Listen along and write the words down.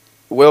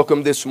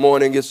Welcome this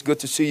morning. It's good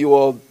to see you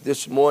all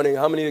this morning.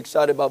 How many are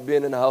excited about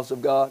being in the house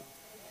of God?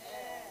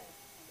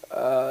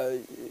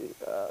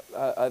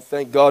 I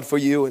thank God for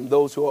you and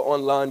those who are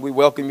online. We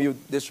welcome you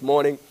this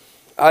morning.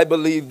 I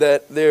believe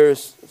that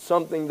there's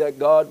something that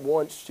God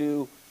wants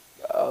to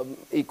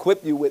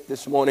equip you with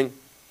this morning.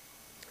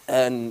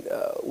 And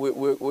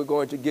we're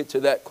going to get to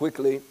that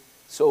quickly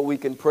so we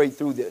can pray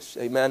through this.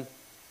 Amen.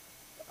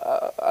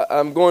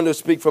 I'm going to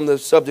speak from the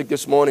subject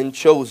this morning,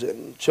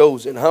 chosen.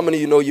 Chosen. How many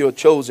of you know you're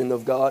chosen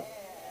of God?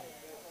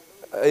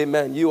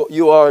 Amen.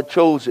 You are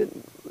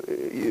chosen.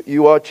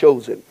 You are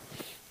chosen.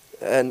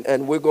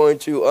 And we're going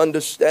to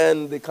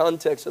understand the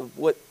context of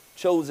what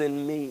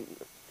chosen means.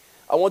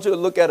 I want you to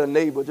look at a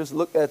neighbor. Just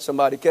look at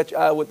somebody. Catch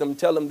eye with them.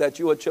 Tell them that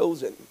you are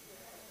chosen.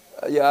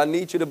 Yeah, I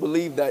need you to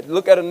believe that.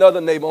 Look at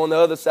another neighbor on the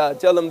other side.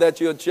 Tell them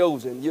that you're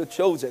chosen. You're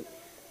chosen.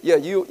 Yeah,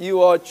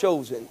 you are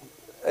chosen.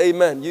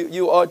 Amen.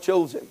 You are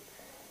chosen.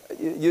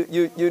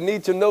 You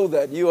need to know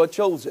that you are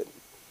chosen.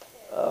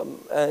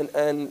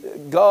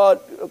 And God,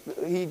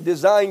 He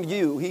designed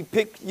you. He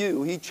picked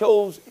you. He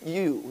chose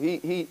you.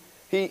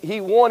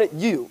 He wanted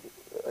you.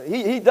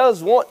 He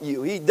does want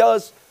you. He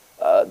does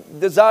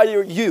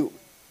desire you.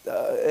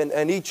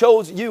 And He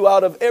chose you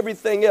out of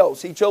everything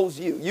else. He chose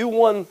you. You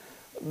won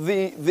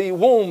the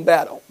womb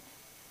battle.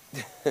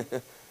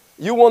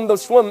 You won the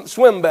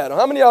swim battle.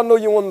 How many of y'all know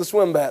you won the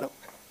swim battle?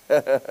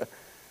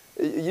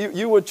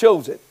 You were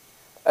chosen.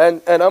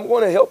 And I'm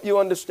going to help you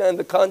understand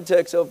the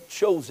context of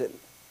chosen.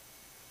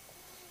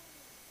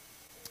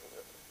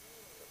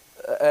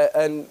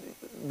 And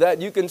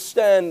that you can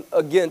stand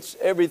against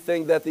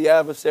everything that the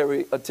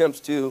adversary attempts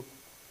to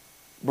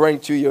bring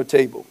to your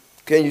table.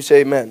 Can you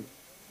say amen?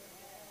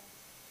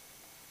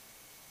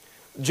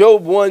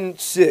 Job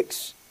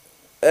 1:6,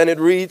 and it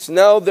reads,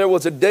 "Now there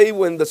was a day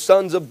when the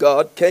sons of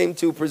God came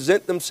to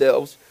present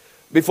themselves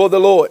before the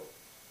Lord.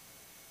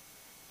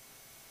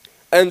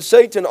 And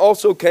Satan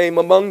also came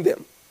among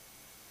them."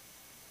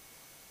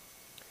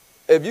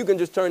 If you can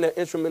just turn that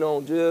instrument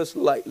on just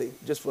lightly,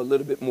 just for a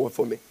little bit more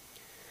for me.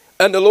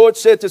 "And the Lord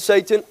said to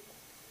Satan,"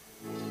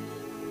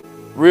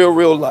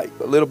 real light,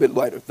 a little bit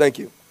lighter, thank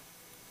you.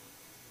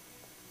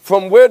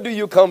 "From where do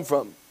you come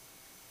from?"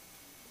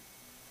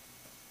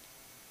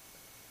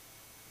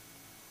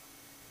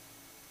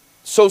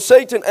 So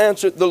Satan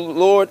answered the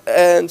Lord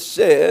and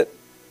said,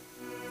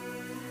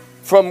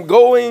 "From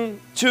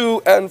going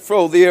to and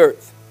fro the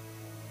earth,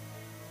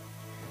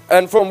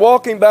 and from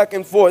walking back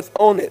and forth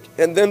on it."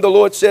 And then the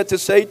Lord said to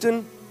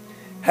Satan,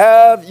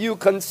 "Have you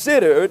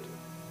considered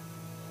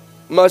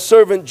my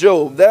servant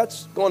Job?"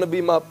 That's going to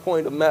be my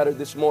point of matter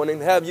this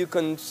morning. Have you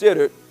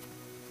considered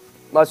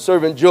my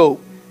servant Job?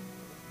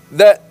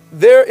 "That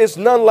there is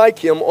none like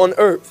him on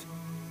earth,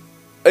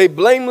 a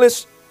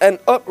blameless and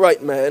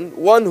upright man,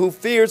 one who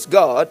fears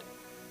God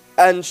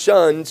and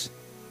shuns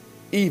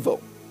evil."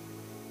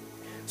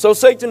 So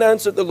Satan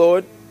answered the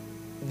Lord,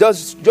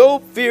 "Does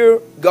Job fear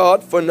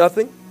God for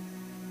nothing?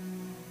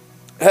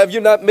 Have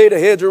you not made a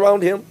hedge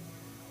around him,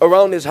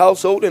 around his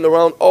household, and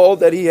around all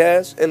that he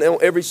has, and on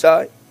every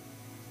side?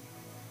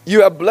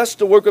 You have blessed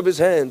the work of his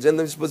hands, and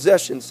his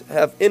possessions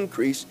have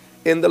increased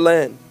in the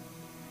land.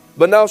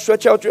 But now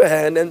stretch out your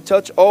hand and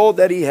touch all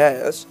that he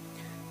has,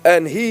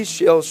 and he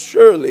shall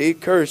surely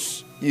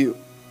curse you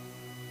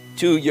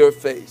to your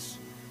face."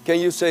 Can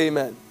you say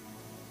amen?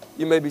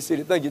 You may be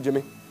seated. Thank you,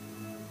 Jimmy.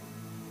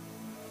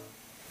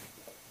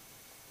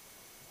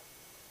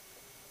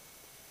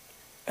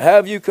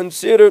 "Have you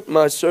considered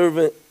my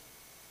servant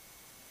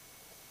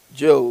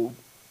Job?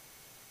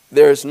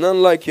 There is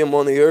none like him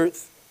on the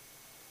earth,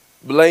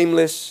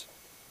 blameless,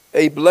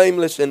 a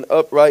blameless and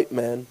upright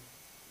man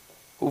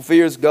who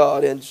fears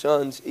God and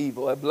shuns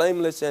evil." A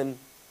blameless and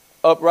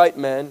upright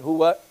man who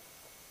what?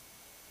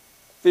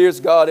 Fears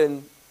God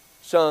and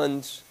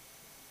shuns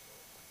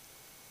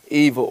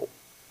evil.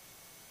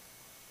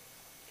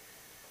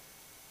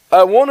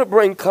 I want to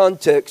bring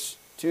context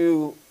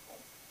to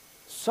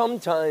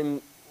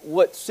sometime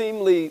what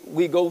seemingly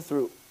we go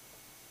through.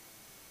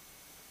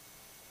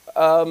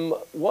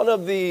 One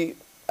of the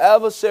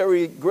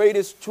adversary's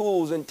greatest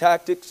tools and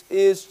tactics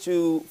is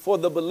for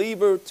the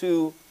believer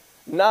to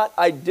not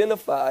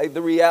identify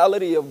the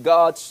reality of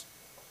God's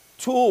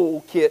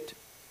toolkit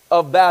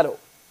of battle.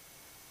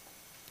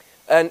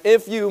 And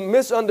if you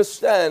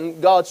misunderstand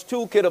God's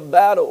toolkit of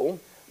battle,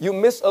 you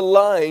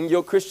misalign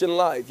your Christian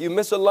life. You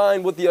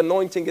misalign what the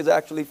anointing is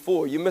actually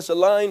for. You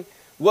misalign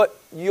what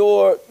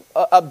your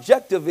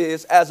objective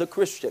is as a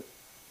Christian.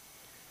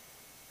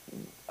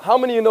 How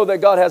many of you know that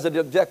God has an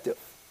objective?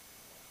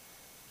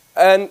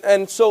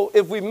 And so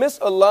if we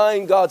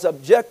misalign God's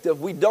objective,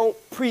 we don't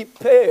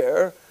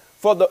prepare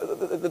for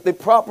the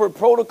proper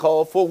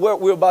protocol for what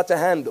we're about to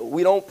handle.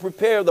 We don't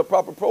prepare the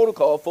proper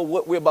protocol for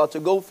what we're about to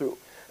go through.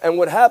 And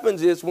what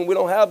happens is when we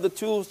don't have the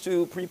tools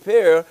to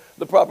prepare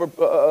the proper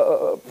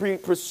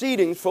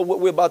proceedings for what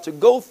we're about to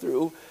go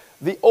through,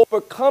 the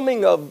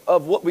overcoming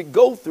of what we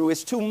go through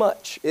is too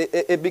much.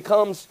 It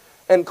becomes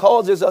and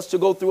causes us to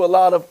go through a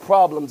lot of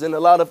problems and a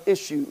lot of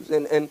issues.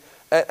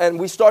 And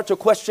we start to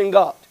question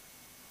God.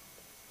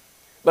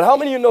 But how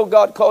many of you know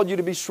God called you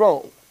to be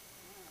strong?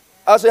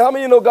 I say, how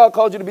many of you know God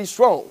called you to be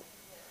strong?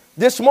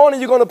 This morning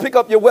you're going to pick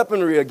up your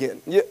weaponry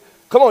again.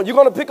 Come on, you're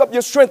going to pick up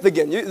your strength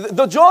again.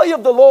 The joy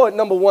of the Lord,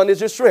 number one, is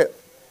your strength.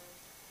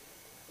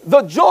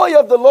 The joy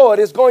of the Lord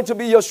is going to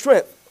be your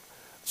strength.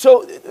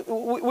 So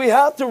we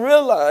have to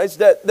realize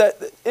that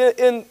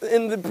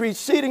in the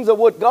proceedings of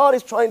what God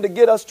is trying to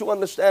get us to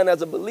understand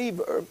as a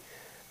believer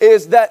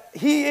is that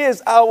He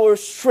is our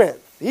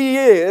strength. He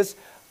is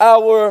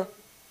our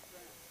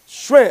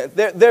strength.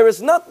 There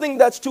is nothing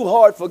that's too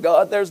hard for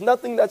God. There's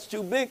nothing that's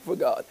too big for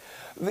God.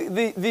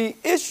 The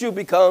issue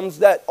becomes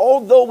that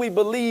although we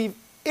believe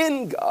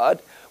in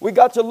God, we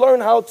got to learn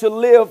how to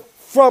live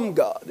from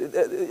God.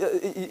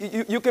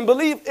 You can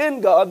believe in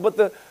God, but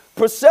the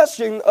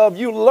procession of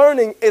you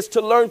learning is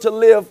to learn to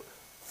live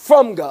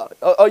from God.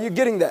 Are you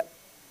getting that?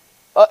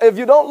 If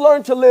you don't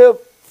learn to live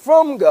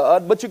from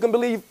God, but you can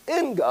believe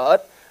in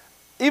God,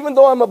 even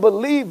though I'm a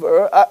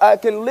believer, I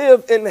can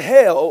live in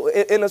hell,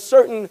 in a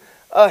certain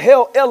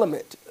hell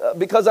element,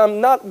 because I'm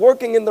not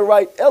working in the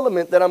right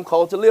element that I'm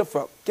called to live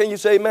from. Can you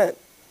say amen?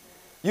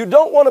 You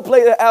don't want to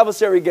play the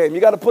adversary game.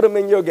 You got to put them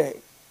in your game.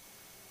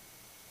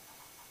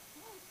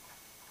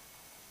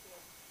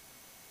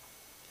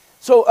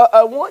 So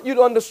I want you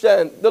to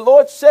understand, the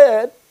Lord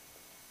said,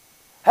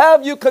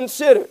 have you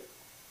considered?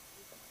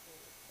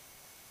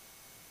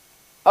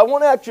 I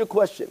want to ask you a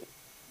question.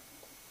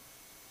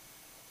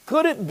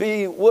 Could it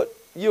be what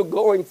you're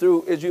going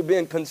through is you're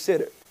being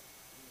considered?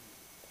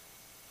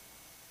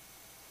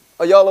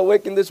 Are y'all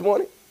awakened this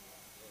morning?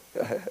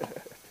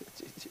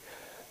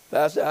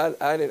 Pastor,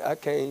 I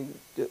can't.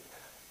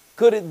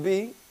 Could it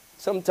be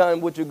sometime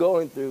what you're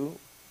going through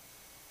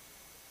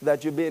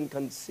that you're being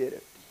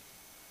considered?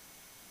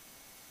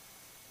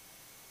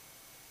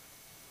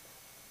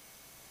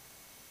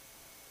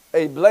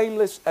 A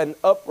blameless and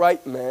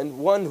upright man,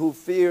 one who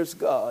fears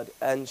God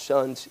and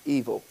shuns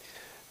evil.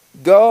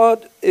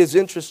 God is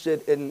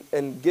interested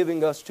in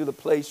giving us to the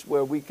place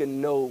where we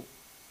can know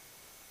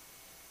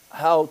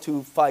how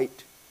to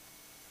fight,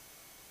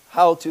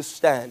 how to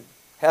stand.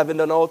 Having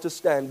done all to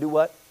stand, do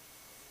what?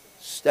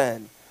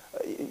 Stand.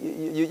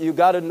 You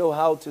got to know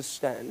how to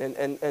stand.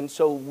 And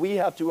so we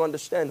have to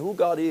understand who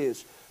God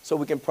is so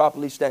we can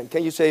properly stand.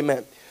 Can you say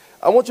amen?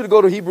 I want you to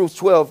go to Hebrews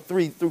 12,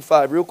 3 through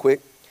 5 real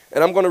quick.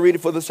 And I'm going to read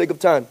it for the sake of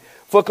time.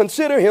 For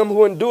consider him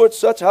who endured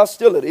such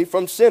hostility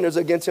from sinners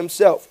against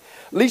himself,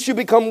 lest you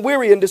become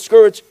weary and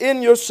discouraged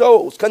in your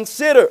souls.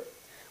 Consider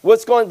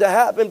what's going to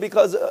happen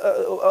because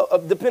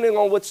depending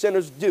on what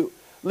sinners do.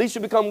 Lest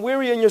you become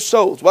weary in your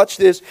souls. Watch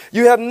this.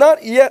 You have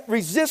not yet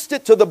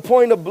resisted to the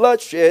point of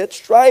bloodshed,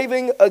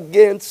 striving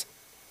against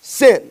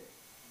sin.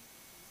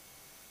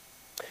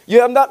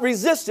 You have not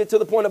resisted to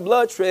the point of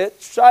bloodshed,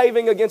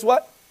 striving against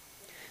what?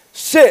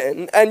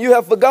 Sin, and you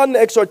have forgotten the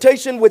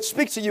exhortation which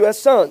speaks to you as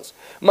sons.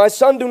 My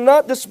son, do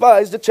not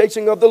despise the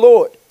chastening of the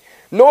Lord,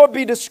 nor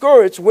be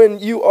discouraged when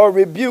you are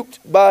rebuked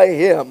by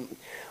him.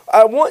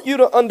 I want you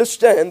to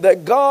understand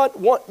that God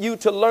wants you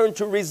to learn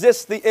to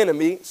resist the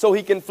enemy so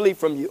he can flee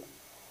from you.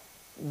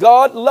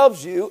 God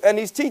loves you, and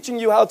he's teaching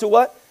you how to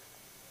what?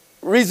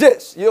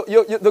 Resist.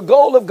 The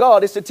goal of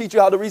God is to teach you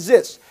how to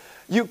resist.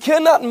 You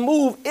cannot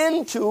move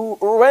into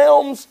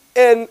realms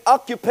and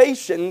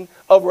occupation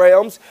of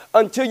realms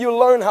until you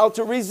learn how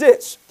to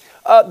resist.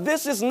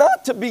 This is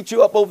not to beat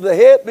you up over the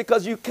head,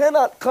 because you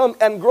cannot come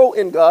and grow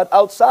in God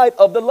outside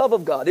of the love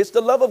of God. It's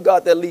the love of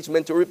God that leads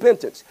men to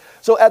repentance.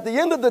 So at the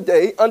end of the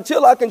day,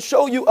 until I can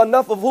show you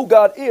enough of who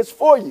God is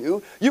for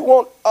you, you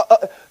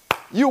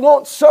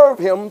won't serve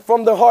him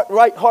from the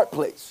right heart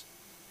place.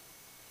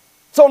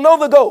 So know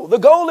the goal. The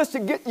goal is to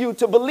get you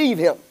to believe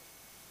him.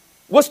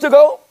 What's the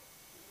goal?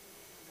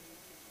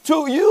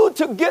 So you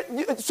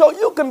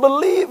can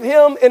believe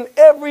him in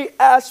every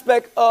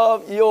aspect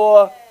of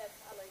your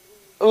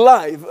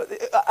life.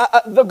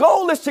 The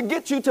goal is to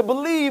get you to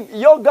believe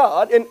your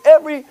God in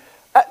every.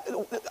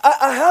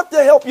 I have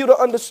to help you to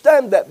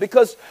understand that,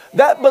 because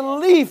that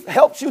belief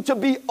helps you to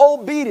be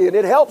obedient.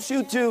 It helps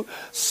you to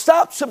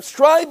stop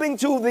subscribing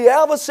to the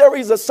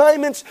adversary's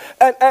assignments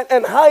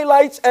and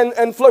highlights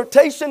and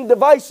flirtation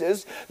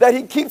devices that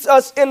he keeps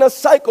us in a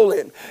cycle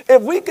in.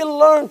 If we can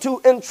learn to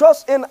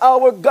entrust in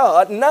our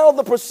God, now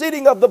the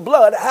proceeding of the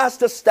blood has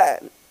to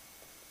stand.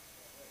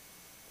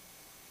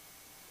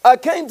 I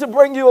came to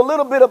bring you a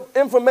little bit of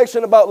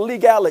information about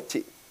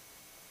legality.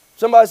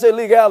 Somebody say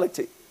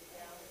legality.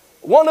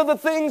 One of the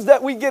things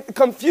that we get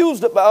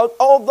confused about,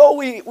 although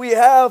we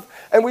have,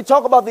 and we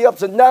talk about the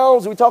ups and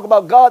downs, we talk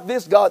about God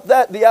this, God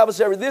that, the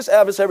adversary this,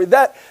 adversary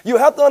that, you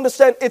have to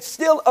understand it's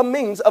still a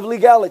means of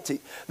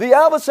legality. The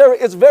adversary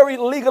is very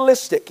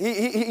legalistic.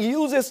 He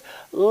uses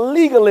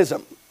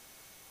legalism.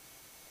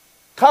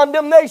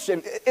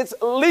 Condemnation, it's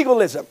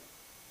legalism.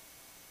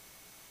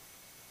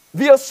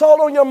 The assault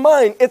on your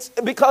mind, it's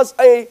because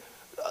a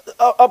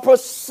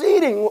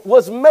proceeding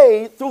was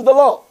made through the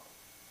law.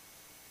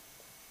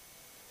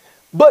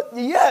 But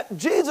yet,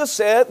 Jesus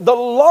said, the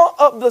law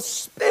of the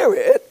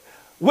Spirit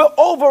will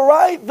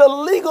override the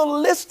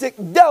legalistic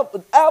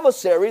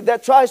adversary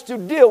that tries to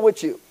deal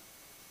with you.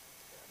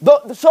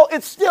 So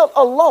it's still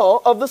a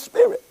law of the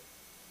Spirit.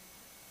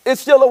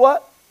 It's still a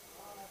what?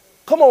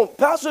 Come on,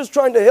 pastor's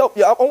trying to help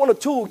you. I want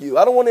to tool you.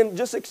 I don't want to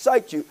just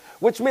excite you,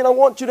 which means I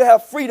want you to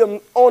have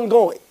freedom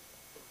ongoing.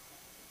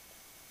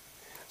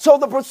 So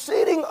the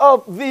proceeding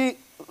of the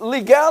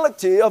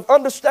legality of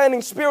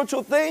understanding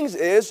spiritual things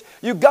is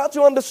you got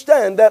to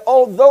understand that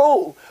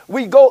although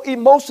we go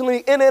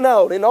emotionally in and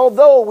out, and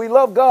although we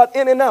love God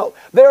in and out,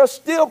 there are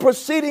still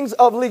proceedings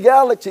of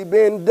legality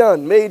being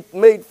done,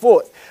 made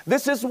forth.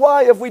 This is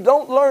why if we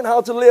don't learn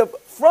how to live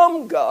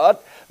from God,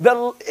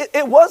 then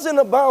it wasn't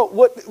about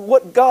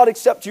what God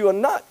accepts you or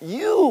not.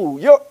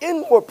 Your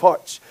inward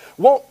parts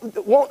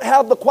won't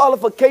have the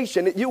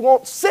qualification. You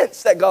won't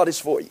sense that God is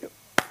for you.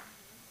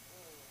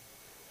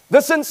 The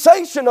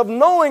sensation of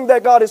knowing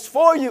that God is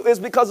for you is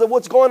because of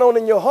what's going on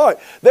in your heart.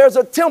 There's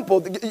a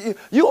temple.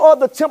 You are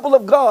the temple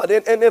of God.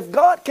 And if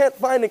God can't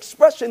find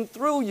expression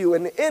through you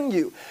and in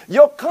you,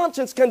 your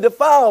conscience can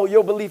defile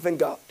your belief in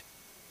God.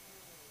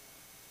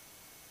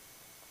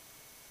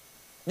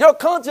 Your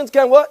conscience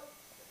can what?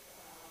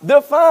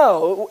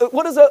 Defile.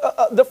 What does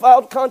a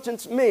defiled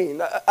conscience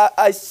mean?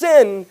 I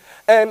sin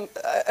and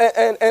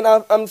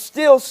I'm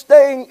still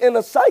staying in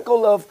a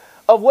cycle of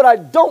what I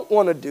don't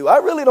want to do. I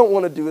really don't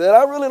want to do that.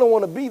 I really don't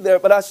want to be there,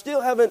 but I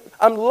still haven't.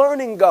 I'm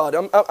learning God.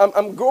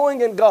 I'm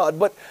growing in God.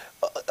 But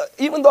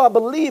even though I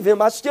believe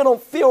Him, I still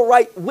don't feel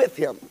right with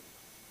Him.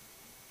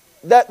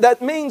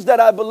 That means that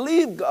I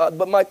believe God,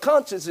 but my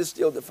conscience is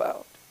still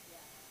defiled.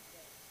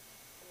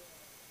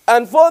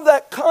 And for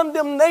that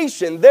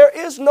condemnation, there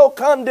is no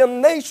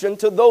condemnation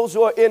to those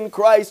who are in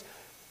Christ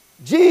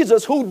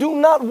Jesus, who do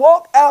not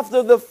walk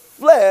after the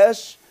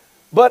flesh,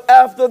 but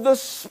after the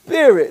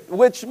Spirit,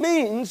 which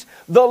means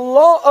the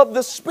law of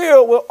the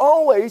Spirit will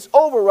always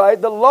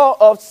override the law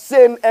of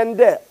sin and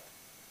death.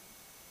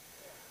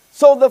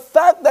 So the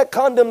fact that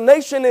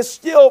condemnation is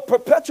still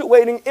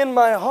perpetuating in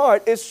my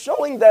heart is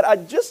showing that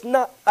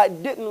I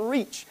didn't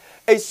reach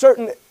a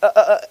certain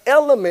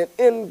element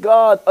in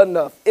God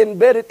enough,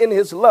 embedded in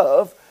His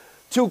love,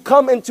 to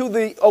come into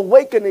the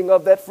awakening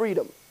of that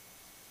freedom.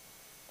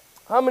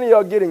 How many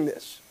are getting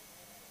this?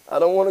 I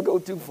don't want to go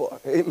too far.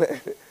 Amen.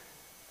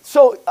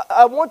 So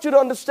I want you to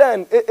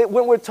understand,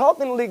 when we're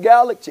talking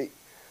legality,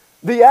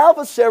 the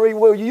adversary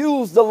will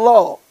use the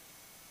law.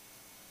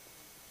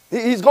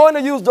 He's going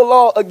to use the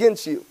law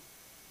against you.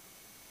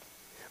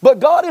 But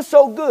God is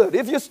so good.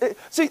 If you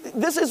see,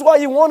 this is why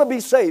you want to be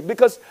saved,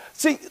 because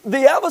see,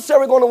 the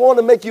adversary is going to want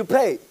to make you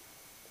pay.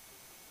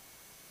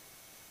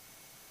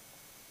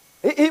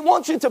 He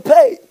wants you to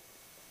pay.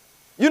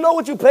 You know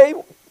what you pay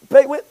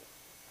with?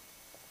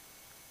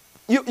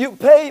 You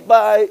pay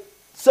by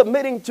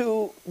submitting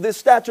to the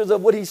statutes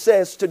of what He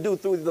says to do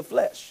through the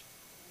flesh.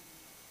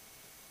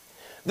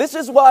 This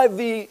is why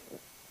the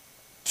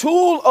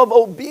tool of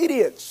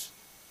obedience,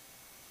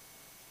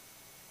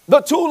 the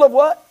tool of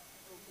what?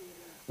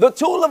 The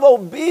tool of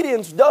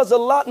obedience does a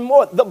lot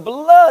more. The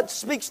blood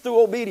speaks through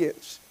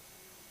obedience.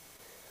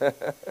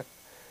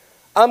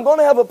 I'm going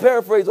to have a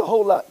paraphrase a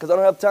whole lot because I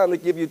don't have time to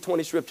give you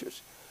 20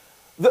 scriptures.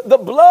 The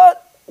blood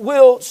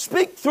will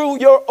speak through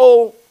your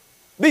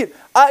obedience.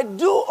 I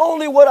do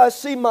only what I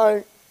see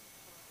my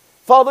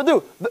Father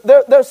do.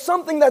 There's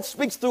something that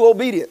speaks through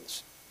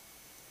obedience.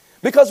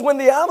 Because when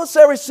the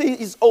adversary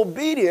sees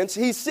obedience,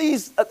 he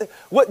sees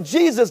what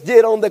Jesus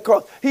did on the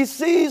cross. He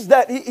sees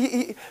that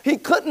he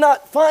could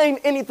not find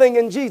anything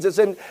in Jesus.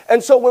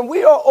 And so when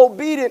we are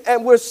obedient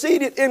and we're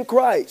seated in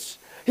Christ,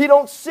 He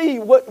don't see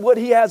what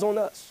He has on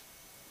us.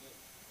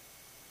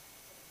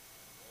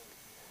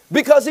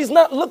 Because He's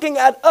not looking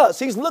at us.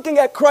 He's looking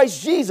at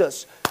Christ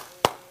Jesus,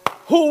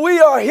 who we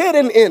are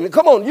hidden in.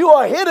 Come on, you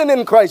are hidden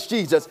in Christ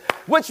Jesus.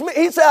 Which means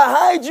He said, I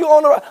hide you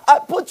I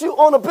put you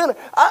on a pinnacle.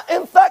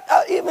 In fact,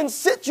 I even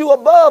sit you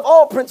above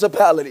all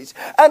principalities.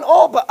 And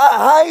I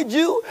hide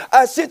you.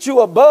 I sit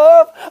you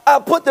above. I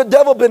put the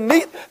devil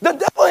beneath. The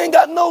devil ain't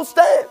got no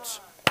stance.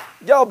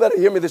 Y'all better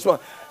hear me this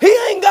morning. He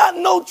ain't got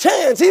no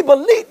chance. He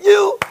beneath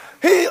you.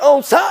 He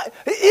on side.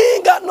 He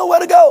ain't got nowhere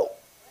to go.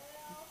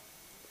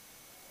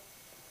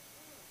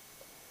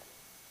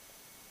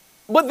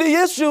 But the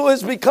issue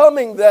is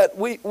becoming that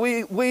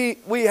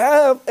we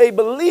have a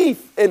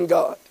belief in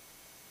God.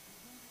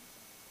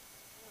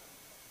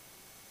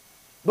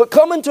 But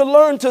coming to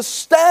learn to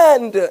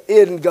stand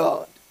in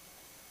God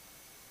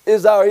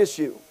is our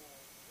issue.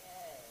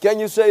 Can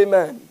you say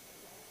amen?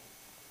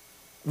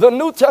 The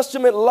New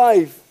Testament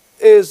life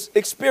is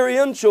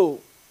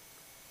experiential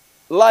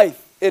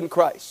life in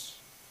Christ.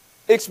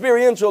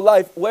 Experiential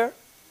life where?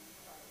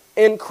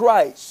 In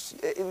Christ.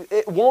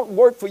 It won't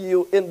work for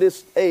you in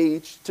this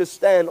age to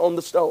stand on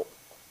the stone.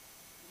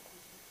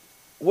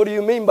 What do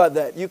you mean by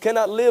that? You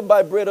cannot live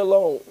by bread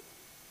alone.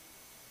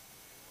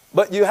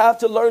 But you have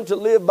to learn to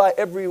live by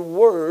every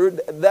word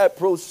that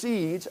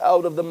proceeds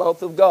out of the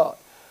mouth of God.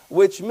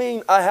 Which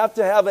means I have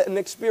to have an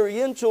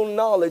experiential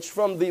knowledge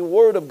from the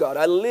Word of God.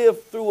 I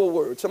live through a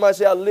word. Somebody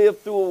say, I live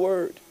through a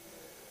word.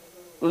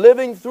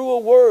 Living through a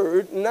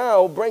word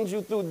now brings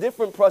you through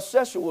different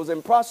processuals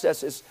and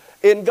processes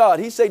in God.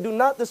 He said, do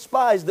not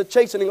despise the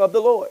chastening of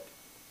the Lord.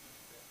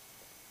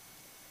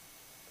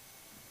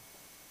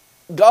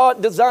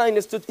 God designed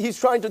is he's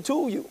trying to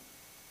tool you.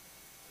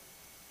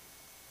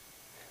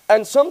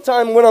 And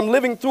sometime when I'm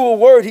living through a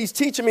word, he's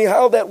teaching me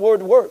how that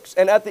word works.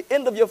 And at the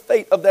end of your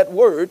faith of that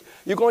word,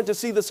 you're going to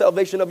see the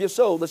salvation of your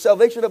soul. The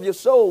salvation of your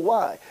soul,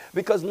 why?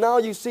 Because now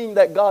you've seen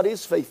that God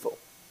is faithful.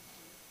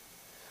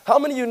 How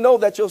many of you know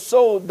that your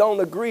soul don't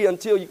agree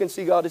until you can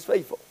see God is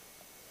faithful?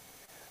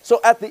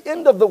 So at the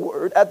end of the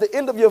word, at the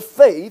end of your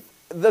faith,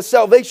 the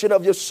salvation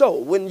of your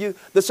soul.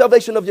 The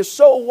salvation of your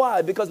soul,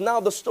 why? Because now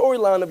the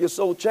storyline of your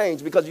soul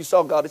changed because you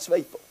saw God is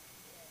faithful.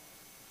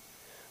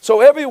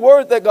 So every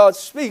word that God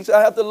speaks,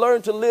 I have to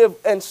learn to live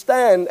and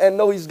stand and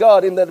know he's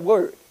God in that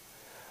word.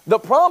 The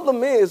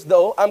problem is,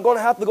 though, I'm going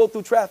to have to go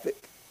through traffic.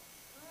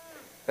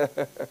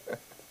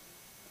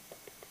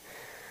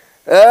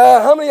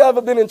 How many of you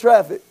ever been in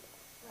traffic?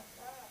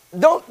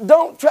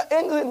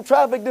 Isn't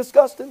traffic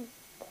disgusting?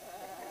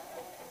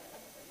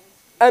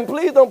 And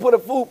please don't put a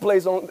food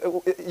place on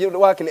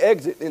where I can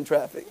exit in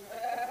traffic.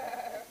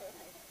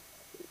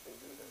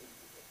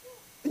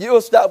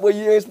 You'll stop where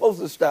you ain't supposed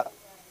to stop.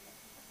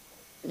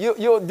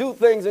 You'll do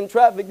things in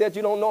traffic that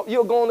you don't know.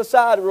 You'll go on the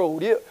side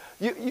road.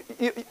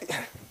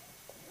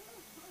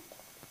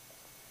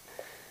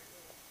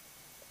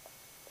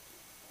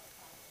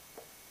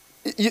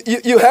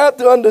 You have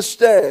to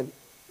understand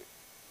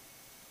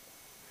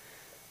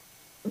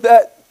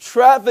that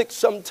traffic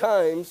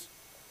sometimes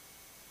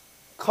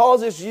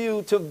causes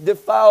you to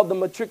defile the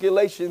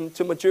matriculation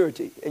to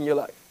maturity in your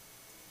life.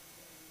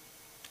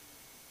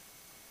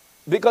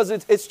 Because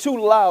it's too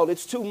loud,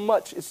 it's too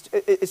much,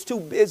 it's too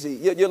busy.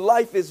 Your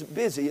life is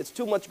busy, it's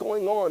too much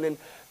going on. And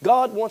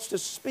God wants to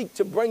speak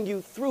to bring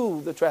you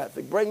through the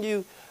traffic, bring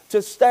you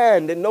to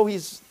stand and know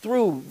he's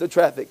through the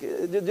traffic.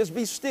 Just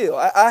be still.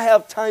 I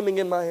have timing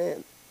in my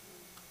hand.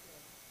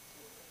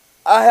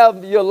 I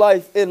have your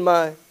life in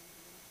my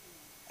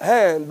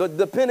hand, but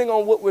depending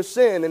on what we're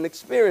seeing and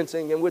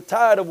experiencing, and we're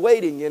tired of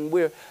waiting, and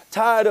we're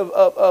tired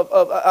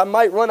of I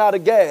might run out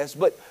of gas,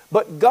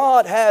 but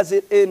God has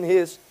it in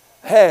his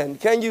hand.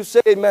 Can you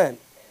say amen?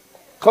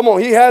 Come on,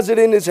 he has it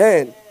in his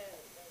hand.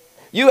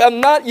 You have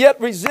not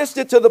yet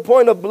resisted to the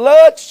point of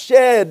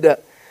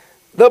bloodshed.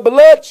 The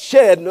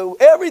bloodshed.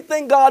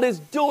 Everything God is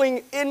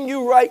doing in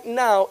you right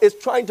now is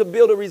trying to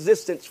build a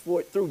resistance for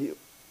it through you.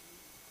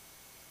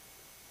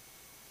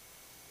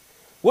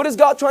 What is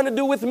God trying to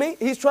do with me?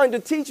 He's trying to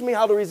teach me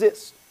how to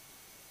resist.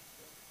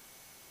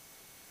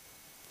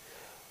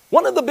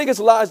 One of the biggest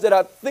lies that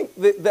I think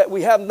that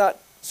we have not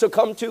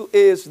succumbed to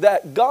is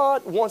that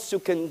God wants to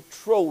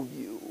control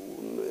you.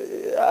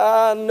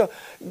 No,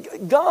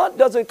 God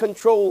doesn't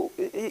control.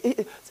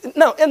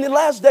 Now, in the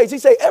last days, he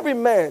say every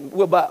man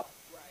will bow.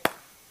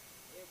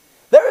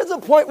 There is a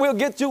point we'll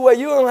get to where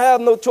you don't have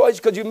no choice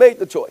because you made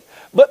the choice.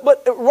 But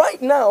right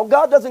now,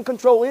 God doesn't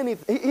control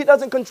anything. He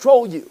doesn't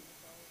control you.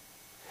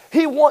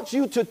 He wants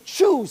you to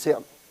choose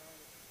him.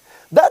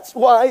 That's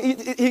why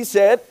he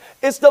said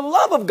it's the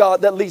love of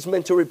God that leads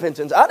men to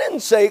repentance. I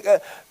didn't say,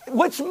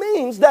 which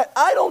means that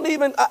I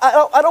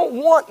don't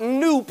want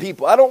new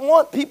people. I don't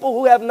want people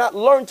who have not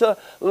learned to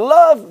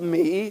love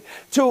me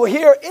to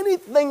hear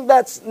anything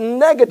that's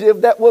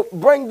negative that will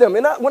bring them.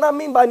 And when I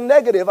mean by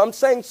negative, I'm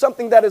saying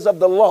something that is of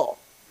the law.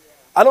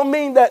 I don't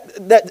mean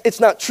that it's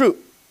not true.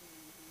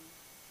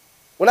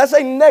 When I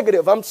say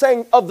negative, I'm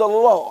saying of the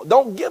law.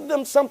 Don't give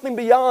them something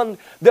beyond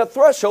their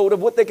threshold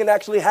of what they can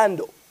actually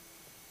handle.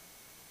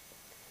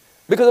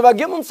 Because if I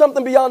give them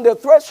something beyond their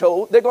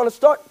threshold, they're going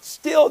to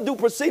still do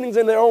proceedings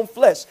in their own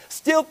flesh,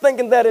 still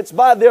thinking that it's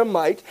by their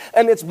might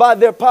and it's by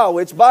their power,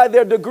 it's by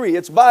their degree,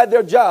 it's by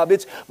their job,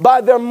 it's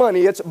by their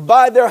money, it's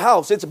by their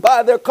house, it's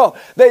by their car.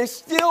 They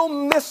still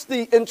miss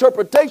the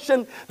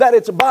interpretation that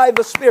it's by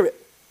the Spirit.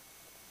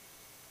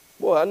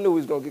 Boy, I knew he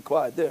was going to get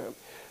quiet there.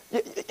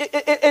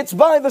 It's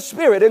by the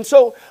Spirit. And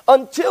so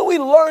until we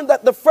learn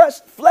that the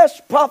flesh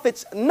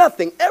profits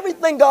nothing,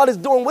 everything God is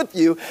doing with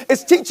you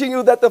is teaching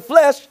you that the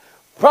flesh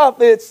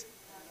profits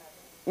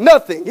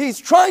nothing. He's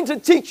trying to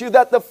teach you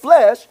that the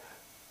flesh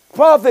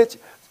profits,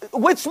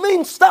 which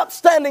means stop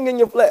standing in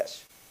your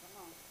flesh.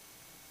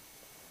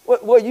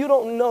 Well, you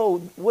don't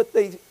know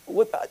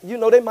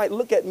they might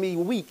look at me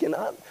weak, and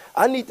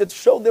I need to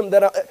show them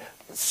that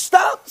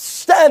stop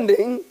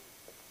standing.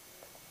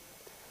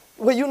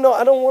 Well,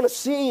 I don't want to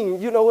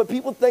seem, when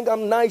people think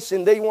I'm nice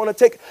and they want to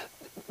take.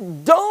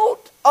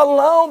 Don't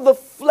allow the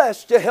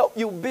flesh to help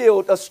you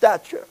build a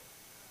stature.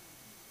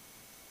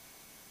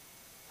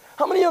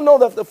 How many of you know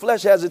that the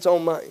flesh has its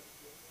own mind?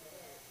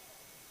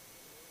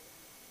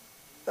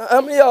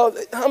 How many of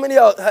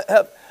y'all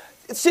have?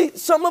 See,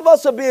 some of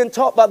us are being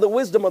taught by the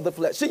wisdom of the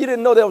flesh. See, you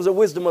didn't know there was a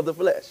wisdom of the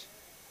flesh.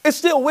 It's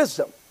still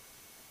wisdom.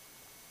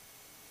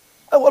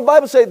 And what the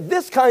Bible says,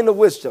 this kind of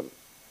wisdom.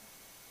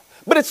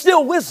 But it's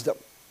still wisdom.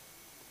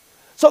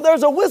 So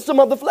there's a wisdom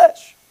of the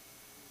flesh.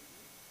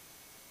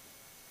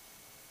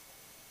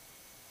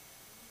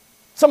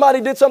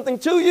 Somebody did something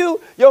to you,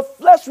 your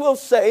flesh will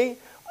say,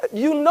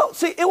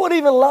 see, it would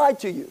even lie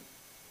to you.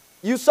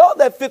 You saw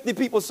that 50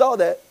 people saw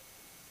that.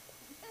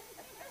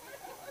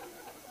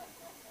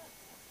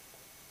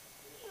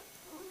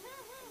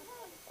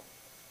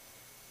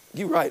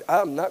 You're right.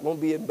 I'm not going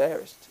to be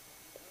embarrassed.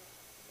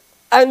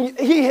 And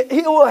he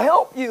will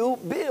help you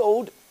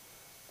build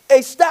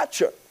a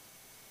stature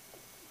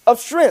of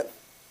strength.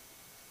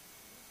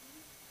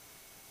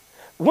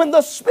 When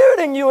the Spirit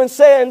in you is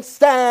saying,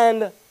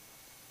 stand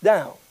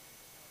down.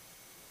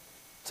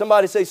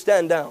 Somebody say,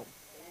 stand down.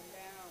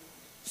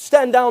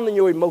 Stand down in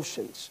your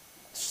emotions.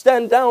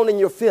 Stand down in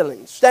your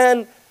feelings.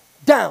 Stand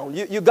down.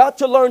 You got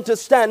to learn to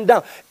stand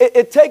down.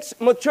 It takes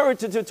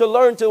maturity to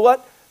learn to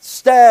what?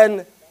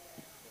 Stand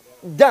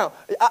down.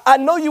 I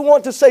know you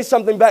want to say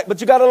something back, but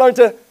you got to learn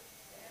to.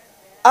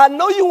 I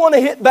know you want to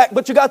hit back,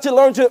 but you got to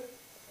learn to.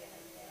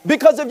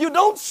 Because if you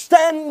don't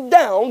stand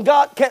down,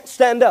 God can't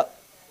stand up.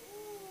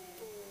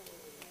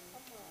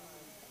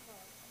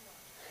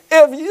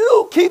 If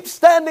you keep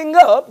standing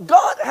up,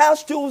 God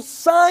has to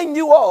sign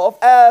you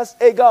off as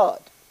a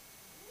God.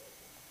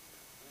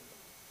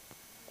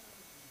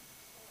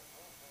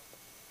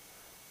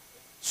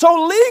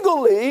 So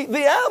legally,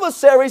 the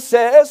adversary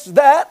says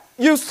that,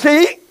 you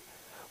see,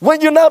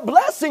 when you're not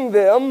blessing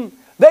them,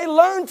 they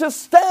learn to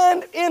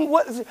stand in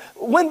what,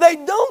 when they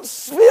don't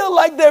feel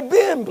like they're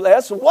being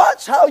blessed,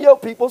 watch how your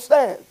people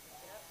stand.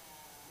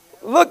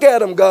 Look at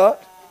them, God.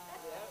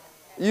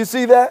 You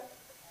see that?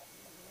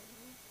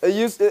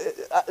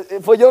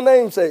 For your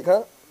name's sake,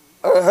 huh?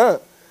 Uh-huh.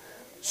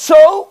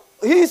 So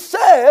he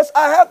says,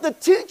 I have to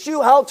teach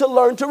you how to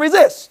learn to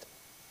resist.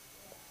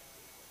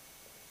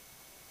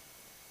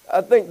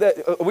 I think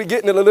that, are we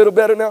getting it a little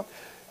better now?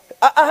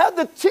 I have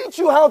to teach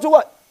you how to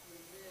what?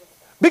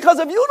 Because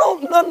if you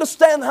don't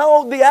understand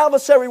how the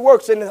adversary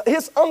works and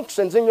his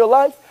unctions in your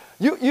life,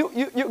 you're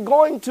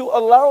going to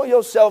allow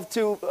yourself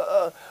to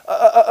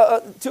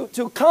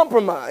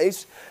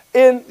compromise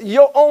in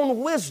your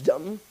own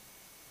wisdom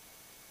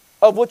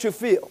of what you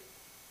feel,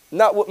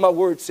 not what my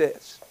word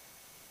says.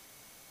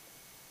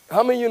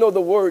 How many of you know the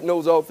word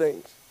knows all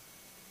things?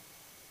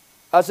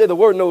 I say the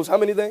word knows how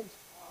many things?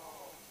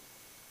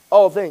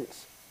 All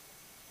things.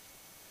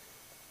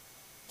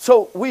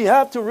 So we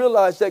have to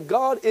realize that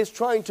God is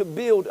trying to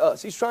build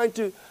us. He's trying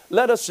to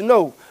let us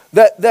know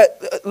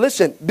that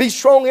listen, be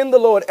strong in the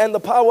Lord and the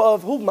power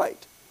of who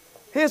might?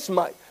 His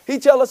might. He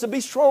tells us to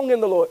be strong in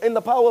the Lord and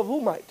the power of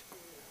who might?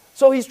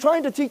 So he's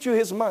trying to teach you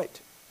his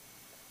might.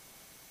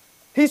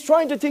 He's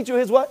trying to teach you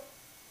his what?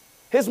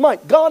 His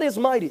might. God is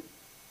mighty.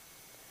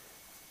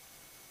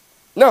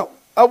 Now,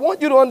 I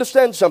want you to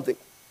understand something.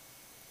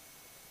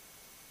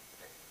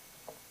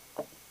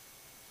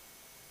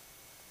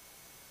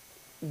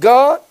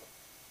 God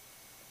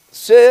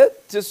said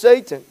to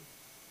Satan,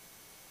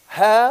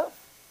 have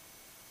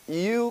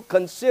you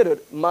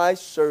considered my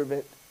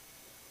servant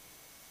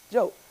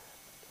Job?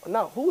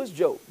 Now, who is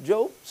Job?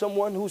 Job,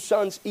 someone who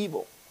shuns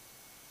evil.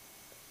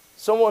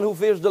 Someone who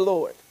fears the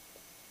Lord.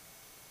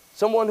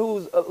 Someone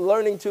who's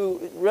learning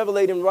to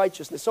revelate in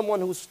righteousness.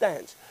 Someone who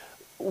stands.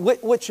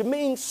 Which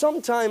means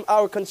sometimes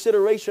our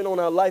consideration on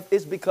our life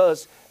is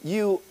because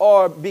you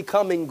are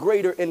becoming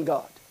greater in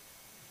God.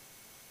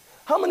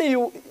 How many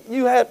of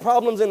you had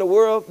problems in the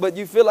world, but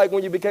you feel like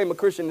when you became a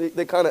Christian,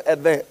 they kind of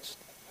advanced?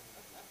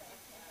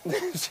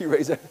 She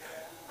raised her.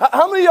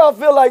 How many of y'all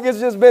feel like it's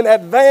just been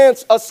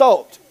advanced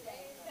assault?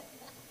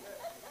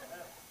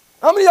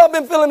 How many of y'all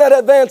been feeling that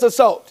advanced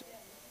assault?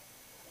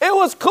 It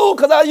was cool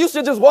because I used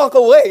to just walk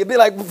away and be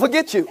like,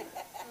 forget you.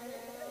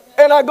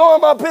 And I go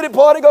on my pity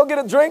party, go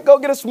get a drink, go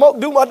get a smoke,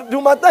 do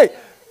my thing.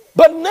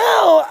 But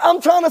now I'm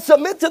trying to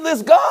submit to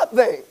this God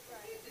thing.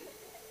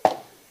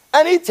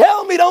 And he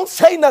tell me don't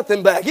say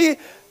nothing back. He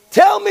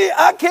tell me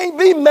I can't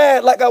be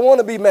mad like I want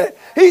to be mad.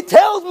 He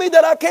tells me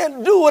that I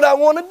can't do what I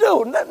want to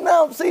do.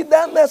 Now, see,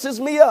 that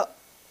messes me up.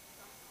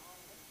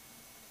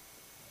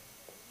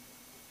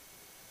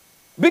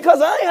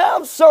 Because I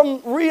have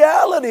some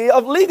reality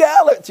of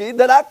legality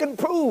that I can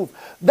prove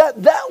that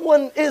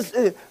one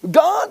is,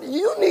 God,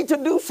 you need to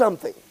do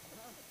something.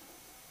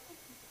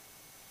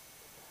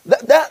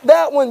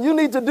 That one, you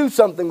need to do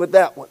something with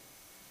that one.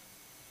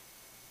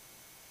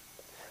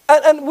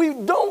 And we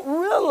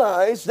don't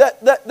realize that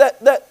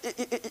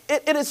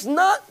it is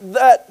not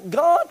that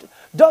God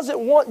doesn't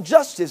want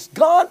justice.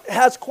 God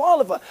has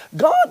qualified.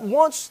 God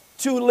wants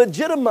to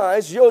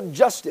legitimize your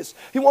justice.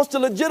 He wants to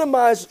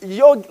legitimize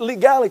your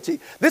legality.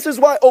 This is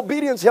why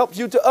obedience helps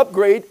you to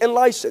upgrade in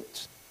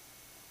license.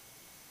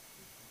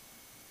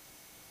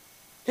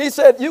 He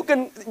said you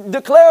can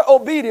declare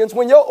obedience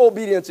when your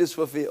obedience is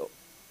fulfilled.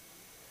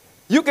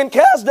 You can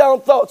cast down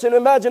thoughts and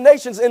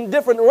imaginations in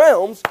different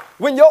realms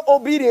when your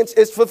obedience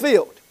is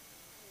fulfilled.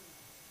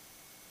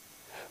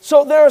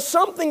 So there is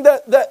something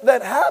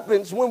that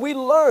happens when we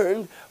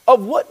learn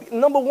of what,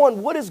 number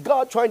one, what is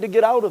God trying to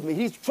get out of me?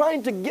 He's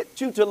trying to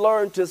get you to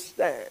learn to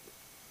stand.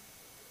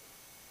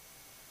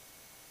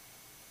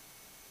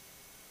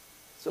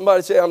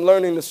 Somebody say, I'm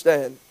learning to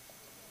stand.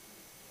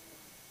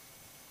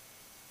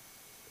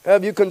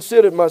 Have you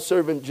considered my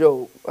servant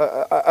Job?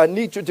 I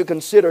need you to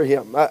consider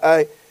him.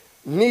 I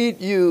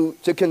need you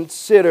to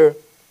consider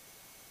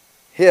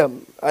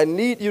him. I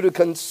need you to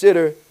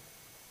consider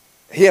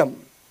him.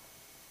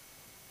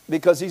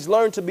 Because he's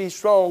learned to be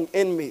strong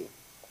in me.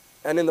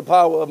 and in the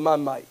power of my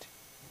might.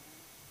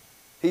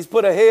 He's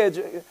put a hedge.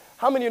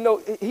 How many of you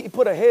know he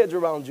put a hedge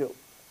around you?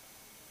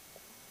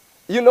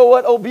 You know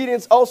what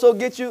obedience also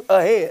gets you?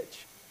 A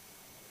hedge.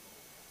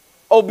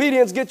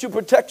 Obedience gets you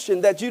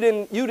protection that you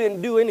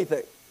didn't do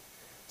anything.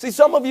 See,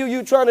 some of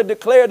you trying to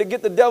declare to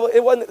get the devil,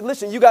 it wasn't,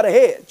 listen, you got a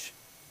hedge.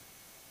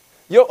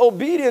 Your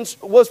obedience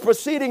was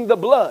preceding the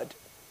blood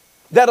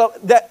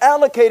that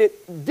allocated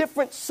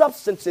different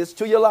substances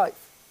to your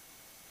life.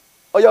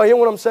 Are y'all hearing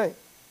what I'm saying?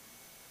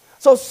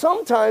 So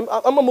sometimes,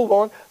 I'm going to move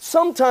on,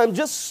 sometimes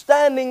just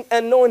standing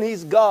and knowing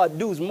he's God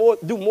do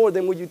more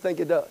than what you think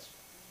it does.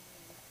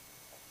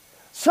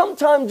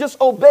 Sometimes just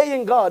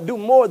obeying God do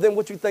more than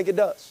what you think it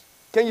does.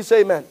 Can you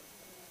say amen?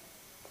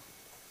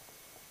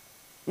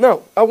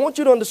 Now, I want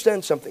you to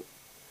understand something.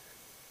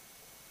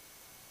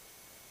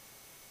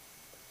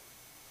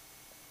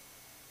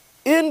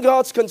 In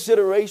God's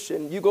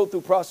consideration, you go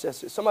through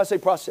processes. Somebody say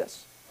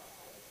process.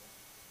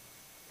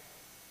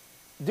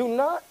 Do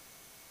not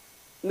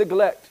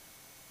neglect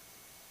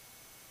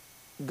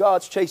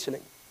God's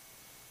chastening.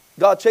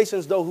 God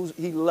chastens those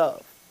who he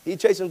loves. He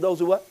chastens those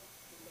who what?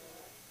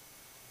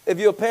 If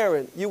you're a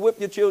parent, you whip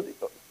your children,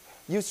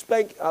 you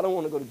spank. I don't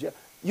want to go to jail.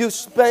 You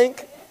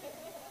spank.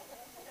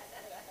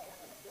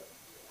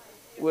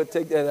 We'll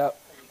take that out.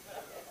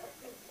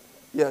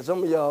 Yeah,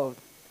 some of y'all,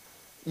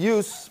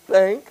 you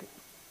spank.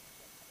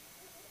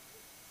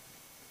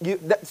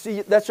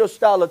 See, that's your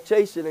style of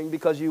chastening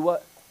because you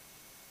what?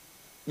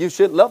 You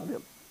should love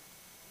them.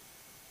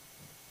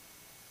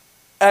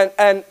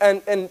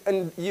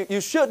 And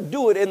you should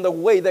do it in the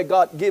way that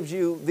God gives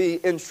you the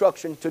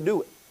instruction to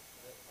do it.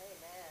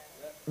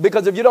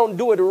 Because if you don't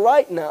do it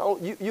right now,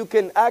 you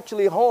can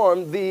actually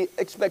harm the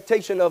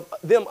expectation of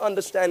them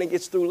understanding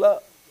it's through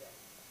love.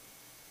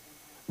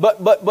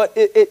 But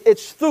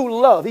it's through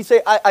love. He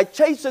said, I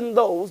chasten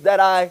those that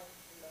I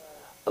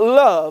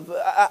love.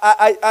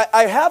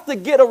 I have to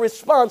get a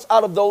response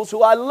out of those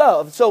who I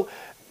love. So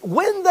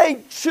when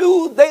they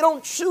choose, they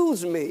don't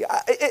choose me.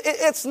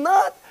 It's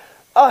not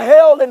a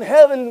hell and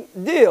heaven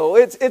deal.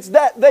 It's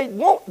that they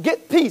won't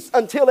get peace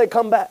until they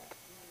come back.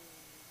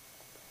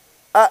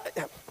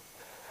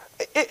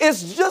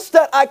 It's just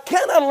that I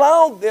can't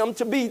allow them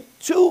to be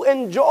too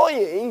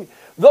enjoying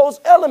those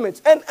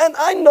elements. And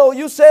I know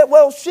you said,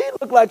 well, she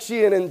looked like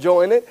she ain't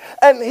enjoying it.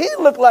 And he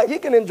looked like he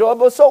can enjoy it.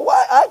 But so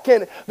why I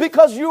can't?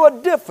 Because you are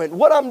different.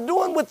 What I'm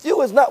doing with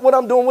you is not what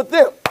I'm doing with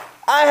them.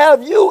 I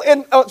have you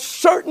in a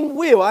certain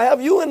will. I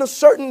have you in a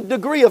certain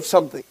degree of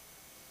something.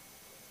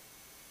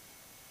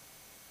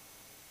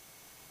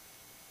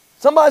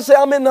 Somebody say,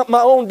 I'm in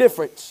my own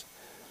difference.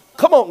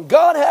 Come on,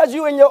 God has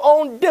you in your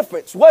own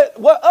difference. Where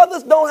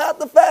others don't have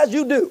to fast,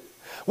 you do.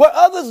 Where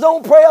others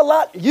don't pray a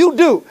lot, you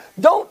do.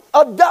 Don't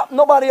adopt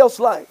nobody else's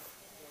life.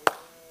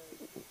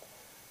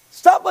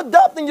 Stop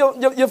adopting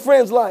your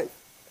friend's life.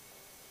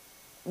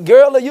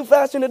 Girl, are you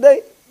fasting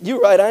today?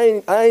 You right,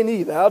 I ain't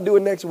either. I'll do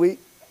it next week.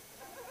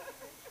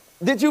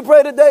 Did you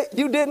pray today?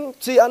 You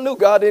didn't? See, I knew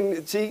God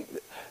didn't. See,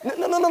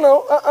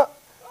 no.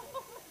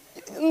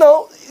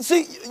 No,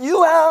 see,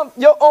 you have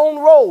your own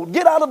road.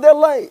 Get out of their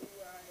lane.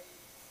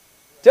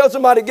 Tell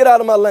somebody, get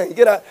out of my lane.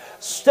 Get out.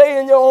 Stay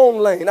in your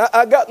own lane.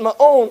 I got my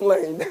own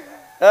lane.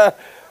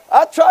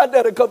 I tried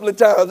that a couple of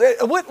times.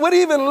 With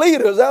even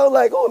leaders, I was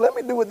like, oh, let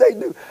me do what they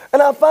do.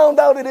 And I found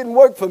out it didn't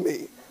work for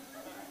me.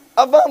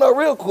 I found out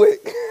real quick.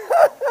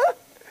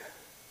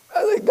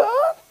 I said,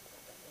 God,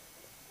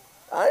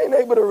 I ain't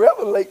able to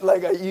revelate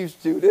like I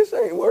used to. This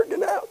ain't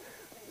working out.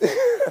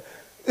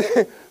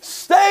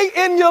 Stay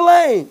in your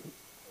lane.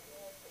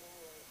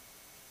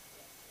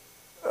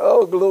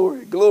 Oh,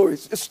 glory, glory.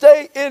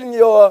 Stay in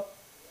your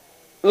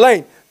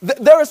lane.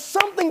 There is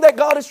something that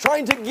God is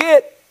trying to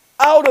get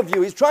out of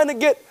you. He's trying to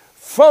get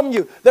from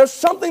you. There's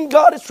something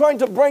God is trying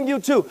to bring you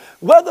to.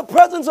 Where the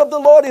presence of the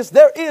Lord is,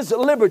 there is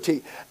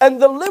liberty.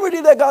 And the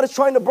liberty that God is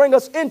trying to bring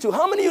us into.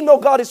 How many of you know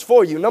God is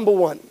for you? Number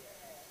one.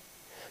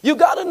 You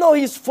got to know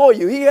he's for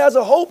you. He has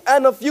a hope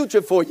and a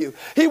future for you.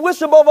 He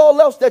wishes above all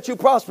else that you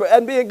prosper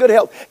and be in good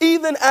health,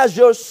 even as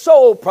your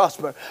soul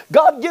prosper.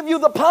 God give you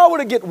the power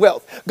to get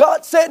wealth.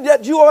 God said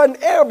that you are an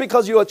heir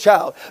because you're a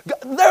child.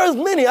 There is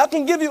many I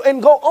can give you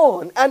and go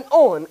on and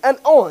on and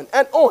on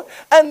and on.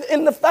 And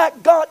in the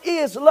fact, God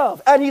is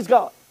love and he's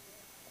God.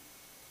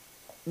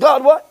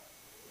 God what?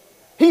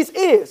 He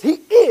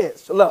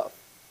is love.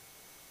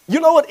 You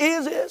know what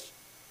is?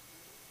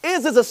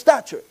 Is a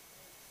stature.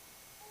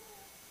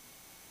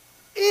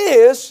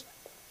 Is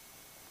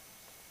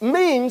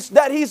means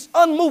that he's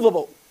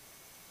unmovable.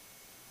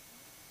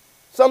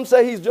 Some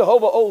say he's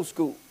Jehovah old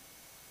school.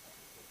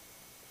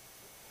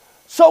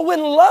 So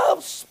when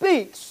love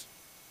speaks,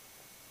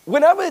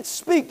 whenever it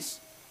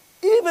speaks,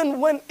 even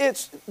when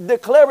it's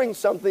declaring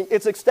something,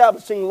 it's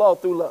establishing law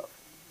through love.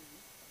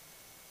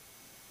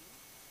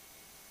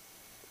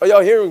 Are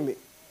y'all hearing me?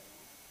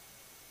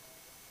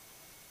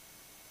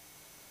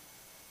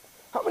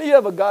 How many of you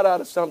ever got out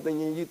of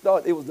something and you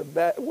thought it was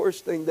the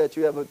worst thing that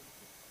you ever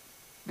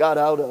got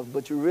out of,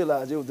 but you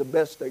realized it was the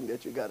best thing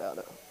that you got out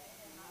of?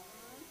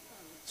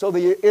 So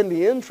in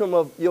the interim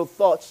of your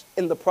thoughts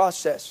in the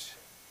process,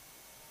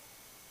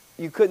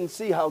 you couldn't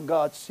see how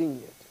God seen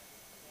it.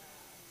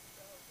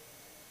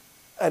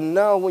 And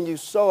now when you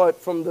saw it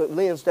from the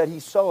lens that he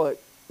saw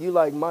it, you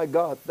like, my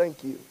God,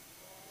 thank you.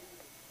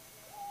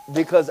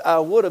 Because I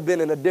would have been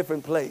in a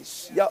different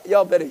place.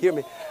 Y'all better hear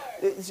me.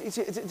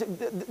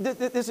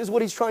 This is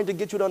what he's trying to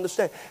get you to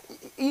understand.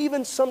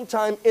 Even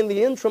sometime in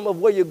the interim of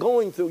where you're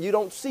going through, you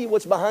don't see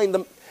what's behind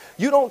them.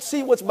 You don't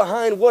see what's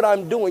behind what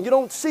I'm doing. You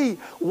don't see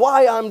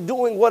why I'm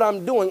doing what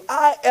I'm doing.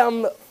 I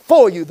am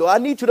for you, though. I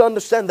need you to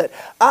understand that.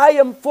 I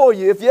am for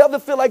you. If you ever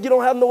feel like you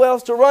don't have nowhere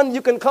else to run,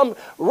 you can come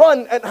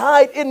run and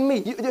hide in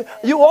me.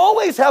 You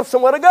always have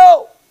somewhere to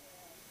go.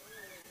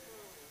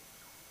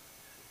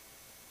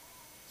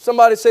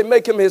 Somebody say,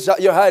 make him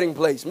your hiding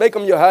place. Make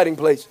him your hiding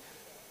place.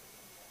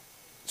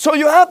 So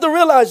you have to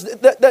realize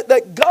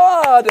that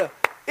God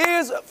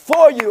is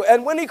for you.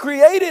 And when he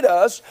created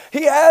us,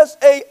 he has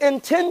an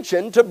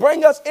intention to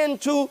bring us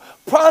into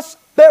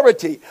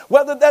prosperity.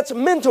 Whether that's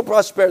mental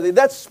prosperity,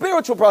 that's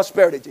spiritual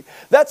prosperity,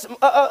 that's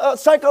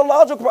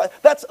psychological,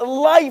 that's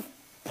life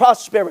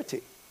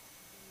prosperity.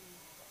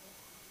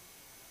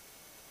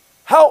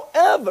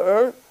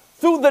 However,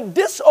 through the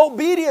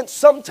disobedience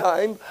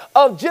sometime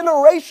of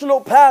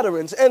generational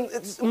patterns, and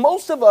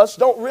most of us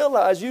don't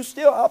realize you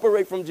still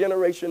operate from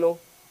generational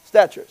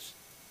statures.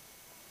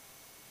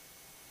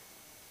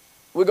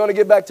 We're going to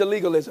get back to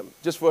legalism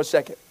just for a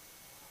second.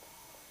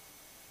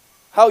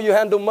 How you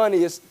handle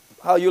money is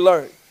how you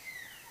learn.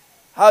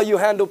 How you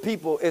handle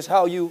people is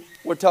how you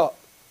were taught.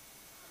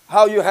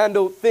 How you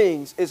handle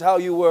things is how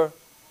you were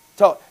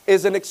taught.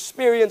 Is an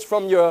experience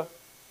from your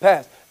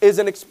past. Is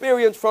an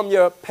experience from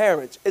your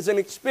parents. Is an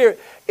experience.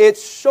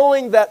 It's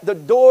showing that the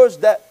doors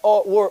that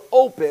were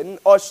open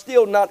are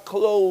still not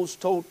closed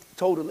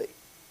totally.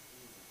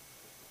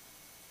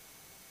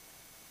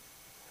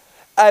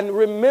 And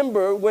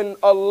remember, when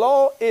a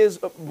law is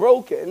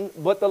broken,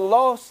 but the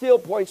law still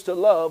points to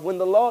love, when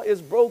the law is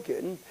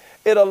broken,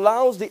 it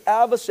allows the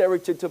adversary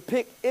to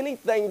pick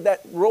anything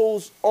that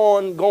rolls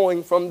on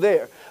going from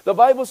there. The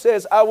Bible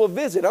says, I will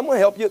visit. I'm going to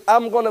help you.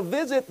 I'm going to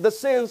visit the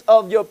sins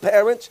of your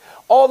parents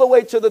all the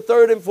way to the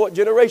third and fourth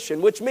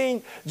generation, which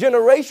means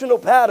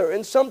generational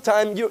pattern.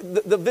 Sometimes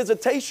the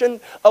visitation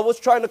of what's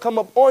trying to come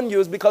up on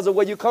you is because of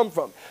where you come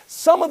from.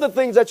 Some of the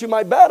things that you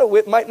might battle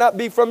with might not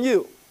be from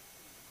you.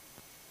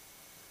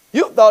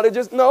 You thought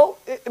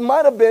it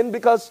might have been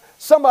because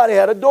somebody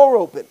had a door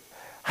open.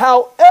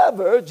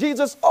 However,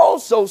 Jesus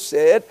also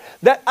said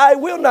that I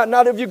will not.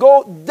 Now, if you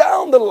go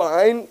down the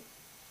line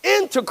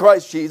into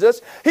Christ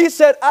Jesus, he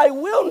said, I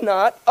will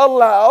not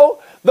allow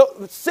the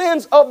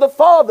sins of the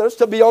fathers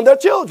to be on their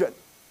children.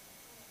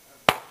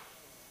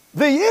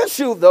 The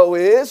issue, though,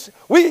 is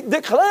we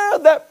declare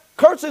that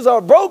curses are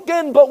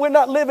broken, but we're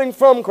not living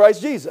from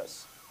Christ Jesus.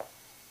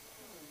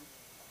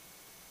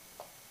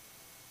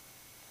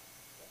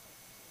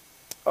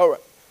 All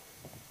right.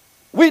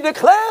 We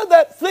declare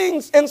that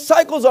things and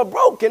cycles are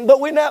broken,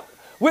 but we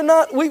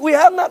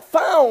have not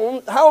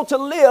found how to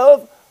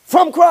live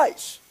from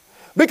Christ,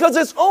 because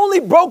it's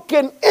only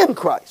broken in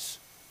Christ.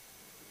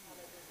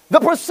 The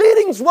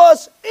proceedings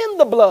was in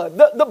the blood.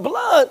 The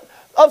blood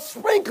of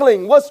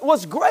sprinkling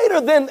was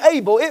greater than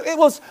Abel. It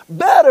was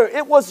better.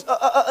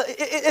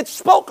 It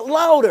spoke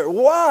louder.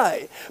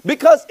 Why?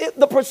 Because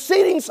the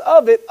proceedings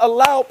of it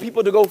allowed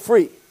people to go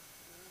free.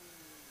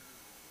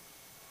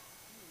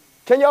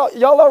 Can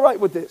y'all all right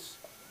with this?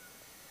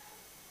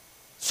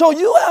 So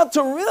you have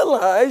to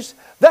realize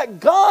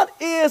that God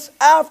is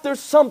after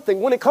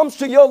something when it comes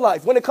to your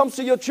life, when it comes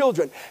to your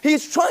children.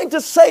 He's trying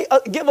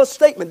to give a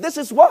statement. This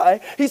is why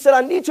he said,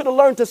 I need you to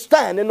learn to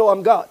stand and know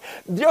I'm God.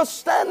 Your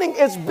standing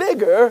is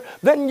bigger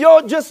than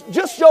your just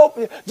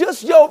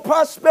your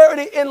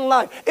prosperity in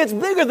life. It's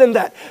bigger than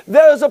that.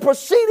 There is a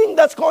proceeding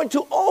that's going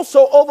to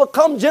also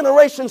overcome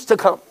generations to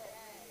come.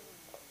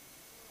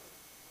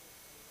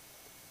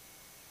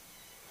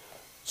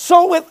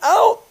 So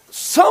without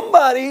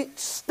somebody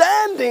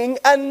standing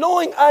and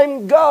knowing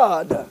I'm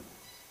God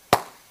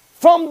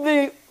from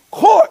the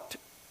court,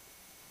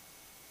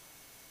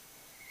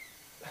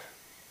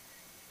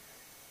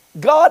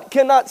 God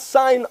cannot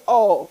sign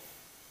off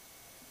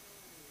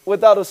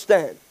without a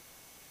stand.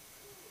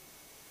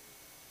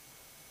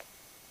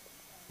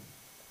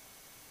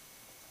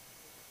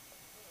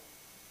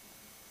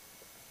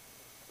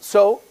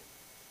 So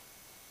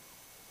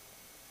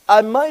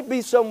I might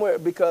be somewhere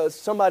because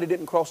somebody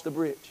didn't cross the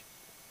bridge.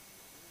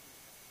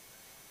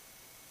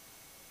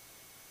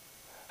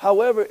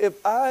 However, if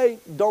I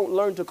don't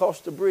learn to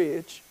cross the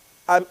bridge,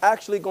 I'm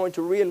actually going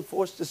to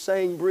reinforce the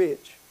same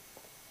bridge.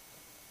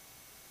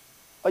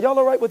 Are y'all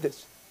all right with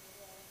this?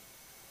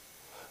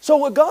 So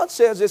what God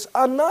says is,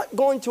 I'm not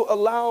going to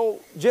allow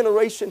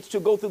generations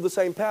to go through the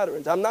same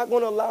patterns. I'm not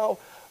going to allow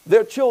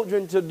their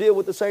children to deal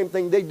with the same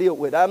thing they deal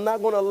with. I'm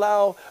not going to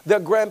allow their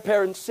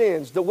grandparents'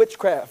 sins, the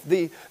witchcraft,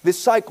 the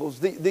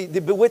cycles,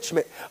 the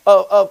bewitchment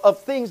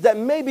of things that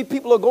maybe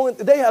people are going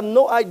through. They have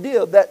no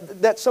idea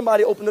that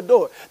somebody opened the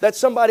door, that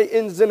somebody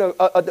is in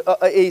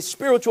a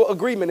spiritual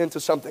agreement into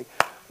something.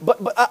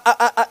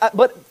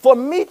 But for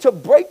me to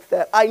break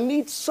that, I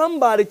need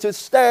somebody to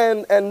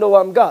stand and know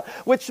I'm God,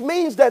 which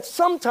means that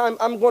sometime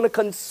I'm going to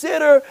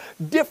consider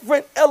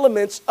different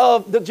elements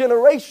of the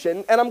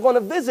generation, and I'm going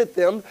to visit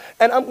them,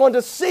 and I'm going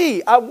to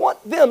see. I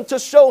want them to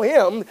show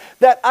him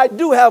that I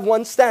do have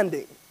one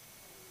standing.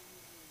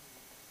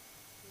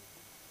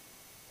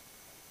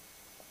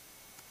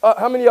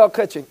 How many of y'all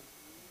catching?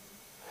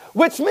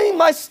 Which means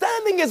my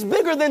standing is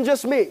bigger than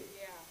just me.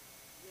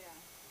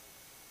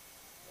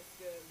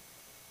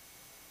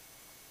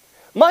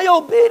 My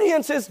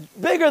obedience is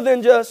bigger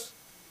than just,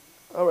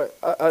 all right,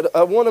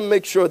 I want to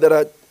make sure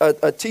that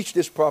I teach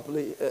this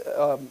properly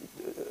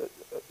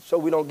so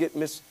we don't get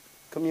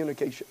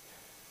miscommunication.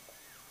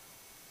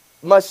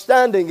 My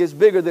standing is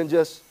bigger than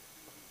just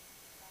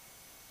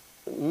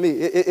me.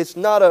 It's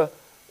not a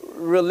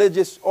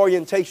religious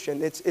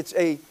orientation. It's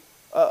a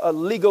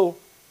legal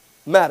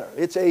matter.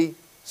 It's a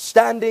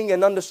standing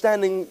and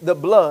understanding the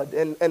blood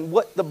and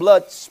what the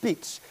blood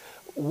speaks.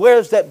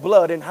 Where's that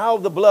blood and how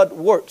the blood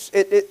works?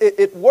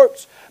 It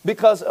works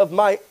because of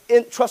my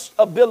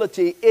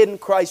entrustability in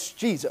Christ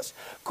Jesus.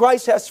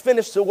 Christ has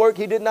finished the work.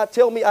 He did not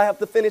tell me I have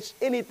to finish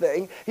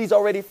anything. He's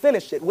already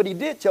finished it. What he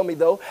did tell me,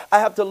 though, I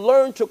have to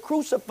learn to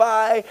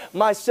crucify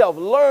myself.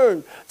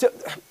 Learn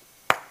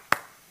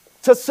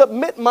to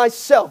submit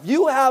myself.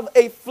 You have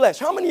a flesh.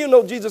 How many of you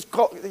know Jesus,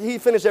 he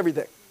finished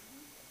everything?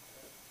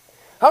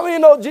 How many of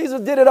you know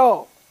Jesus did it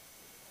all?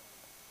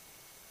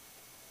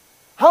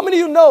 How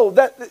many of you know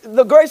that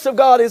the grace of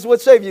God is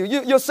what saved you?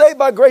 You're saved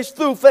by grace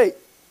through faith.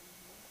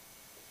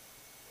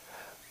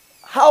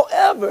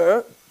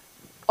 However,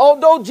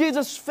 although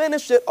Jesus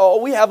finished it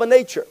all, we have a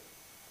nature.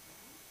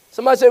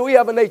 Somebody say we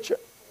have a nature.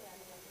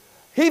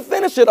 He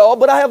finished it all,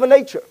 but I have a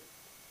nature.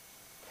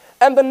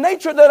 And the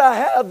nature that I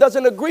have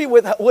doesn't agree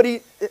with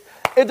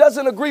it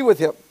doesn't agree with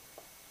him.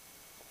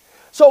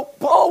 So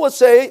Paul would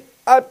say,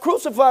 I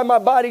crucify my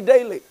body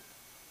daily.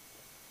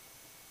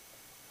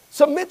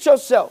 Submit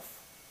yourself.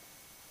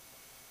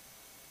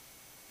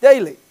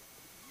 Daily.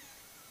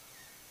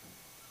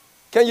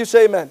 Can you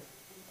say amen?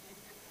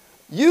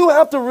 You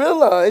have to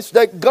realize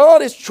that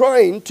God is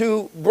trying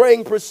to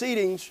bring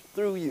proceedings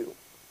through you.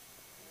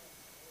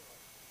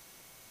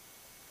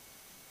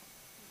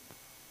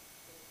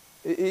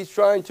 He's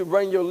trying to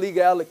bring your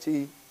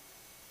legality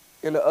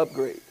in an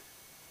upgrade.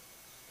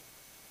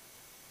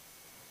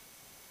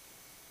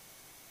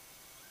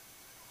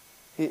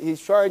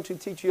 He's trying to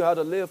teach you how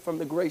to live from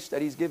the grace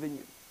that he's given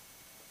you.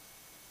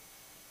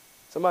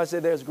 Somebody say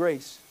there's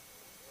grace.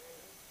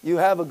 You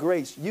have a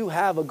grace. You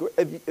have a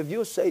if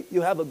you're saved,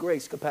 you have a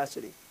grace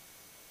capacity.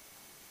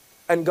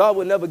 And God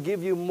will never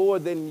give you more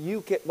than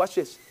you can. Watch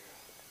this.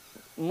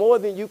 More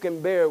than you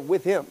can bear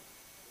with him.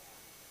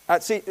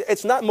 See,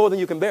 it's not more than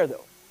you can bear,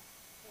 though.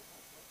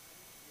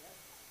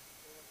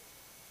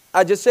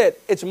 I just said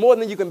it's more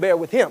than you can bear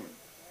with him.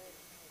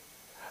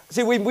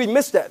 See, we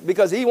missed that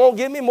because he won't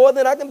give me more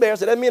than I can bear.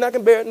 So that means I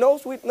can bear it. No,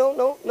 sweet.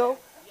 No. Oh,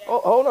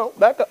 hold on.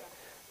 Back up.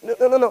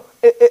 No.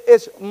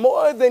 It's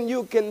more than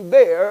you can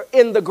bear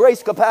in the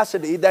grace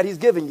capacity that he's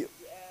given you.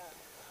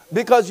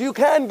 Because you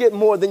can get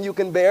more than you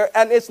can bear,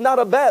 and it's not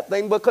a bad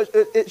thing because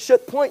it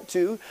should point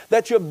to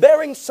that you're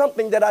bearing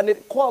something that I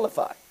didn't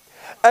qualify.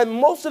 And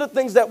most of the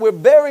things that we're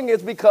bearing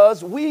is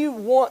because we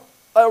want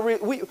I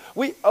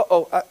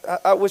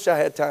wish I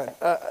had time.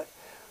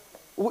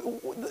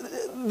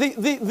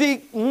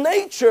 The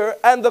nature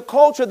and the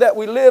culture that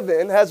we live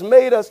in has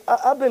made us,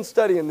 I've been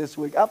studying this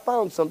week. I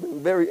found something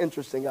very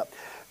interesting up.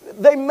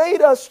 They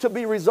made us to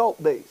be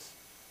result-based.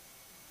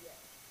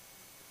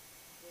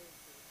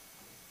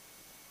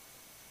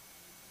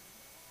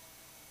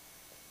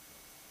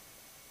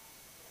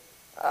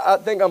 I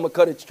think I'm going to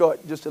cut it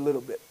short just a little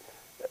bit.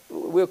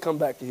 We'll come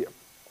back to here.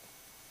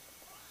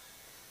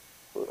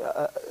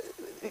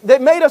 They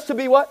made us to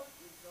be what?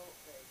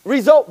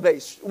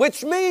 Result-based,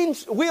 which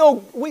means we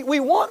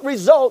want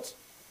results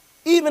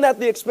even at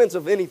the expense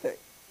of anything.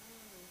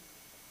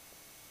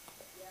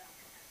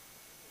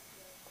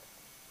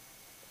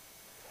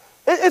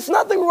 It's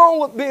nothing wrong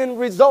with being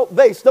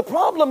result-based. The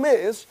problem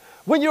is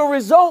when you're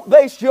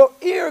result-based, your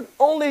ear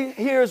only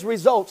hears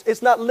results.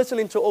 It's not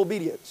listening to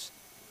obedience.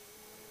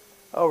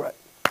 All right.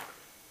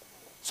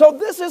 So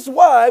this is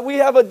why we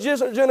have a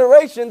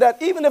generation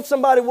that even if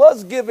somebody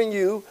was giving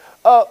you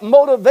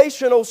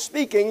motivational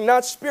speaking,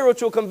 not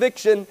spiritual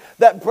conviction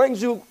that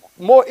brings you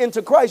more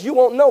into Christ, you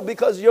won't know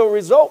because your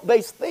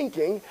result-based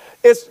thinking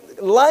is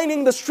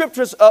lining the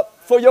scriptures up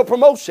for your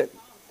promotion.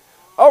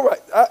 All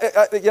right,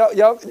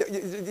 y'all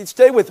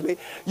stay with me.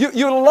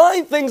 You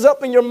line things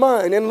up in your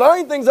mind and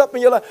line things up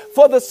in your life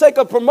for the sake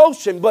of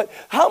promotion. But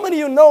how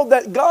many of you know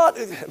that God...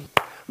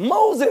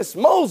 Moses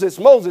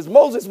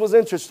was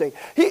interesting.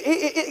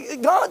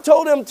 God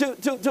told him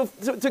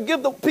to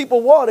give the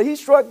people water. He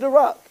struck the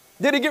rock.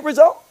 Did he get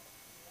result?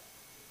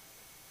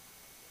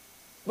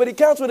 But he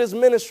canceled his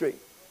ministry.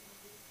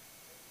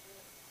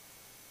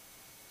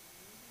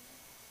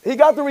 He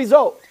got the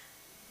result.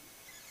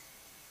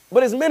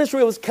 But his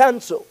ministry was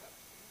canceled.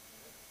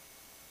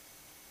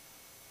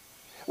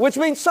 Which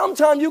means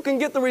sometimes you can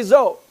get the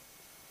result.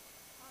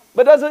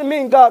 But doesn't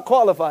mean God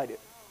qualified it.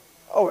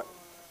 All right.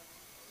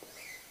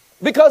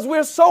 Because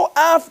we're so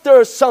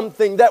after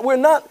something that we're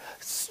not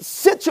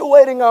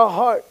situating our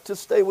heart to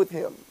stay with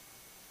him.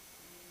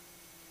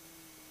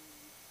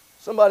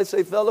 Somebody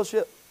say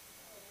fellowship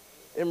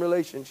in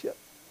relationship.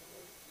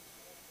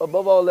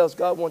 Above all else,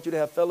 God wants you to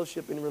have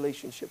fellowship in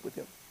relationship with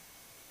him.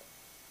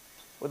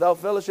 Without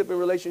fellowship and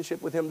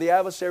relationship with him, the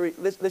adversary,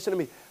 listen to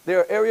me, there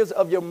are areas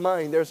of your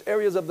mind, there's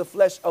areas of the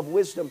flesh of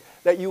wisdom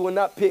that you will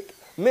not pick.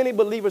 Many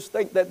believers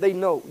think that they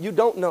know. You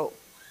don't know.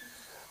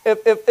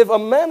 If a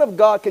man of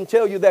God can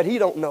tell you that he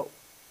don't know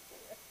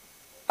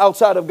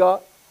outside of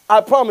God,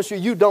 I promise you,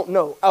 you don't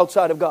know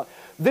outside of God.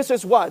 This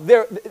is why.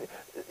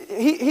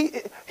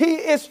 He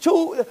is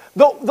too,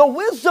 the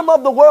wisdom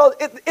of the world,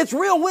 it's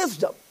real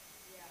wisdom.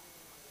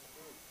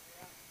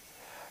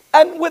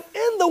 And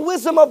within the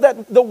wisdom of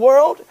the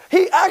world,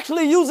 he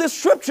actually uses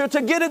scripture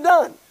to get it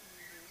done.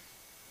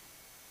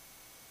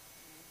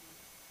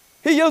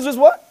 He uses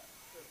what?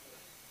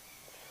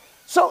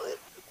 So,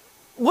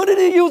 what did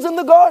he use in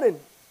the garden?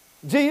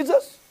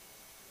 Jesus?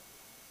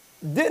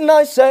 Didn't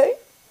I say?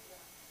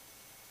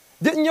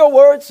 Didn't your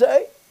word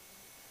say?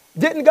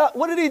 Didn't God?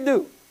 What did he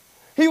do?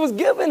 He was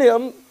giving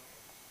him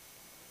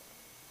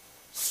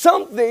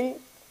something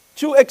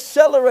to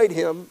accelerate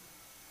him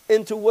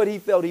into what he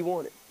felt he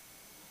wanted.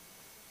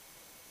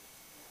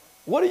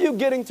 What are you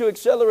getting to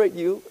accelerate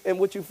you in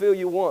what you feel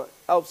you want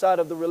outside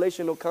of the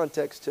relational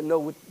context to know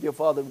what your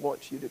Father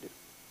wants you to do?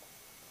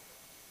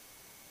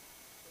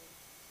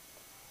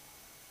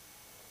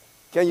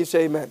 Can you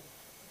say amen?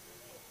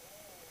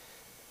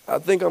 I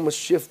think I'm going to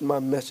shift my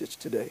message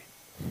today.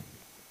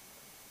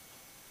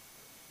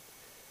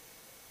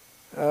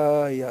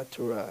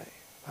 Yaturai.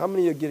 How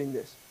many are getting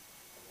this?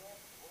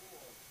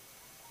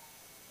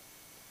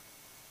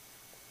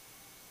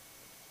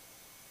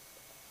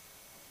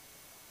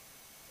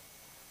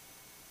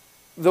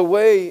 The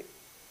way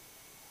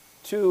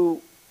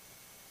to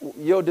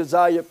your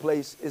desired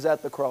place is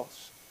at the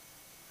cross.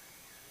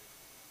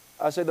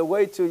 I said the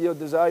way to your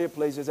desired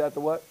place is at the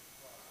what?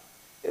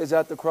 Is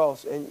at the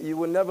cross. And you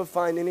will never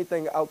find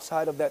anything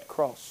outside of that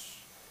cross.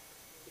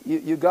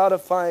 You got to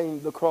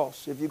find the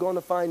cross. If you're going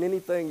to find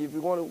anything, if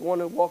you want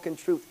to walk in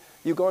truth,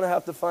 you're going to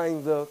have to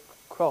find the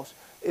cross.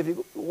 If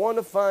you want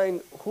to find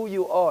who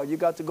you are, you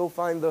got to go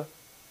find the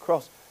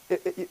cross.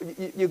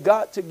 You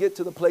got to get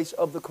to the place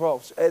of the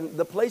cross. And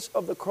the place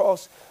of the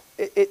cross,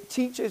 it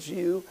teaches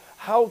you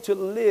how to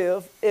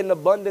live in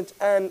abundance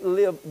and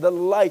live the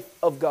life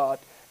of God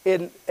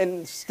in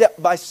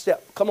step by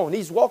step. Come on,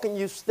 he's walking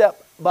you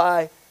step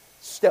by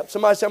step.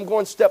 Somebody say, I'm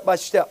going step by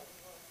step.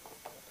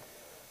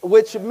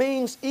 Which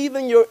means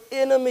even your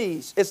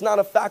enemies, it's not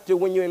a factor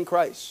when you're in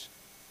Christ.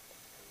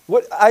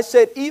 What I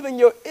said, even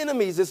your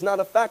enemies is not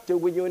a factor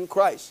when you're in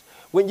Christ.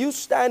 When you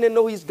stand and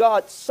know he's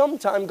God,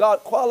 sometimes God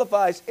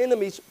qualifies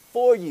enemies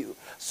for you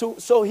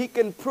so he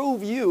can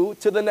prove you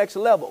to the next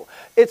level.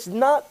 It's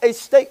not a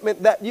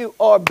statement that you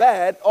are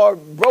bad or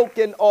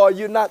broken or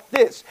you're not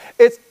this.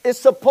 It's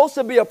supposed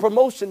to be a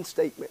promotion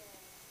statement.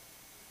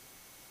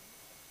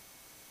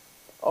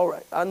 All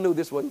right, I knew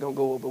this wasn't going to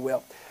go over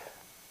well.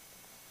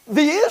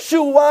 The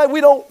issue why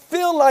we don't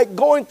feel like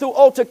going through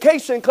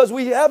altercation because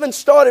we haven't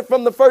started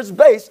from the first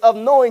base of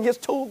knowing his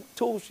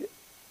toolship.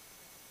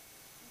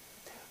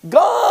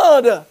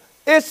 God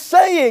is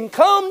saying,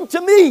 come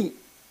to me.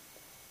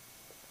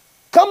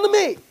 Come to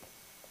me.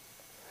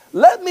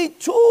 Let me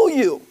tool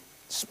you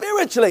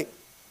spiritually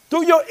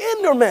through your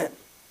inner man.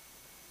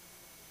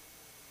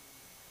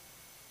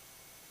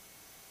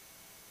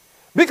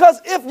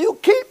 Because if you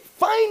keep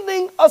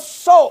finding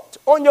assault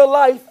on your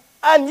life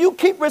and you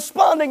keep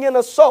responding in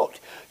assault,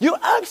 you're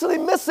actually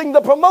missing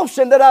the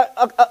promotion that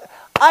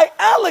I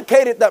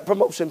allocated that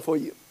promotion for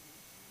you.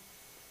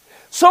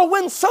 So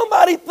when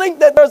somebody thinks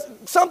that there's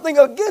something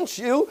against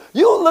you,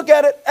 you look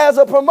at it as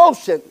a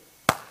promotion.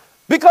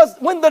 Because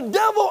when the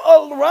devil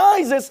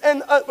arises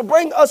and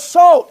bring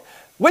assault,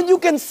 when you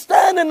can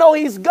stand and know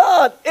he's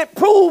God, it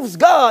proves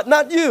God,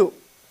 not you.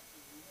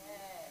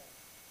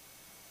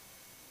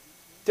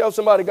 Tell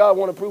somebody God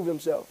want to prove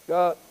himself.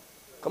 God,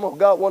 come on,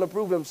 God want to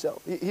prove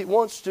himself. He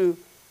wants to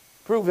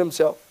prove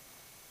himself.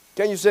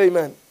 Can you say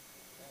amen?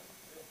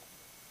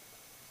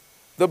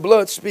 The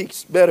blood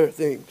speaks better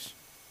things.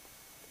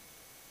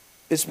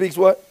 It speaks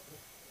what?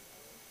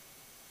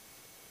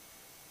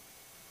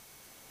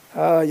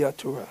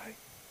 Yaturai.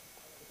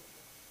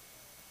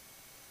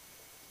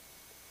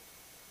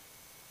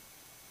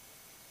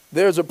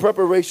 There's a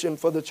preparation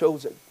for the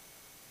chosen.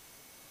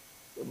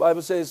 The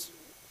Bible says,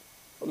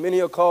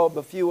 many are called,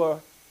 but few are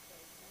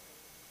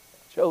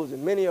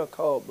chosen. Many are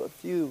called, but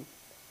few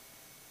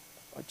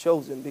are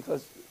chosen.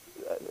 Because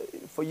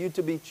for you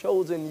to be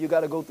chosen, you got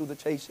to go through the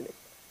chastening.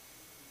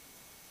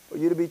 For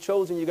you to be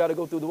chosen, you got to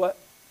go through the what?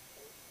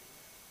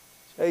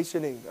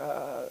 Chastening.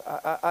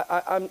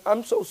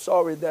 I'm so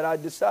sorry that I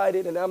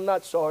decided, and I'm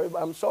not sorry.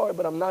 I'm sorry,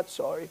 but I'm not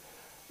sorry,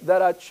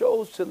 that I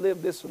chose to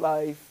live this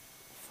life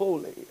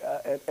fully.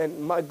 And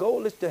my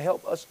goal is to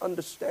help us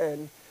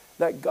understand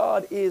that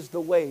God is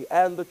the way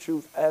and the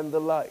truth and the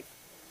life.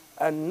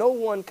 And no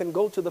one can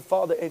go to the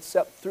Father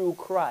except through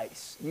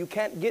Christ. You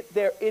can't get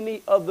there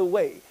any other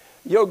way.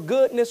 Your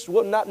goodness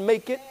will not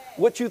make it.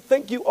 What you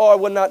think you are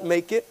will not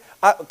make it.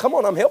 Come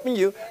on, I'm helping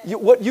you.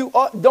 What you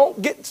are,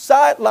 don't get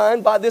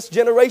sidelined by this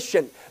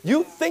generation.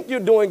 You think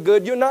you're doing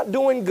good. You're not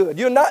doing good.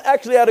 You're not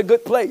actually at a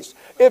good place.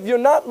 If you're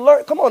not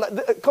learning, come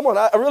on,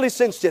 I really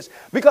sense this.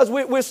 Because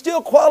we're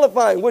still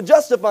qualifying, we're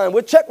justifying,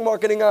 we're check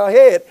marketing our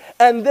head,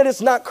 and then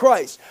it's not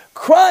Christ.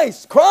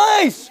 Christ.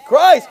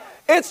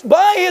 It's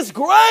by His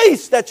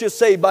grace that you're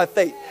saved by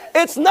faith.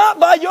 It's not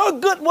by your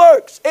good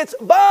works. It's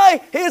by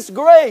His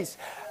grace.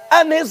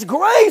 And His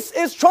grace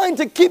is trying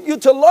to keep you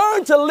to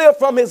learn to live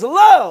from His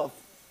love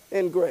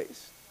in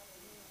grace.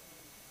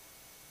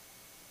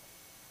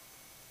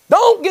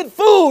 Don't get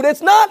fooled.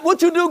 It's not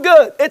what you do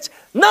good. It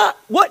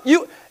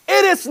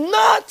is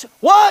not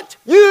what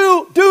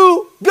you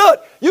do good.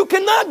 You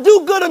cannot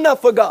do good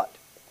enough for God.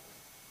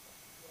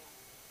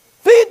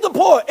 Feed the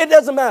poor. It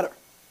doesn't matter.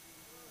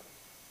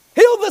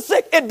 Heal the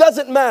sick. It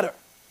doesn't matter.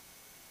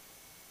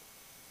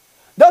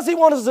 Does He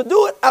want us to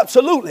do it?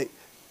 Absolutely.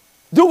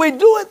 Do we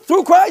do it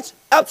through Christ?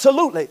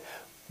 Absolutely.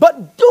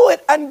 But do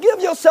it and give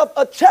yourself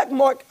a check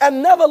mark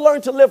and never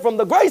learn to live from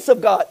the grace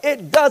of God.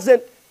 It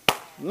doesn't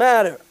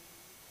matter.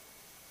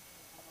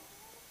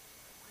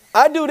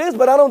 I do this,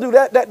 but I don't do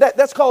that.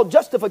 That's called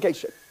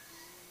justification.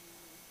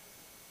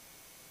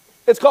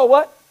 It's called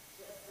what?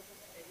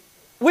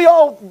 We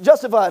all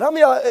justified. How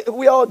many of y'all,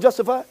 we all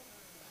justified?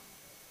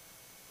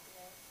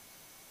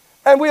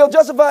 And we'll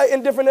justify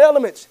in different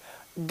elements.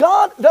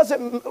 God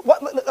doesn't,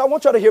 I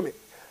want y'all to hear me.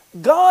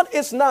 God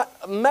is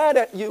not mad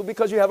at you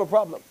because you have a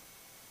problem.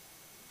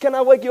 Can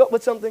I wake you up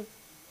with something?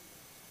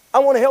 I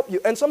want to help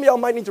you. And some of y'all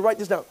might need to write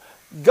this down.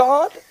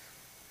 God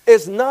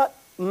is not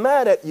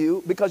mad at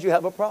you because you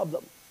have a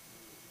problem.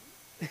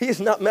 He's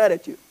not mad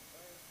at you.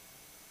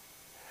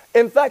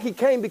 In fact, He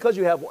came because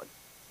you have one.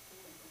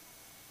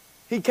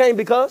 He came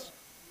because.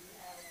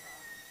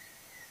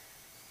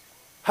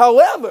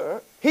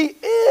 However, He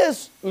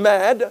is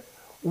mad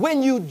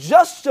when you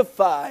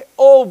justify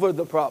over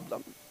the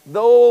problem.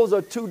 Those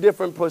are two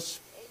different perspectives.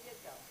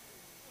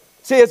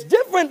 See, it's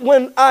different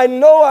when I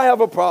know I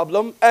have a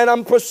problem and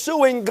I'm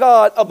pursuing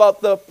God about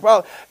the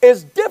problem.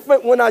 It's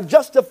different when I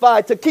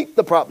justify to keep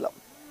the problem.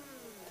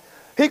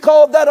 He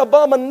called that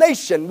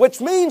abomination,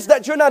 which means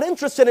that you're not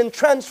interested in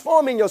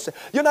transforming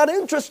yourself. You're not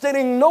interested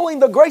in knowing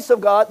the grace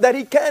of God, that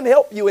He can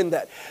help you in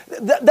that.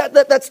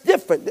 That's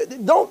different.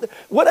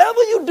 Whatever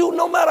you do,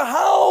 no matter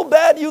how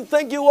bad you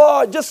think you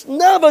are, just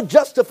never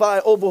justify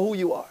over who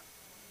you are.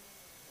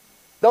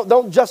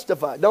 Don't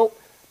justify.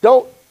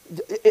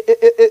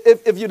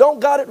 If you don't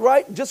got it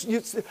right,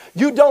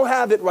 you don't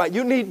have it right.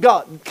 You need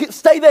God.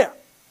 Stay there.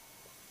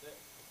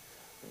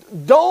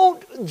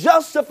 Don't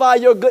justify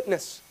your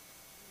goodness.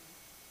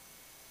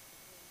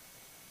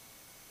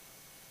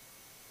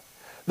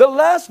 The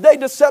last day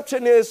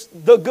deception is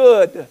the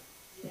good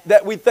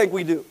that we think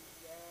we do.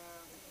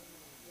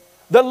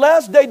 The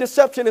last day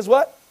deception is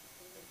what?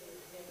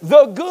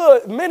 The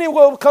good. Many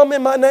will come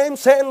in my name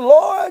saying,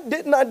 Lord,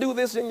 didn't I do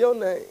this in your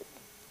name?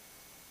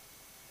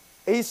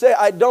 He said,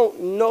 I don't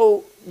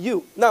know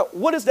you. Now,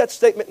 what does that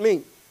statement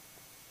mean?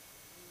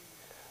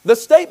 The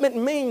statement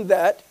means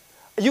that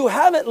you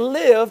haven't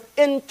lived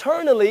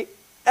internally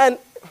and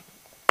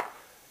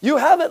you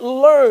haven't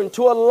learned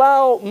to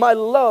allow my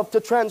love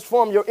to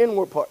transform your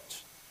inward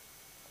parts.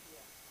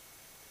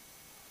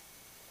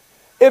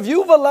 If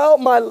you've allowed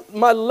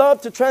my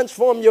love to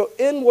transform your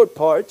inward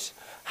parts,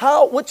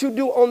 what you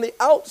do on the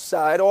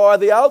outside or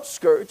the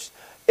outskirts,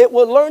 it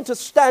will learn to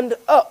stand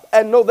up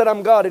and know that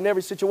I'm God in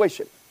every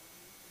situation.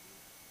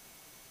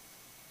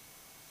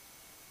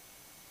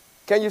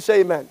 Can you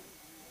say amen?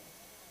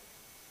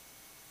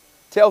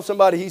 Tell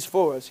somebody He's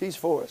for us. He's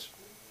for us.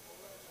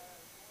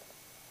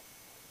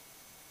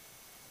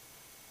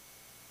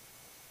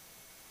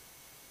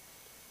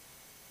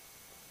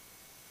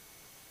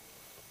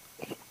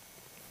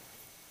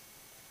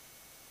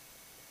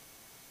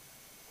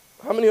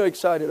 How many are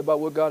excited about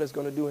what God is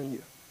going to do in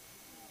you?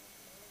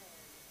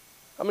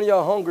 How many of y'all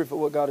are hungry for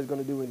what God is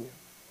going to do in you?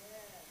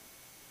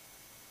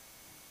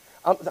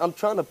 I'm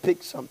trying to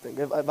pick something.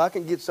 If I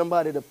can get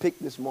somebody to pick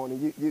this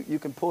morning, you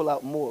can pull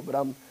out more. But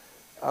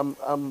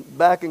I'm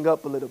backing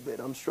up a little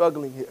bit. I'm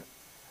struggling here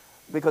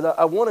because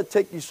I want to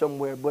take you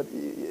somewhere. But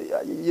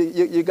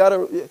you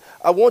gotta.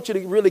 I want you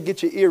to really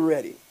get your ear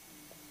ready.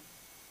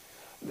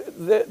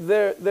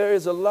 There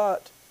is a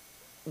lot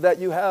that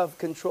you have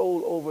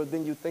control over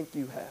than you think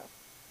you have.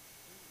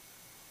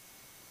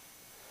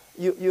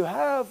 You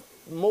have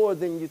more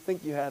than you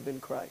think you have in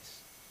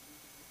Christ.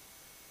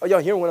 Are y'all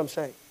hearing what I'm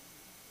saying?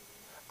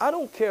 I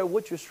don't care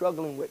what you're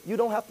struggling with. You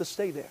don't have to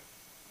stay there.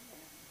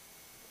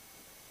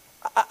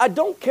 I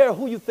don't care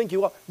who you think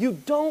you are. You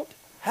don't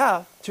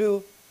have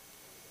to.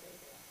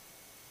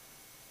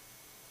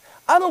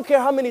 I don't care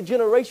how many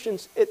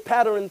generations it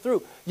patterned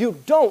through. You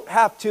don't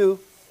have to.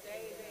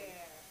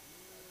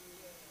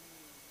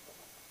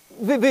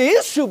 The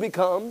issue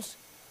becomes,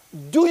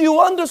 do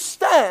you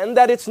understand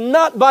that it's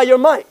not by your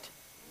might?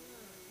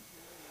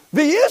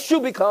 The issue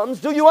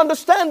becomes, do you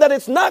understand that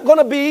it's not going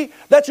to be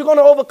that you're going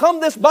to overcome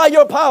this by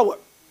your power?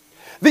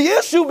 The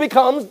issue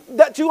becomes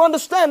that you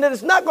understand that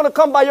it's not going to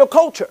come by your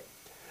culture.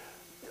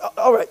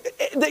 All right.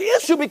 The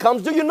issue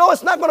becomes, do you know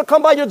it's not going to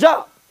come by your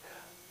job?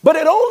 But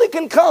it only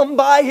can come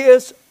by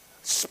His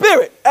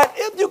Spirit. And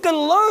if you can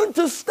learn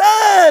to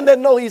stand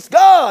and know He's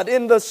God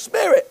in the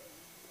Spirit,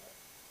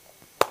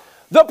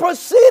 the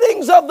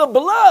proceedings of the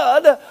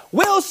blood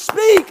will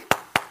speak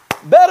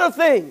better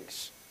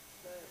things.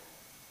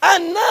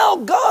 And now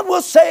God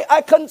will say,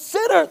 I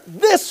consider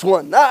this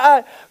one.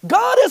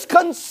 God is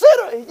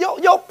considering.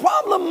 Your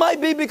problem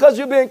might be because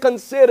you're being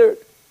considered.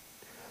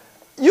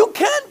 You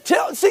can't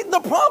tell. See,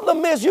 the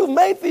problem is you've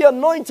made the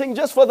anointing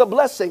just for the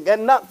blessing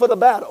and not for the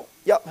battle.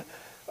 Yep.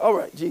 All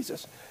right,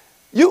 Jesus.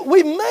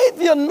 We made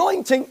the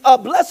anointing a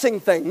blessing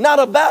thing, not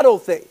a battle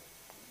thing.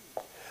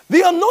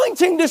 The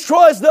anointing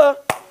destroys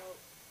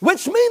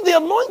which means the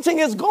anointing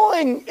is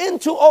going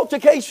into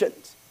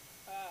altercations.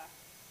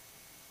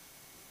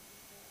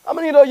 How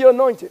many know you're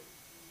anointed?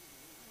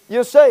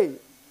 You're saved.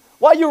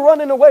 Why are you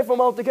running away from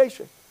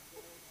altercation?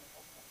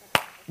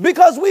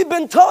 Because we've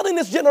been taught in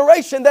this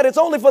generation that it's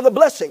only for the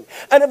blessing.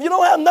 And if you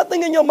don't have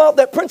nothing in your mouth,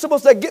 that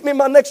principles that get me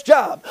my next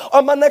job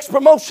or my next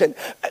promotion,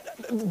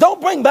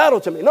 don't bring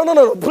battle to me.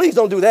 No. Please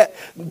don't do that.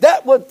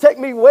 That would take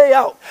me way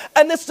out.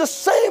 And it's the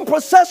same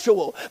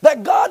processual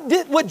that God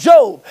did with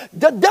Job.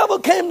 The devil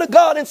came to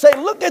God and said,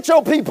 look at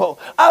your people.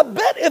 I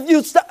bet if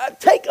you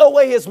take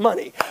away his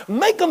money,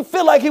 make him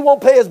feel like he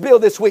won't pay his bill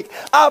this week,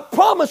 I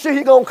promise you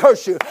he's going to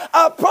curse you.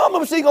 I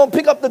promise you he's going to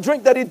pick up the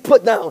drink that he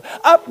put down.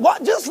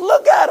 Just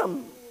look at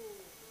him.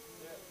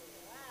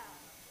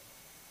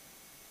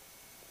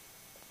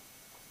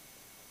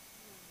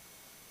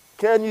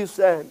 Can you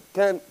stand?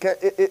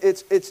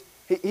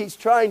 He's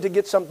trying to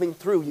get something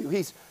through you.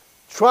 He's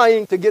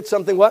trying to get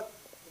something what?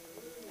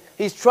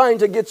 He's trying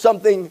to get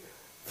something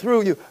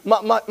through you.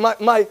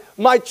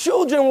 My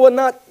children will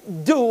not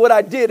do what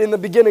I did in the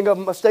beginning of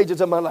my stages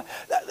of my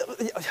life.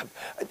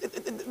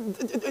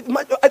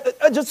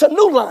 Just a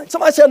new line.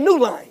 Somebody say a new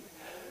line.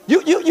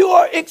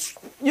 You're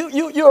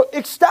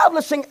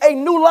establishing a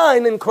new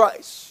line in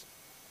Christ.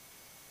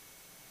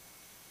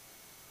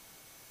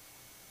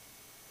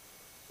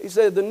 He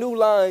said the new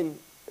line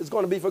is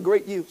going to be for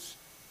great use.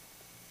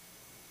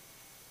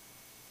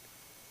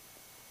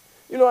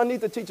 You know, I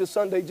need to teach a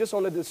Sunday just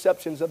on the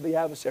deceptions of the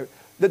adversary,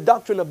 the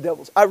doctrine of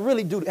devils. I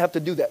really do have to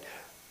do that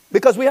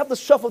because we have to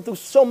shuffle through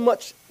so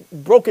much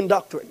broken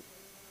doctrine.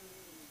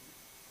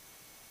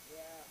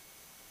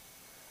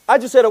 I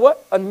just said a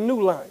what? A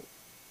new line.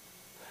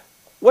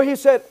 Where he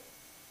said,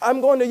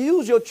 I'm going to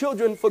use your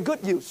children for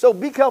good use. So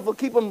be careful,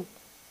 keep them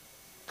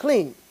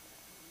clean.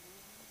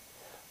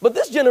 But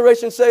this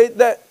generation say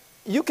that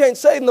you can't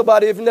save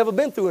nobody if you've never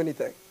been through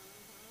anything.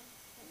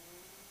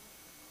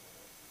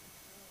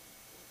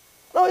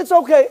 No, it's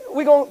okay.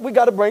 We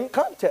got to bring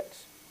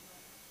context.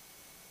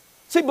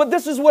 See, but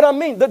this is what I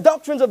mean. The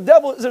doctrines of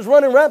devils is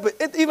running rampant,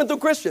 even through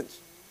Christians.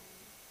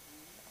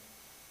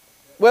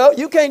 Well,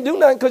 you can't do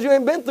nothing because you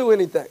ain't been through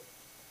anything.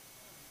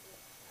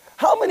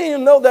 How many of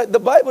you know that the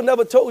Bible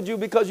never told you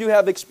because you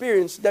have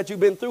experience that you've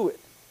been through it?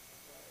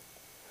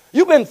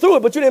 You've been through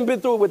it, but you didn't been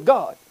through it with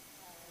God.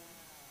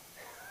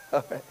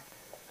 All right.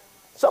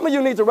 Some of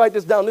you need to write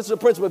this down. This is a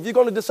principle. If you're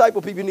going to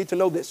disciple people, you need to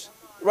know this.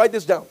 Write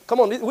this down. Come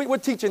on, we're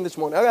teaching this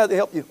morning. I got to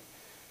help you.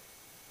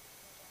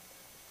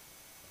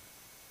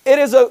 It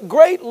is a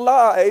great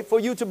lie for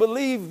you to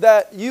believe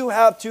that you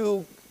have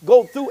to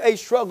go through a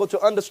struggle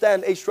to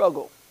understand a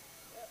struggle.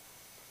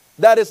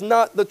 That is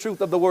not the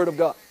truth of the Word of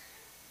God.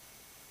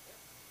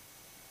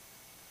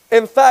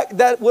 In fact,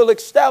 that will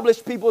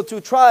establish people to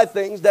try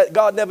things that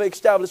God never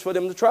established for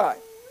them to try.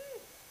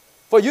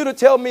 For you to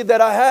tell me that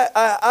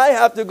I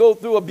have to go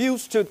through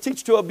abuse to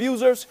teach to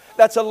abusers,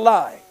 that's a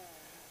lie.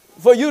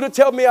 For you to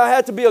tell me I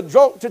had to be a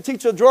drunk to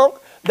teach a drunk,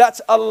 that's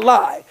a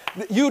lie.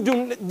 You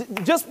don't.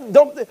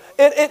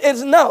 It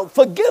is now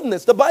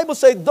forgiveness. The Bible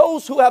says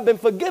those who have been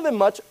forgiven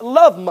much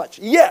love much.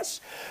 Yes,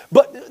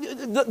 but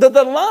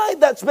the lie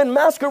that's been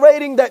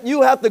masquerading that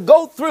you have to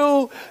go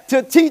through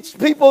to teach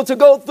people to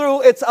go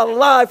through, it's a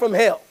lie from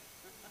hell.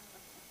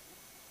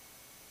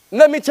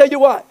 Let me tell you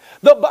why.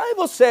 The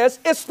Bible says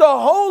it's the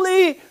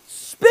Holy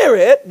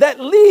Spirit that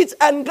leads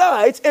and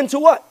guides into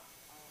what?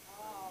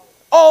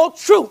 All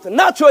truth,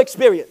 not your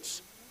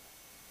experience.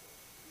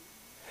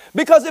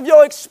 Because if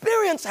your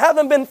experience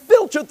haven't been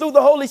filtered through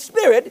the Holy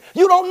Spirit,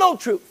 you don't know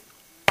truth.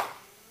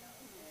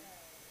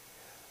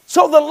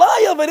 So the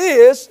lie of it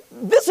is,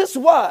 this is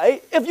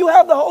why if you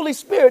have the Holy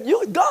Spirit,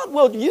 God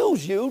will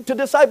use you to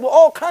disciple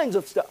all kinds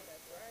of stuff.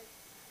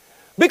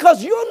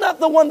 Because you're not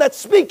the one that's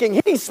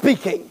speaking, He's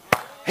speaking.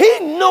 He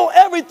knows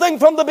everything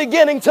from the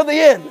beginning to the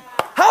end.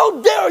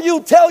 How dare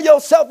you tell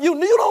yourself you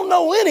don't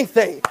know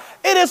anything?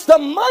 It is the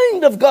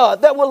mind of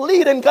God that will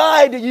lead and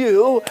guide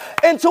you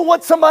into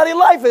what somebody's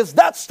life is.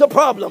 That's the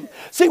problem.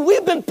 See,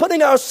 we've been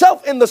putting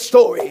ourselves in the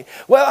story.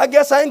 Well, I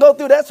guess I ain't go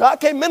through that, so I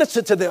can't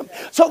minister to them.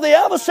 So the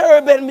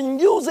adversary has been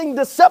using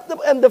deceptive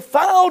and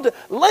defiled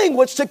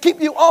language to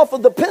keep you off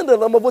of the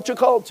pendulum of what you're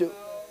called to.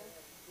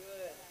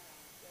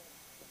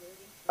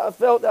 I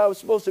felt I was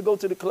supposed to go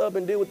to the club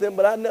and deal with them,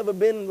 but I've never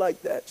been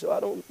like that, so I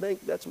don't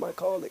think that's my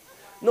calling.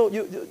 No,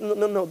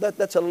 no,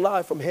 that's a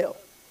lie from hell.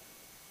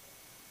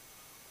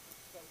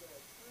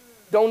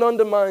 Don't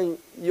undermine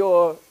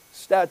your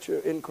stature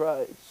in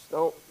Christ.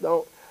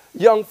 Don't.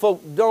 Young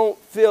folk, don't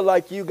feel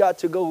like you got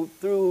to go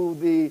through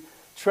the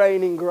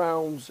training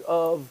grounds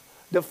of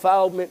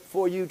defilement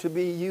for you to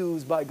be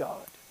used by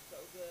God.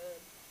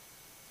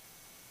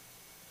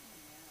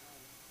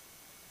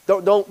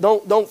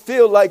 Don't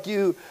feel like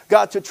you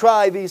got to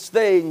try these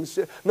things.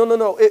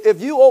 No.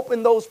 If you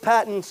open those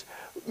patents,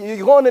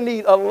 you're going to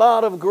need a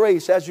lot of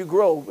grace as you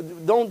grow.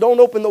 Don't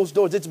open those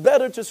doors. It's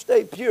better to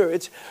stay pure.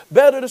 It's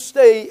better to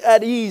stay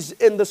at ease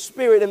in the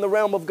spirit, in the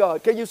realm of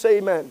God. Can you say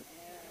amen?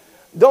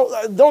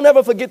 Don't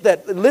ever forget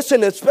that.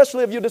 Listen,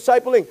 especially if you're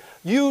discipling,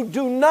 you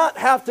do not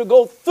have to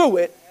go through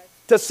it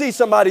to see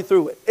somebody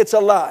through it. It's a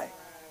lie.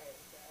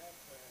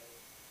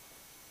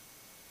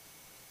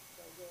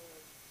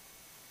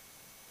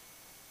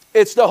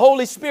 It's the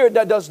Holy Spirit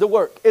that does the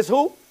work. It's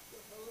who?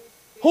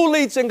 Who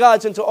leads and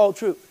guides into all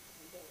truth?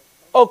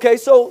 Okay,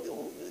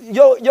 so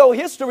your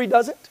history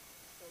doesn't.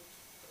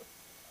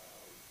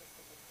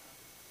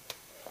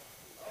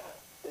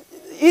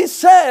 He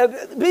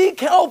said, be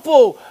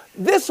careful.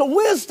 This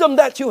wisdom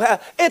that you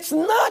have, it's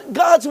not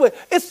God's way.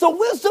 It's the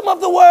wisdom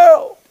of the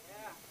world.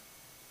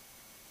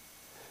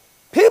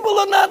 People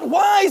are not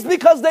wise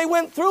because they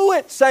went through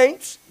it,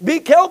 saints. Be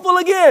careful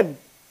again.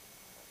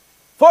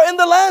 For in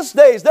the last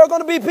days, there are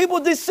going to be people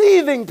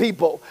deceiving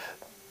people.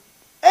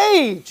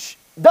 Age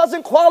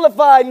doesn't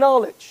qualify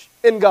knowledge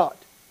in God.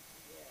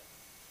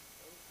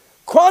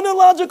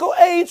 Chronological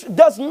age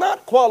does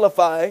not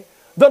qualify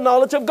the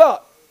knowledge of God.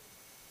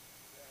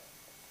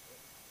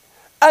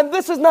 And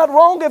this is not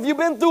wrong. If you've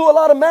been through a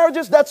lot of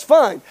marriages, that's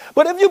fine.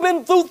 But if you've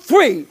been through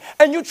 3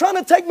 and you're trying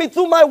to take me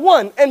through my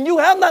 1 and you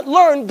have not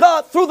learned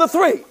God through the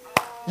 3,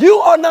 you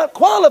are not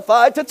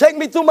qualified to take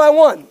me through my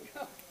 1.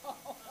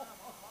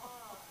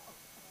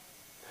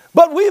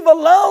 But we've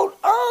allowed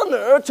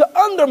honor to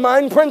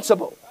undermine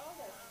principle.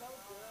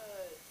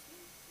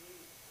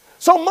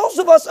 So most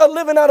of us are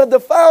living out a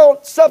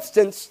defiled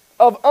substance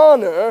of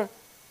honor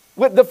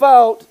with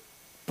defiled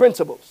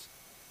principles.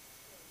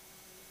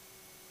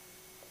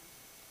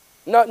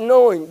 Not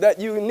knowing that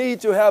you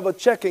need to have a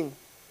checking,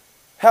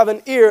 have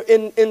an ear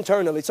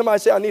internally. Somebody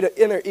say, I need an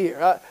inner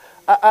ear.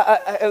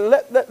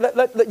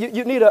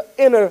 You need an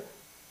inner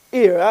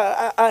ear.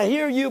 I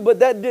hear you, but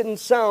that didn't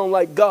sound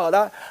like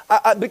God.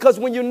 Because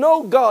when you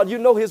know God, you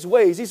know his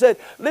ways. He said,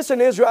 listen,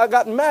 Israel, I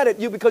got mad at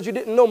you because you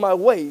didn't know my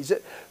ways.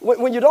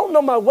 When you don't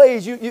know my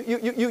ways,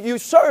 you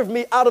serve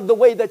me out of the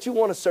way that you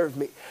want to serve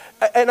me.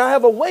 And I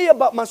have a way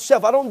about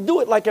myself. I don't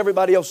do it like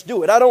everybody else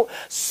do it. I don't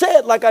say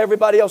it like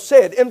everybody else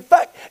said. In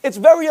fact, it's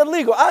very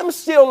illegal. I'm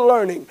still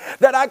learning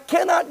that I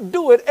cannot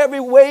do it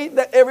every way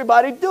that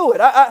everybody do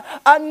it.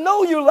 I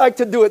know you like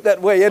to do it that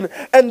way,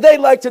 and they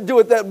like to do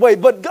it that way.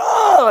 But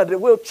God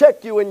will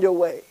check you in your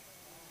way.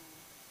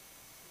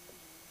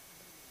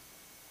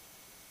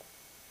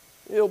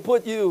 He'll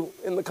put you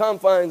in the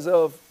confines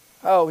of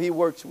how he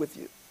works with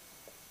you.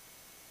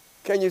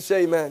 Can you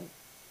say amen?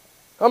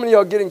 How many of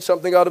y'all are getting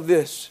something out of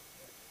this?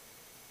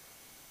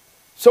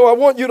 So I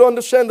want you to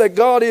understand that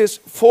God is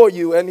for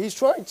you, and he's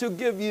trying to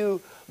give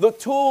you the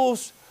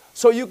tools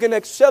so you can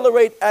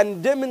accelerate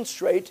and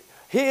demonstrate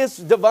his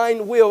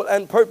divine will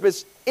and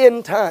purpose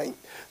in time.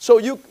 So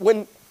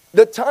when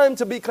the time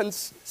to be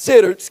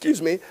considered,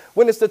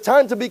 when it's the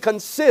time to be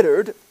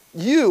considered,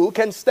 you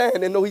can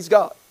stand and know he's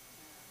God.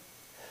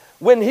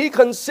 When he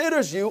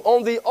considers you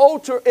on the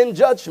altar in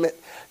judgment,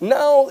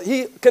 now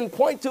he can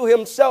point to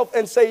himself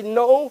and say,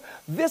 no,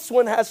 this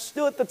one has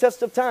stood the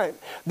test of time.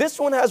 This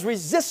one has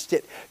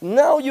resisted.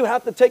 Now you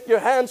have to take your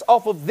hands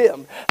off of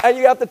them, and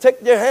you have to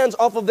take your hands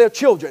off of their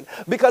children,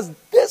 because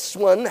this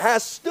one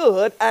has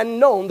stood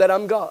and known that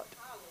I'm God.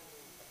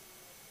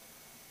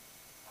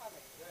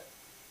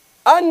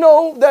 I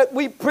know that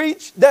we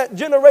preach that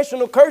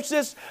generational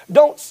curses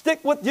don't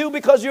stick with you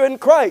because you're in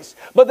Christ.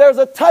 But there's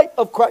a type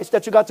of Christ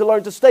that you got to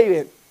learn to stay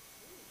in.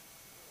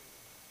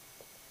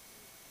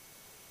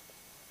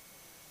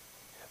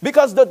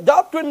 Because the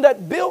doctrine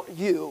that built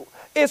you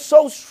is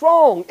so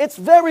strong. It's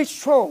very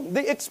strong.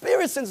 The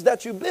experiences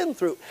that you've been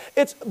through,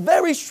 it's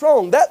very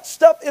strong. That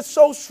stuff is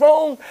so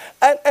strong,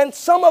 and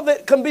some of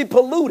it can be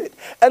polluted.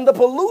 And the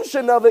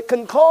pollution of it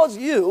can cause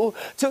you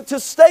to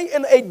stay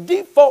in a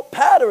default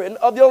pattern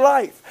of your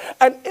life.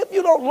 And if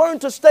you don't learn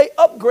to stay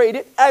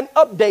upgraded and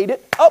updated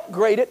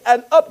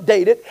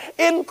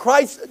in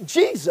Christ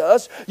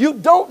Jesus, you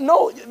don't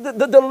know,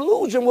 the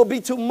delusion will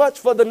be too much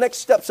for the next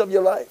steps of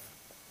your life.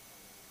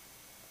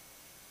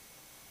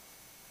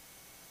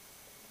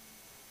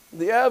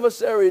 The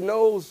adversary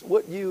knows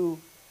what you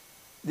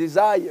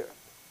desire.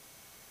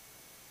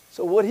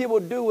 So what he will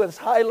do is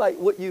highlight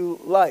what you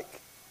like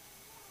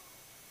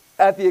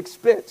at the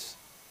expense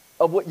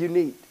of what you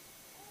need.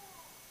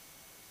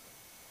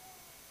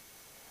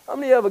 How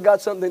many ever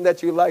got something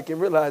that you like and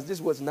realized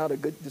this was not a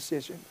good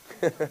decision?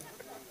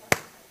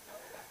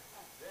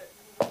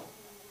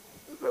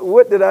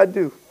 What did I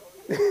do?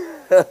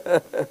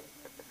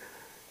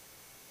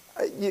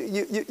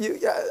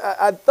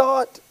 I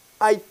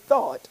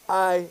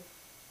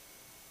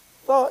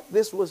thought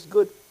this was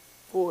good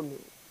for me.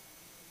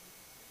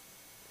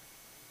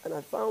 And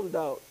I found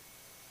out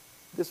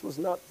this was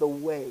not the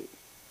way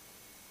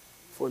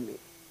for me.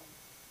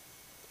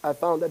 I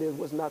found that it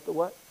was not the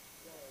what?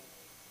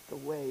 The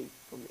way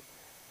for me.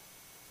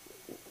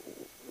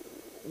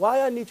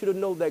 Why I need you to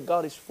know that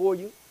God is for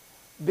you?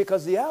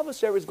 Because the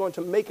adversary is going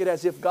to make it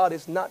as if God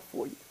is not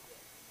for you.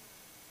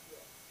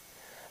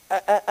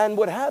 And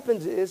what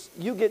happens is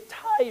you get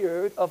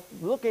tired of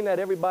looking at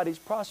everybody's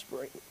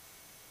prospering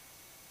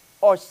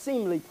or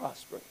seemingly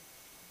prospering.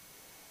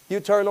 You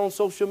turn on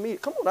social media.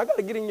 Come on, I got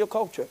to get in your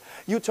culture.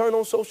 You turn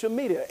on social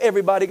media.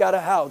 Everybody got a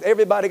house.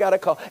 Everybody got a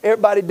car.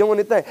 Everybody doing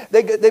the thing.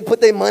 They put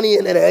their money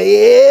in it.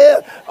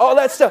 Yeah, all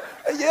that stuff.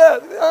 Yeah.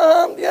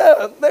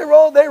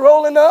 They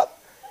rolling up.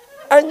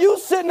 And you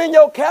sitting in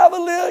your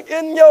Cavalier,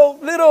 in your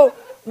little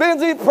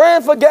Benzie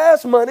praying for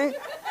gas money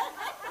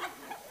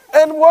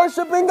and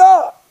worshiping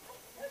God.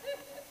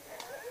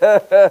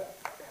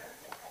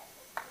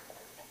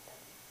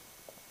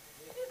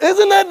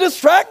 Isn't that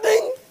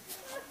distracting?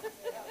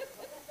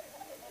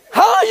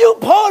 How are you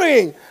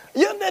partying?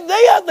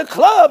 They at the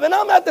club and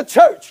I'm at the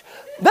church.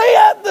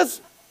 They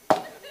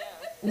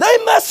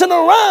messing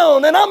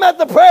around and I'm at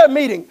the prayer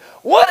meeting.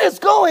 What is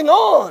going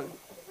on?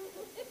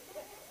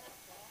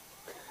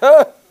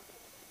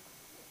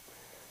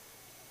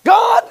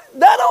 God,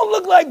 that don't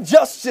look like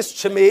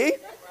justice to me.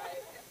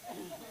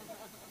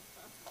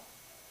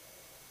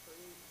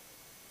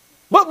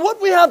 But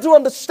what we have to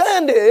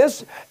understand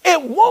is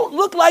it won't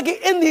look like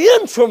it in the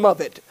interim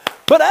of it.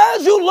 But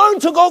as you learn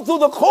to go through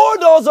the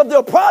corridors of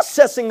the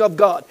processing of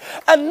God,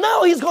 and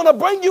now he's going to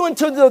bring you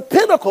into the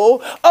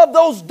pinnacle of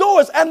those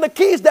doors and the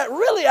keys that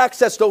really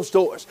access those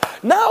doors.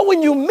 Now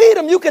when you meet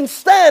him, you can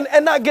stand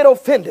and not get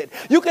offended.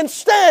 You can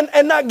stand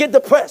and not get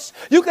depressed.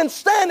 You can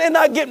stand and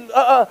not get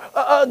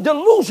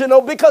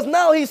delusional because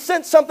now he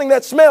sent something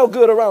that smells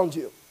good around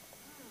you.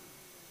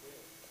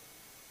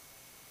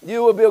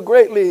 You will be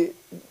greatly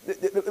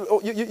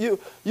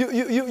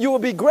you will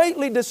be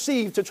greatly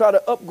deceived to try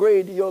to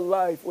upgrade your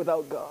life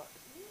without God.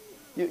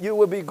 You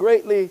will be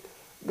greatly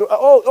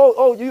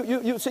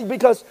you see,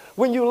 because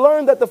when you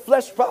learn that the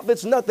flesh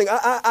profits nothing,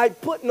 I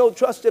put no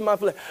trust in my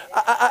flesh.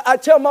 I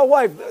tell my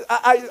wife,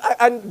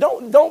 I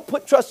don't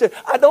put trust in.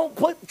 I don't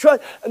put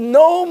trust.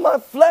 No, my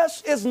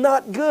flesh is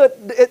not good.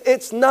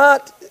 It's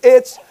not.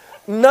 I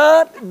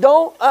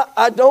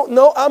don't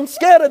know. I'm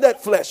scared of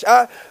that flesh.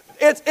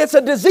 It's a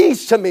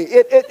disease to me.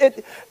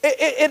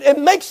 It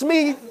makes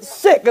me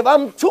sick if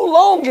I'm too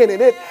long in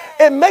it.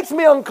 It makes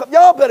me uncomfortable.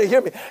 Y'all better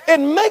hear me. It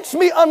makes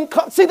me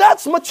uncomfortable. See,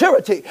 that's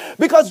maturity.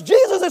 Because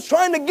Jesus is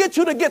trying to get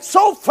you to get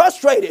so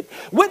frustrated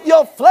with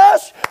your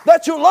flesh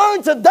that you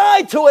learn to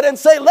die to it and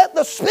say, let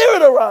the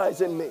Spirit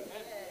arise in me.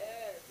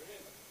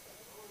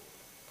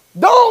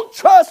 Don't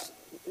trust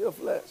your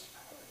flesh.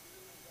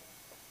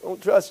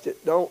 Don't trust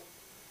it. Don't.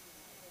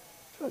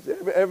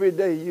 Every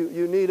day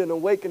you need an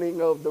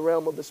awakening of the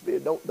realm of the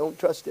Spirit. Don't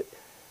trust it.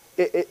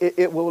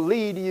 It will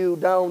lead you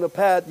down a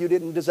path you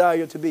didn't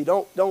desire to be.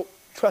 Don't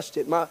trust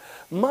it. My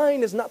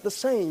mind is not the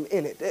same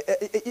in it.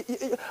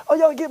 Oh,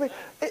 y'all get me?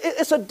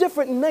 It's a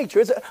different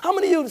nature. How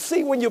many of you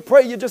see when you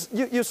pray,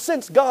 you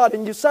sense God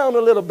and you sound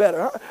a little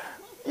better?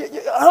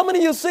 How many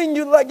of you sing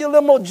you're a little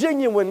more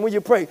genuine when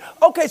you pray?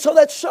 Okay, so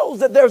that shows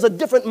that there's a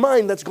different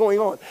mind that's going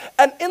on.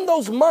 And in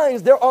those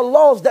minds, there are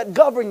laws that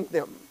govern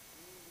them.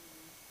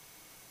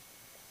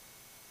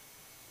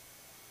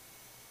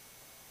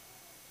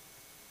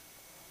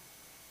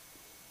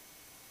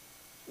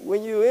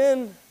 When you're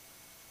in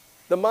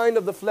the mind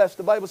of the flesh,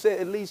 the Bible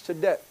says it leads to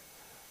death.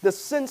 The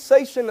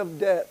sensation of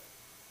death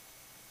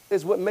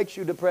is what makes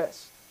you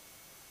depressed.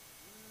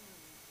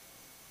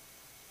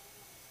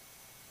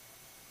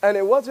 And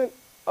it wasn't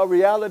a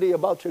reality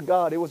about your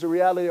God. It was a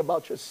reality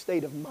about your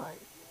state of mind.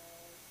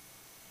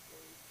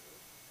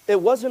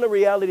 It wasn't a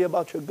reality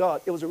about your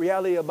God. It was a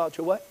reality about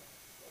your what?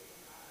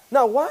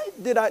 Now, why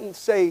didn't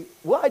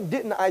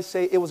I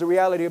say it was a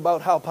reality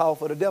about how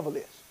powerful the devil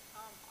is?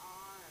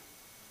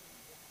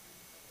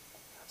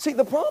 See,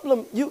 the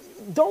problem, you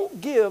don't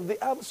give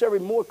the adversary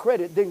more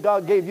credit than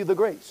God gave you the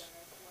grace.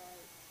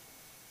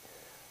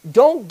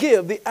 Don't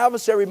give the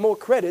adversary more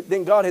credit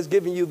than God has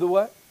given you the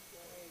what?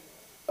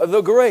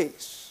 The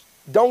grace.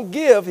 Don't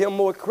give him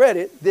more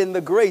credit than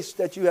the grace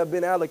that you have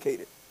been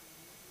allocated.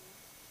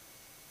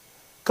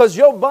 Because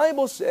your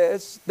Bible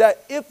says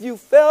that if you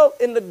fell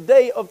in the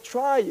day of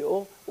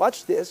trial,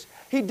 watch this,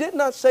 he did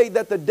not say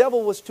that the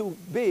devil was too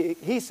big.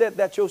 He said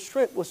that your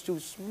strength was too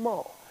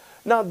small.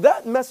 Now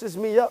that messes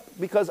me up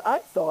because I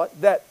thought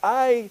that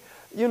God,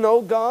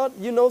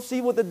 see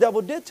what the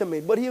devil did to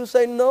me. But he would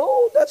say,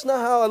 no, that's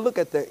not how I look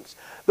at things.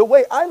 The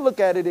way I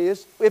look at it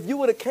is, if you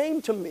would have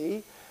came to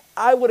me,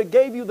 I would have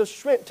gave you the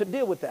strength to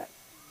deal with that.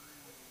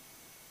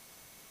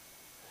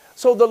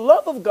 So the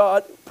love of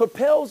God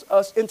propels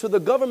us into the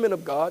government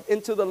of God,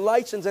 into the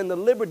license and the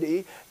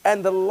liberty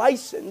and the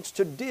license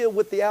to deal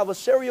with the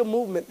adversarial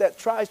movement that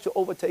tries to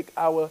overtake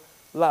our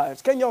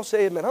lives. Can y'all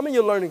say amen? How many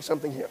of you are learning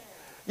something here?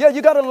 Yeah,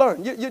 you got to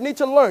learn. You need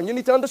to learn. You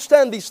need to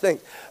understand these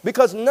things.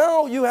 Because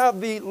now you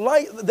have the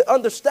light, the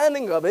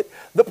understanding of it.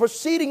 The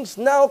proceedings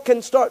now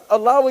can start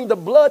allowing the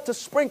blood to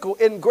sprinkle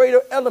in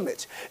greater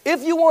elements.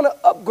 If you want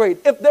to upgrade,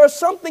 if there's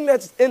something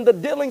that's in the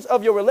dealings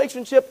of your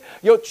relationship,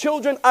 your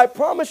children, I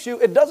promise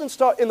you, it doesn't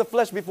start in the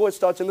flesh before it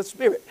starts in the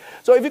spirit.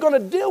 So if you're going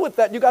to deal with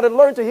that, you got to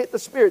learn to hit the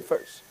spirit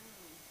first.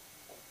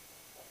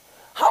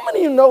 How many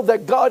of you know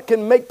that God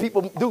can make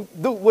people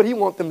do what he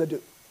wants them to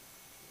do?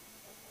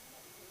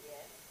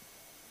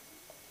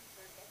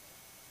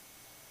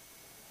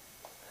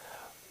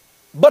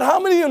 But how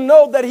many of you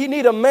know that he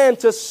need a man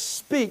to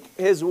speak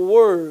his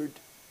word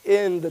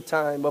in the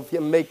time of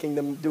him making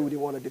them do what he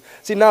want to do?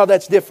 See, now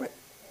that's different.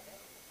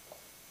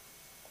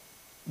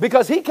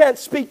 Because he can't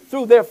speak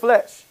through their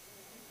flesh.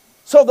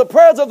 So the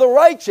prayers of the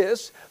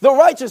righteous,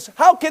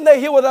 how can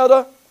they hear without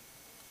a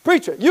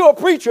preacher? You're a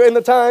preacher in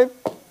the time.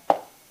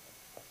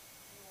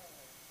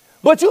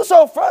 But you're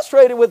so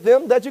frustrated with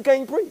them that you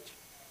can't preach.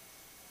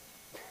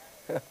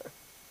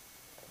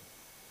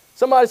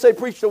 Somebody say,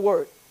 preach the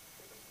word.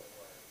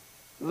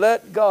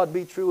 Let God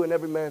be true and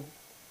every man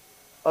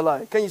a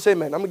lie. Can you say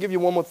amen? I'm going to give you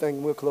one more thing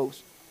and we'll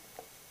close.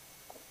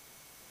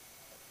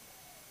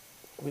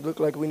 We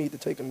look like we need to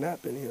take a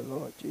nap in here,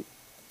 Lord. Gee.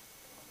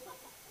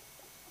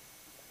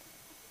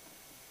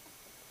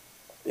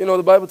 You know,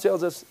 the Bible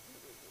tells us,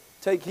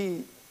 take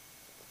heed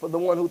for the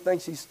one who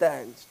thinks he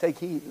stands. Take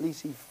heed,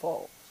 lest he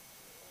falls.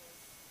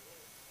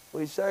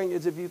 What he's saying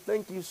is if you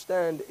think you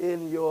stand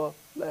in your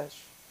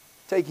flesh,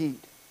 take heed.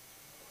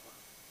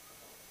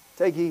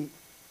 Take heed.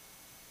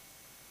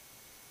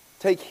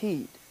 Take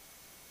heed.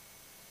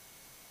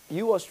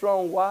 You are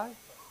strong. Why?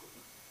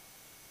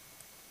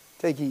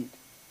 Take heed.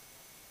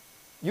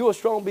 You are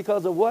strong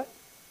because of what?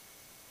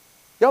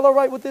 Y'all all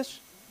right with this?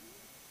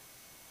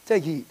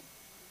 Take heed.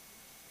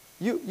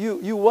 You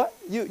what?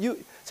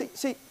 You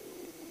see,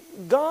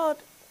 God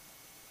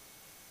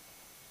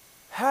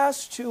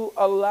has to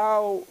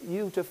allow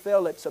you to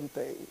fail at some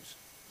things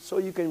so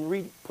you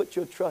can put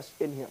your trust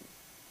in him.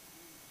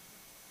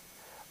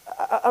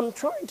 I'm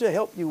trying to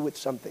help you with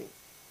something.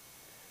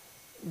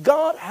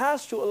 God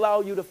has to allow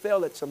you to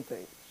fail at some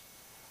things.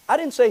 I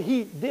didn't say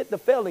he did the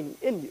failing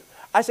in you.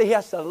 I say he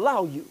has to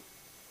allow you.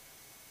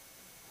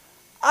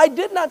 I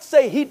did not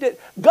say he did.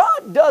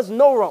 God does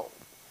no wrong.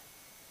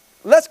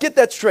 Let's get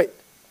that straight.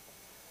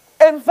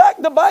 In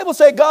fact, the Bible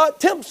says God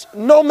tempts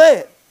no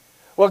man.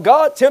 Well,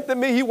 God tempted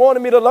me. He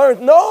wanted me to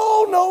learn.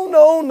 No.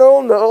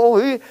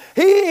 He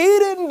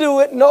didn't do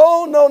it.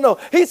 No.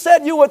 He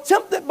said you were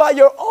tempted by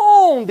your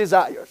own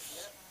desires.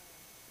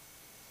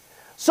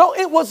 So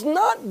it was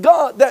not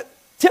God that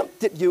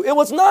tempted you. It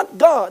was not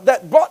God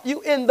that brought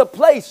you in the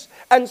place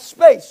and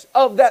space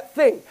of that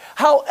thing.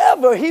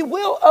 However, he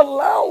will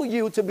allow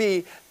you to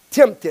be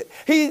tempted.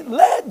 He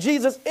led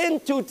Jesus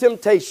into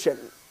temptation.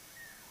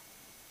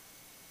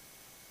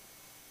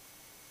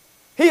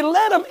 He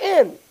led him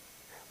in.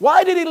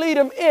 Why did he lead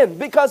him in?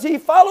 Because he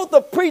followed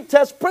the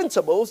pre-test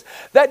principles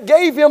that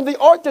gave him the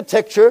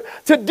architecture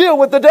to deal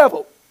with the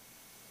devil.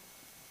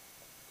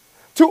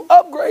 To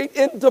upgrade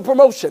into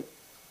promotion.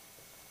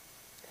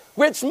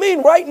 Which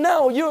means right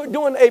now you're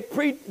doing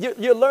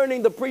you're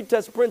learning the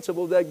pre-test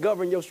principles that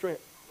govern your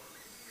strength.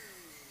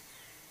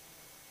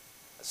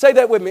 Say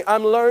that with me.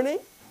 I'm learning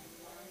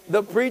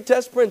the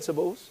pre-test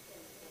principles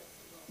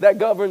that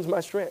governs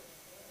my strength.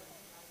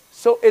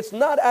 So it's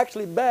not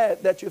actually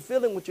bad that you're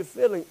feeling what you're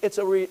feeling. It's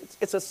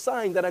a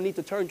sign that I need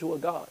to turn to a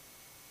God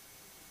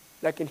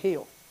that can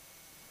heal.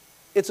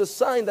 It's a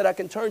sign that I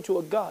can turn to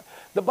a God.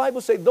 The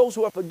Bible says those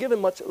who are forgiven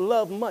much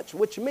love much,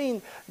 which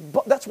means,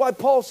 that's why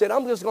Paul said,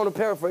 I'm just going to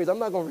paraphrase, I'm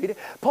not going to read it.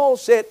 Paul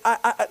said,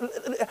 I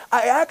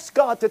asked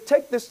God to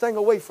take this thing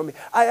away from me.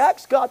 I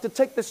asked God to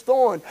take this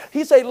thorn.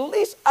 He said, at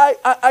least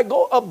I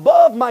go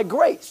above my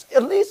grace.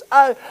 At least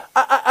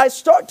I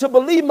start to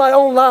believe my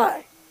own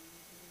lie.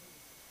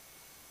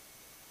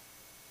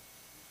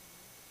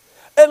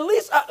 At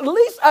least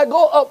I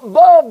go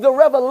above the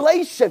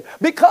revelation.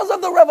 Because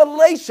of the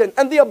revelation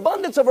and the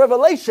abundance of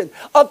revelation,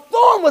 a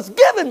thorn was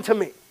given to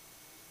me.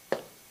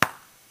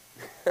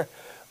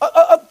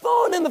 a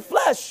thorn in the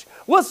flesh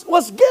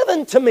was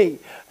given to me.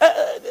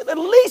 At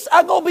least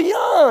I go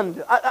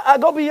beyond. I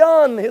go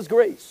beyond his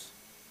grace.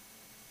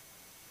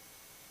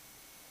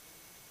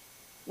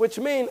 Which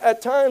means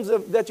at times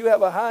that you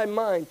have a high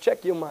mind,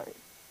 check your mind.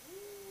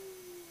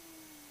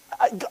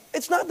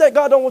 It's not that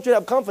God don't want you to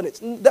have confidence.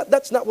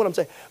 That's not what I'm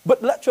saying.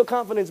 But let your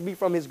confidence be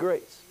from his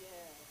grace.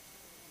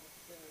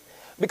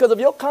 Because if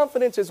your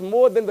confidence is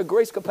more than the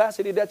grace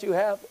capacity that you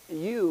have,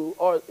 you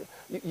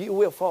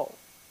will fall.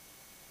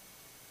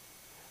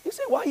 You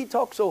say, why he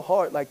talks so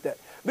hard like that?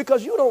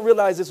 Because you don't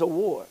realize it's a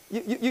war.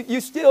 You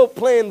still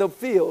playing the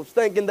fields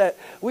thinking that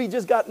we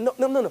just got,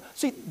 no.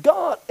 See,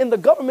 God, in the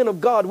government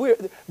of God,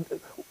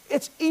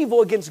 it's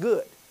evil against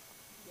good.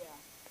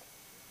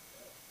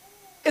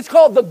 It's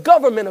called the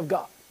government of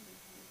God.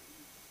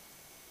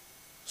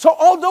 So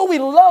although we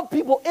love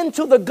people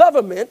into the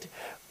government,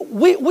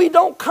 we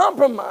don't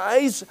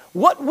compromise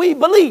what we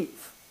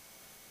believe.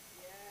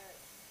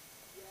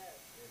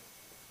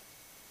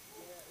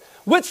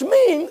 Which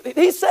means,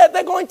 he said,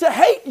 they're going to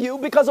hate you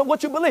because of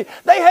what you believe.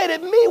 They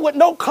hated me with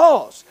no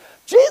cause.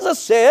 Jesus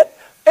said,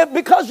 if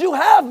because you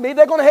have me,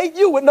 they're going to hate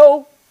you with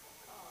no.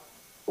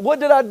 What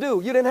did I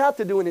do? You didn't have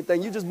to do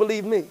anything. You just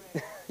believed me.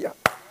 Yeah.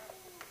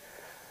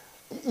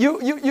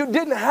 You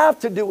didn't have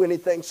to do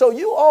anything. So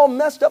you all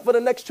messed up for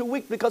the next 2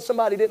 weeks because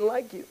somebody didn't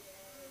like you.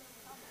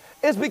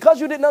 It's because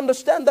you didn't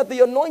understand that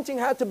the anointing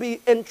had to be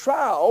in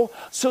trial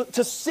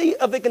to see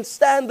if it can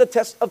stand the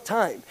test of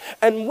time.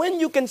 And when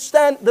you can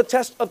stand the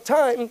test of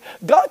time,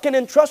 God can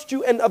entrust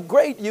you and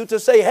upgrade you to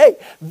say, hey,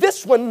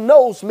 this one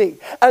knows me.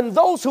 And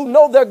those who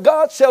know their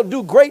God shall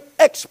do great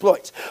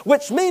exploits,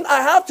 which means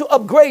I have to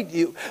upgrade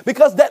you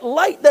because that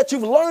light that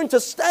you've learned to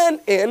stand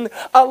in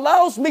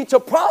allows me to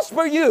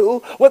prosper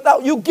you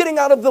without you getting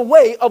out of the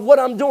way of what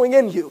I'm doing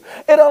in you.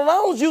 It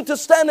allows you to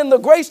stand in the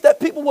grace that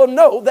people will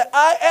know that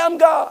I am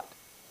God.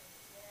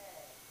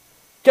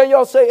 Can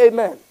y'all say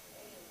amen?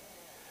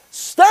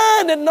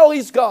 Stand and know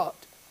he's God.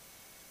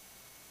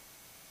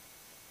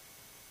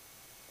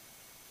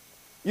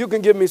 You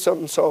can give me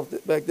something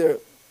soft back there.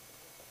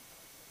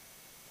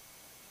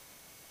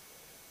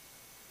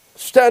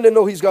 Stand and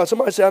know he's God.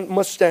 Somebody say, I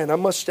must stand. I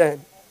must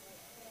stand.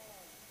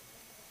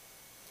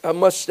 I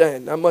must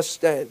stand. I must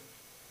stand.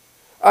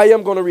 I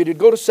am going to read it.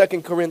 Go to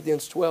 2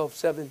 Corinthians 12,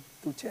 7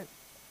 through 10.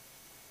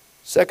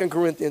 2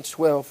 Corinthians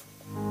 12,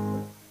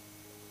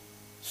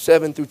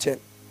 7 through 10.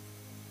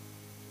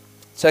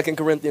 2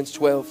 Corinthians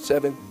 12,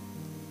 7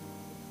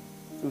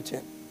 through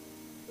 10.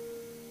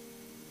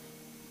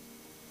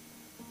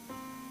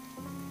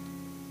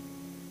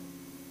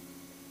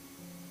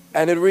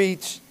 And it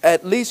reads,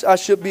 at least I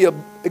should be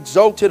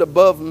exalted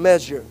above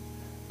measure.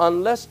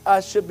 Unless I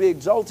should be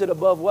exalted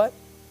above what?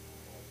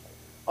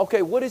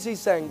 Okay, what is he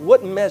saying?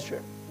 What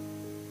measure?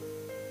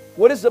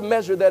 What is the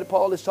measure that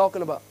Paul is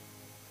talking about?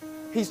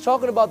 He's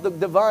talking about the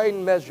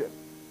divine measure.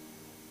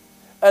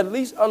 At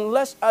least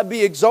unless I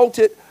be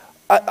exalted,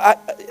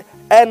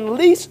 at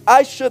least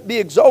I should be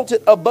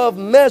exalted above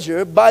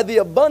measure by the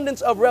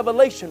abundance of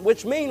revelation,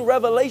 which means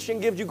revelation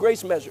gives you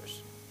grace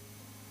measures.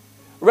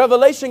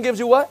 Revelation gives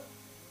you what?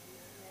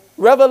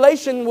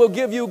 Revelation will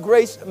give you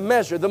grace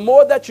measure. The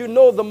more that you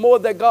know, the more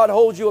that God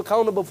holds you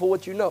accountable for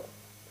what you know.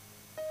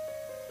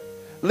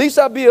 Least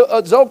I be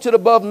exalted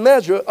above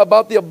measure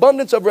about the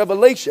abundance of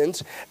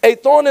revelations. A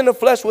thorn in the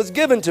flesh was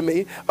given to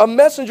me, a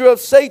messenger of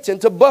Satan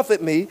to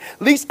buffet me.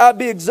 Least I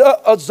be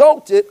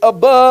exalted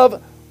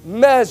above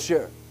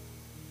measure.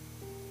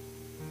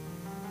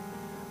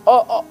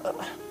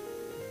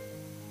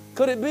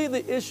 Could it be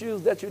the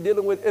issues that you're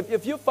dealing with?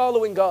 If you're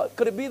following God,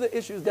 could it be the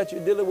issues that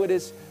you're dealing with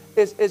is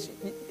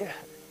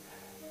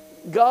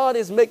God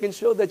is making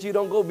sure that you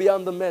don't go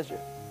beyond the measure?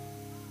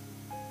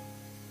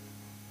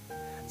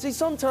 See,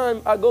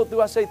 sometimes I go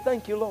through, I say,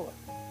 thank you, Lord.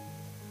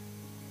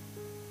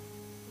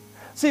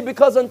 See,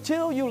 because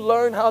until you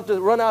learn how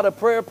to run out of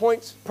prayer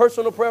points,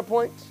 personal prayer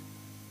points,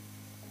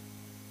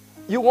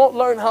 you won't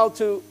learn how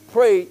to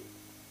pray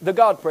the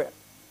God prayer.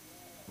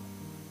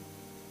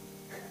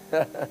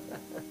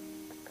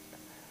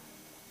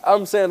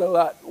 I'm saying a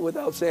lot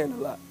without saying a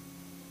lot.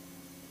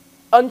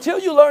 Until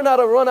you learn how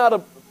to run out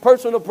of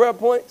personal prayer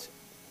points,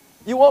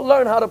 you won't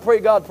learn how to pray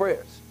God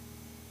prayers.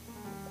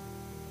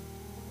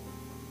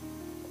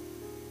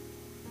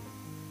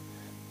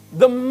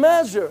 The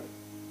measure.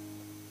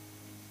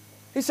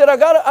 He said, I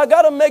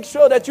gotta make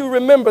sure that you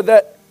remember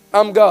that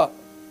I'm God.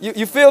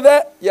 You feel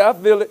that? Yeah, I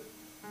feel it.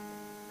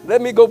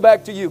 Let me go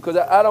back to you because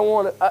I don't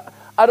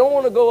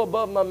want to go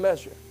above my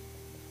measure.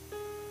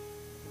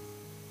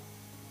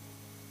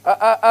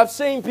 I've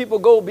seen people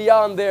go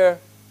beyond their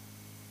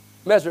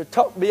measure,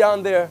 talk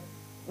beyond their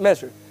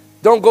measure.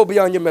 Don't go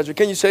beyond your measure.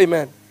 Can you say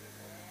amen?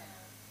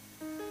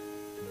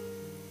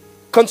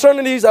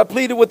 Concerning these, I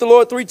pleaded with the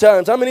Lord 3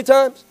 times. How many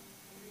times?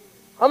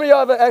 How many of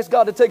y'all ever asked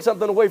God to take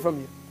something away from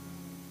you?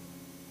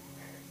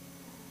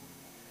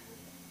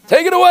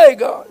 Take it away,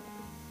 God.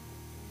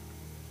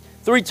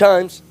 3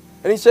 times.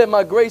 And he said,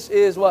 my grace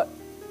is what?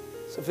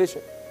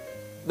 Sufficient.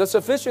 The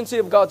sufficiency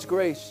of God's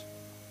grace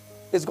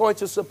is going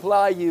to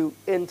supply you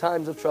in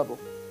times of trouble.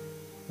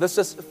 The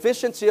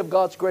sufficiency of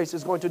God's grace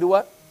is going to do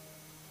what?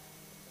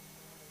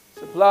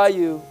 Supply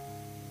you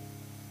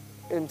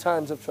in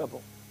times of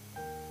trouble.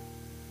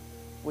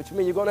 Which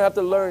means you're going to have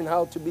to learn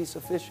how to be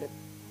sufficient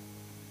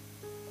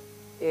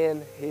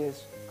in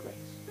his grace.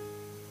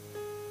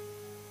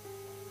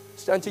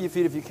 Stand to your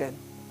feet if you can.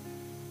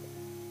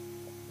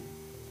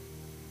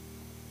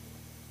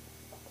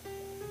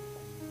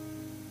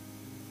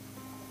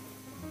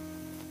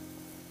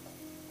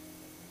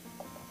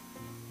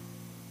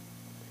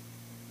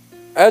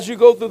 As you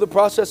go through the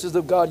processes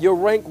of God, your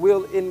rank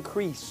will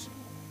increase.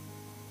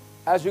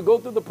 As you go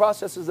through the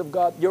processes of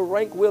God, your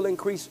rank will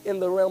increase in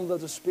the realms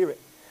of the Spirit.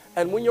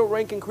 And when your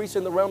rank increases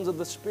in the realms of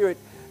the Spirit,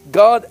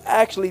 God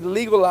actually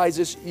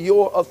legalizes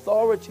your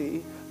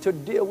authority to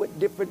deal with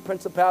different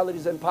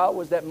principalities and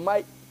powers that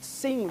might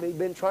seemingly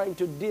been trying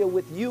to deal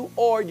with you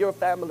or your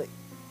family.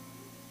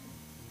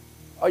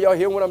 Are y'all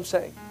hearing what I'm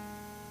saying?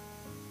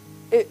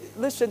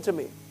 Listen to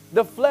me.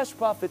 The flesh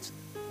profits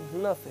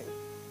nothing.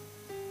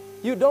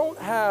 You don't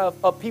have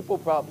a people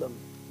problem.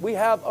 We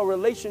have a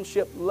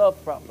relationship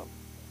love problem.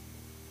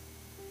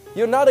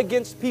 You're not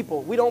against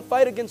people. We don't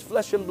fight against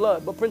flesh and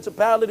blood, but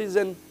principalities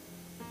and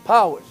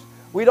powers.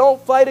 We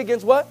don't fight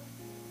against what?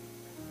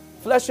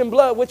 Flesh and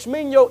blood, which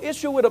means your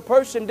issue with a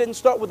person didn't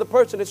start with a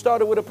person. It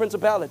started with a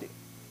principality.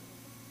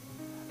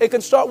 It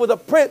can start with a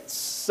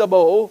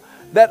principle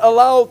that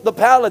allowed the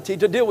pality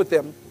to deal with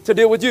them, to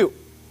deal with you.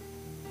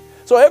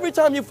 So every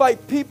time you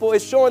fight people,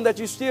 it's showing that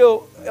you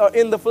still are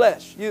in the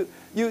flesh.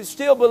 You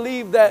still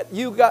believe that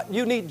you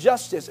need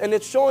justice, and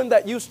it's showing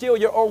that you still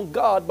your own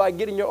God by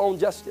getting your own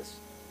justice.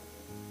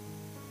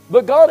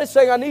 But God is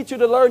saying, I need you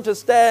to learn to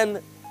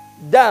stand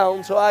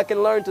down so I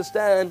can learn to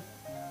stand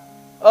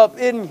up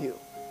in you.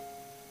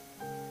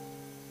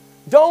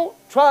 Don't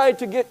try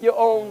to get your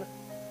own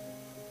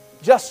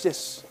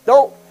justice.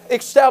 Don't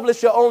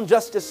establish your own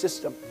justice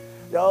system.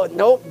 No,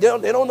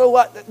 they don't know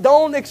what.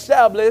 Don't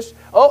establish.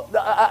 Oh,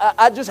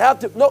 I just have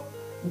to. No,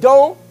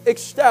 don't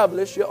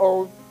establish your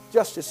own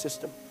justice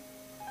system.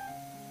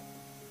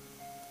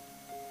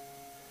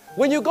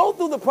 When you go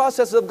through the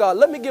process of God,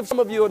 let me give some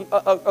of you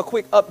a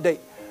quick update.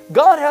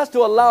 God has to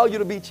allow you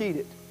to be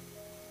cheated.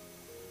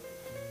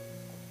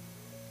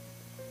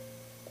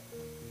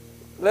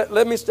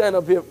 Let me stand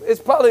up here. It's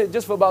probably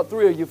just for about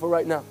 3 of you for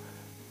right now.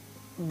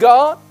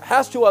 God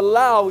has to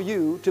allow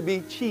you to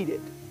be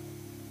cheated.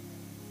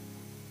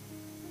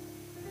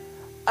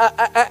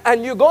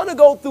 And you're going to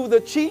go through the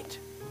cheat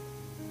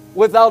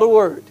without a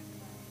word.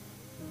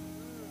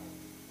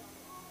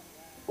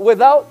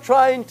 Without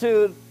trying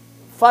to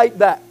fight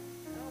back.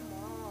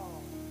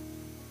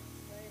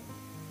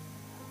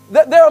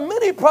 There are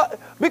many,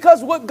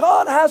 because what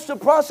God has to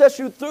process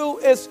you through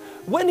is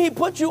when He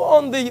puts you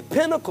on the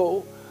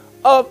pinnacle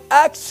of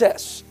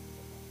access,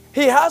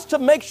 He has to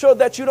make sure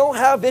that you don't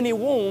have any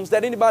wounds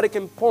that anybody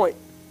can point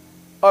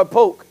or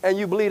poke and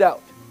you bleed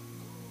out.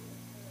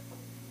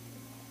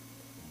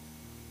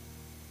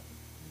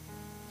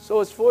 So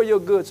it's for your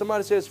good.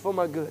 Somebody says it's for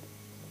my good.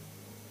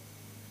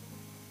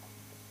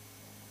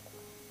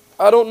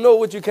 I don't know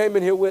what you came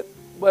in here with,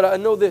 but I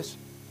know this,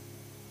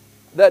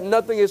 that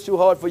nothing is too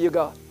hard for your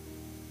God.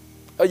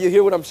 Are you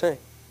hear what I'm saying?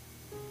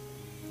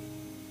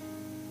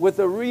 With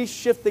a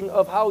reshifting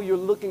of how you're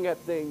looking at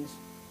things,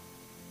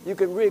 you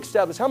can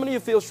reestablish. How many of you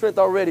feel strength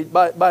already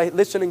by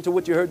listening to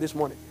what you heard this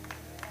morning?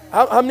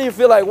 How many of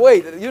you feel like,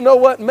 wait, you know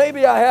what?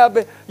 Maybe I have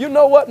been, you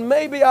know what?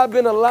 Maybe I've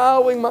been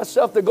allowing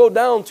myself to go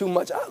down too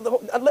much.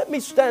 Let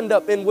me stand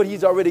up in what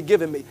He's already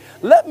given me.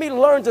 Let me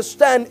learn to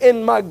stand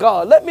in my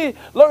God. Let me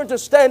learn to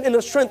stand in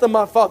the strength of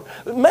my Father.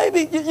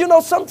 Maybe, you know,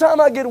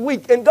 sometimes I get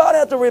weak and God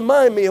has to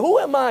remind me, who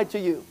am I to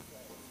you?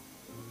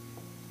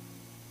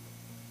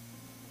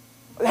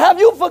 Have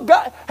you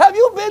forgot? Have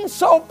you been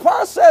so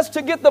processed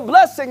to get the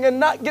blessing and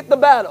not get the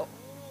battle?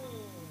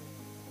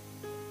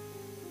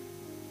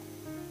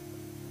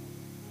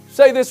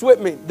 Say this with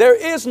me. There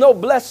is no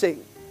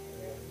blessing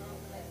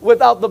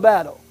without the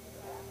battle.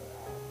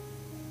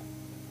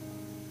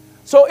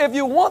 So if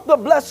you want the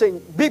blessing,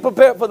 be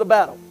prepared for the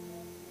battle.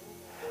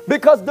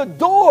 Because the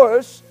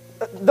doors,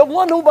 the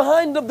one who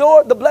behind the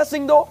door, the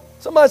blessing door,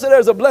 somebody said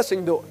there's a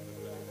blessing door.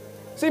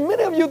 See,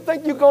 many of you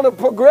think you're going to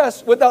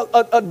progress without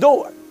a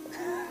door.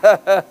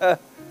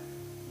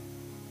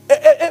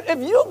 If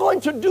you're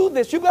going to do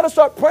this, you've got to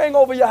start praying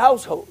over your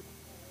household.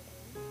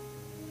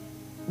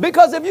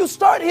 Because if you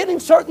start hitting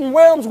certain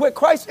realms with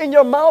Christ in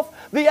your mouth,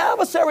 the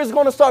adversary is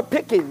going to start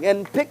picking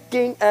and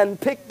picking and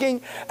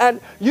picking.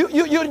 And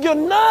you're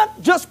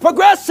not just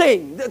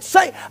progressing.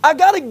 Say, I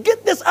got to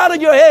get this out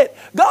of your head.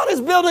 God is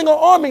building an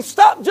army.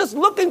 Stop just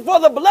looking for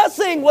the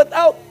blessing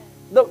without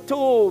the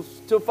tools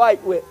to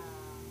fight with.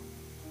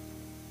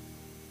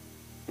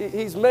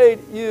 He's made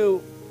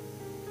you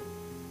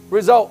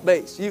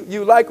result-based.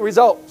 You like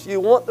results. You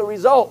want the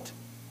result.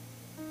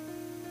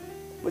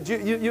 But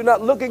you're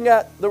not looking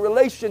at the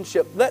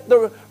relationship. Let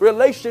the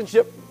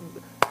relationship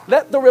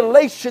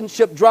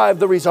drive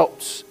the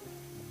results.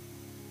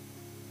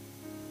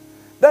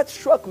 That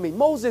struck me.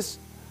 Moses,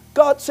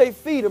 God said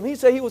feed him. He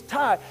said he was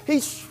tired. He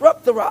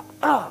struck the rock.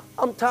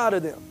 I'm tired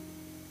of them.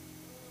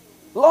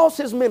 Lost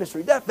his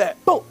ministry. That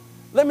fact. Boom.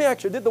 Let me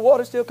ask you, did the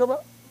water still come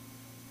up?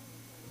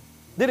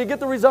 Did he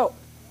get the result?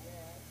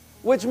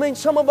 Which means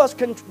some of us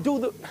can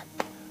do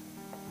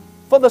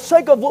for the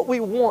sake of what we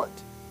want,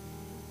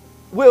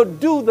 we'll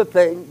do the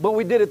thing, but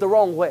we did it the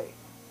wrong way.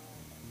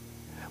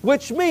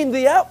 Which means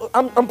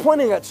I'm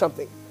pointing at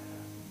something.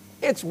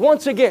 It's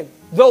once again,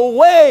 the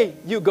way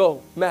you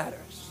go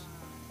matters.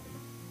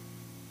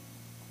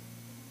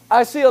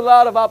 I see a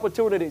lot of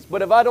opportunities,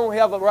 but if I don't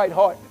have a right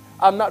heart,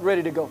 I'm not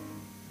ready to go.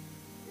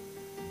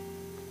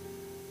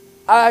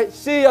 I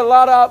see a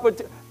lot of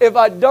opportunities. If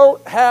I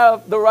don't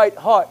have the right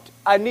heart,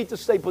 I need to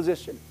stay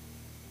positioned.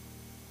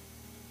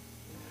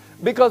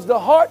 Because the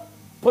heart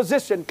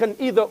position can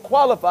either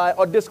qualify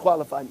or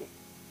disqualify me.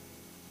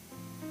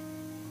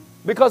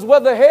 Because where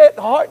the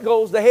heart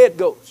goes, the head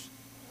goes.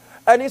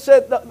 And he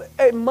said,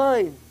 a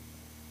mind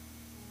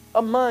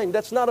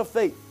that's not of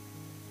faith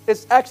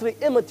It's actually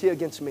enmity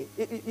against me.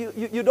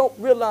 You don't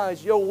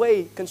realize your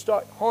way can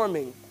start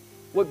harming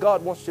what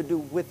God wants to do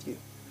with you.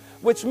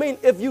 Which means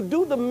if you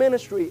do the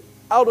ministry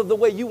out of the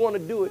way you want to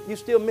do it, you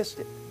still missed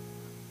it.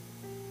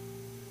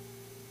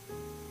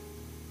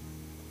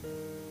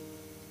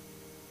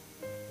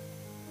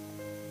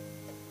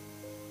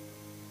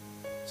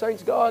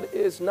 Saints, God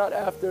is not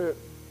after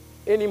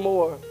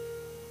anymore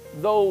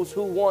those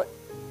who want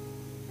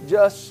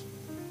just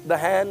the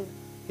hand.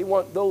 He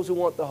wants those who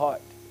want the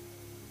heart.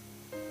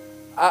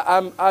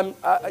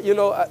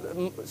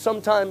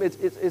 Sometimes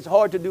it's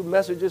hard to do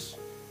messages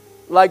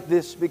like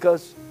this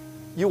because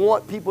you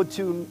want people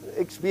to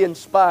be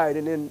inspired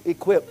and then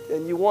equipped,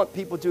 and you want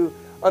people to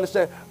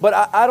understand. But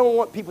I don't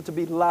want people to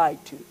be lied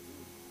to.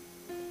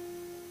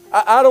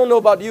 I don't know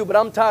about you, but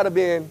I'm tired of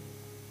being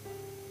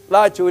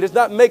lied to. It is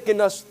not making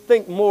us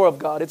think more of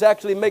God. It's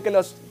actually making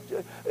us,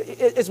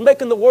 it's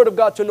making the Word of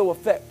God to no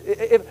effect.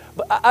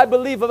 But I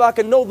believe if I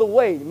can know the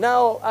way,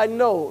 now I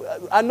know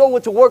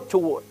what to work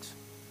towards.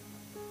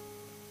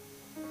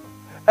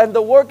 And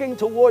the working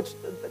towards,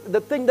 the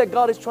thing that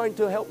God is trying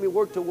to help me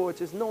work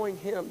towards is knowing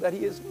Him, that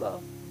He is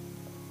love.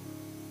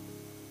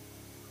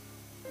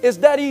 It's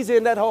that easy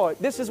and that hard.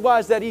 This is why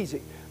it's that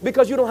easy.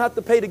 Because you don't have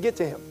to pay to get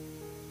to Him.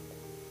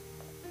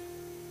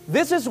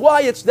 This is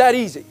why it's that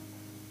easy.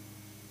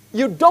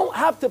 You don't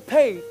have to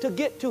pay to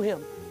get to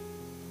Him.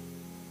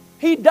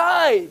 He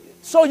died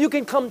so you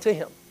can come to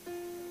Him.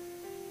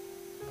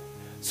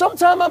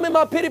 Sometime I'm in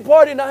my pity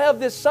party and I have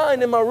this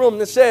sign in my room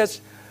that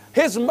says,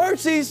 His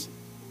mercies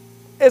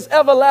is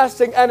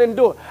everlasting and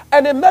endure.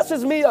 And it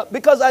messes me up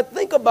because I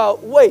think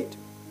about, wait,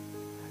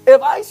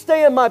 if I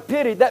stay in my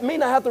pity, that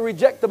means I have to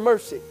reject the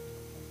mercy.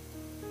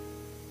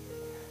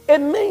 It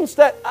means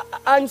that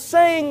I'm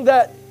saying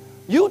that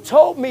you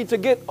told me to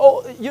get,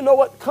 you know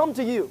what, come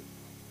to you.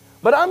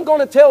 But I'm going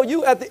to tell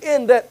you at the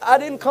end that I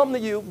didn't come to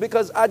you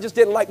because I just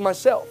didn't like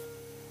myself.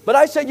 But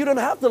I said you don't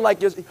have to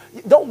like yourself.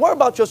 Don't worry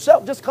about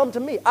yourself. Just come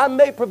to me. I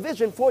made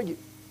provision for you.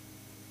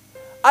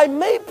 I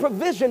made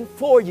provision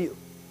for you.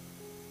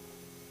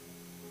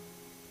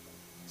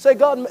 Say,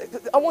 God,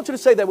 I want you to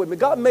say that with me.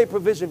 God made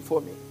provision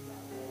for me.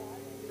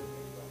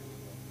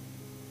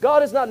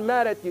 God is not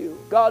mad at you.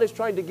 God is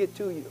trying to get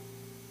to you.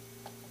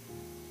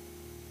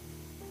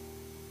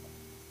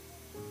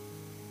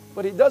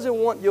 But He doesn't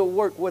want your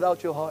work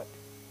without your heart.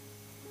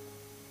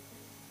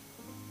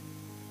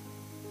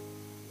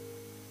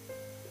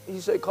 He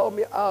said, call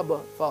me Abba,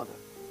 Father.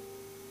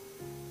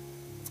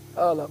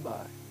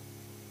 Alabai.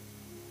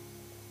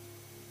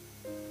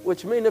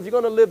 Which means if you're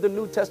going to live the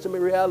New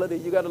Testament reality,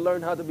 you got to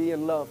learn how to be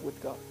in love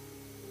with God.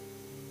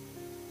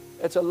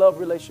 It's a love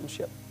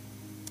relationship.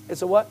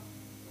 It's a what?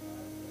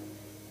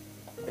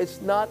 It's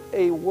not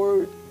a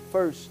word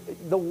first.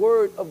 The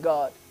Word of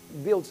God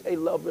builds a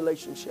love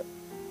relationship.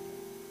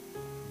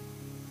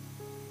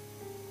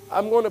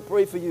 I'm going to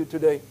pray for you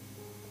today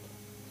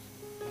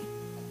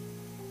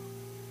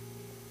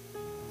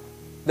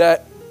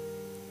that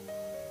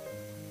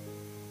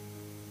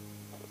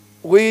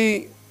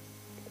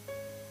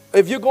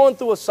if you're going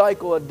through a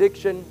cycle,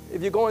 addiction,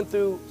 if you're going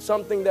through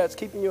something that's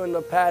keeping you in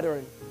a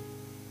pattern,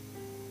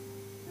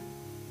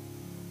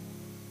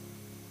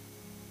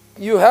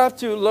 you have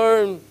to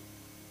learn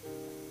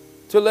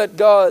to let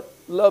God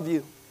love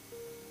you.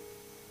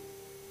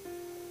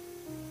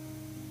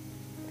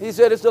 He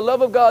said it's the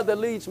love of God that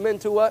leads men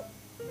to what?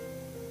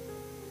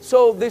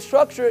 So the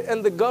structure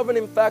and the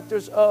governing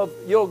factors of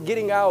your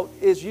getting out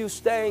is you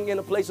staying in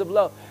a place of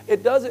love.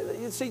 It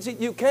doesn't, see,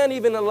 you can't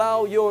even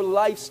allow your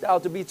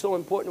lifestyle to be so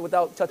important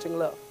without touching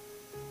love.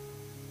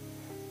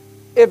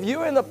 If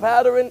you're in the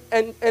pattern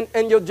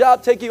and your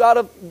job take you out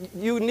of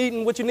you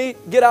needing what you need,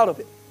 get out of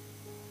it.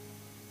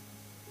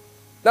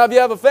 Now, if you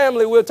have a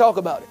family, we'll talk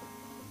about it.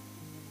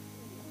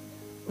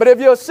 But if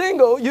you're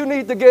single, you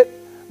need to get,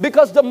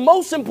 because the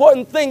most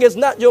important thing is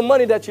not your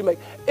money that you make.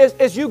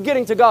 It's you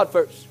getting to God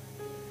first.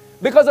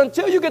 Because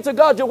until you get to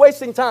God, you're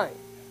wasting time.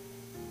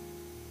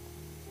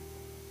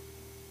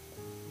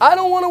 I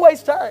don't want to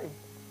waste time.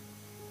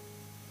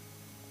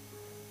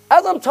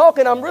 As I'm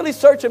talking, I'm really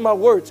searching my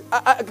words.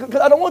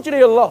 Because I don't want you to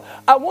hear love.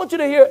 I want you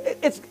to hear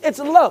it's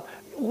love.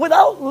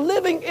 Without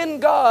living in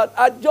God,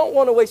 I don't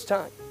want to waste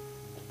time.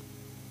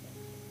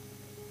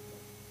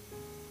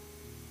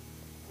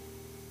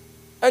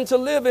 And to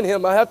live in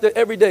Him, I have to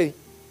every day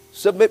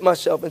submit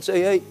myself and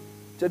say, hey,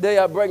 today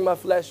I bring my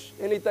flesh.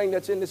 Anything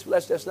that's in this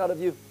flesh that's not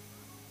of you,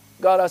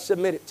 God, I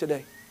submit it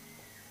today.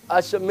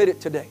 I submit it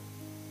today.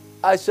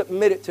 I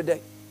submit it today.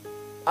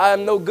 I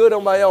am no good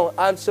on my own.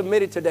 I'm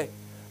submitted today.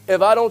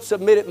 If I don't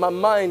submit it, my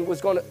mind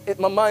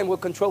will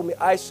control me.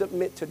 I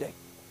submit today.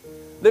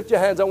 Lift your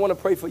hands. I want to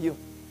pray for you.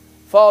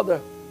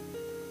 Father,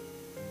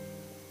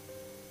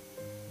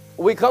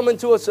 we come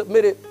into a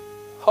submitted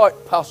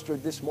heart posture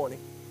this morning.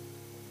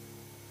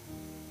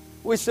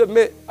 We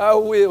submit our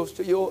wills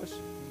to yours.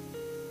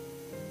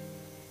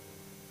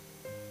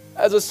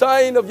 As a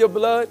sign of your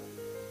blood,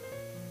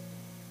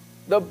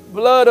 the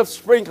blood of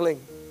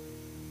sprinkling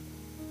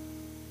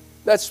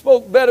that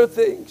spoke better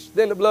things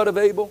than the blood of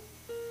Abel.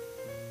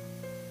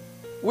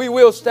 we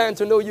will stand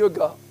to know you're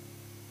God.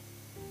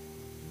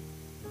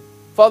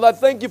 Father, I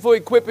thank you for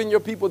equipping your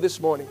people this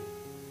morning.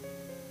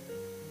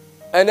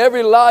 And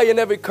every lie and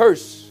every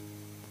curse,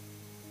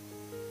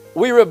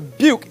 we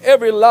rebuke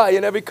every lie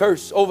and every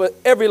curse over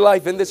every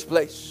life in this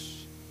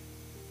place.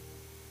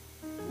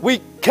 We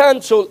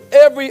cancel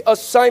every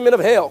assignment of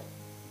hell.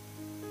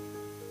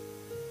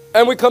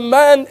 And we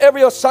command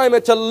every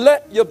assignment to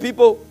let your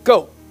people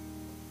go.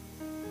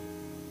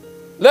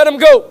 Let them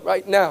go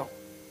right now.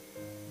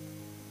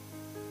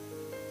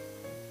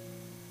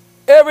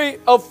 Every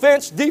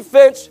offense,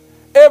 defense,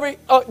 every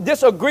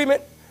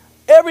disagreement,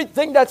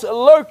 everything that's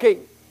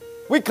lurking,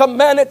 we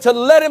command it to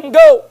let him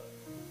go.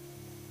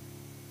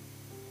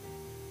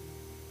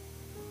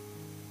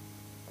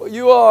 For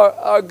you are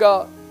our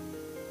God,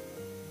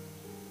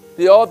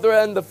 the author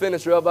and the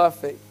finisher of our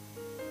faith.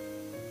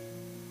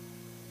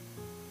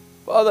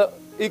 Father,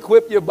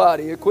 equip your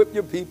body, equip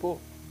your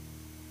people,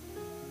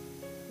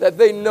 that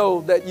they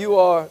know that you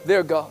are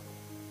their God.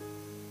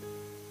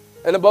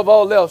 And above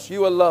all else,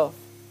 you are love.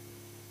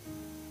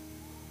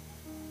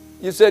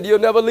 You said you'll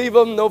never leave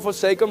them, nor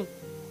forsake them.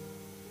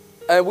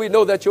 And we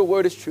know that your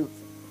word is truth.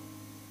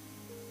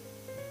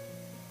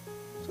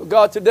 So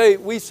God, today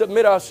we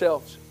submit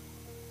ourselves.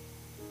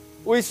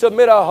 We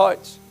submit our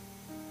hearts.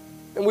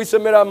 And we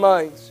submit our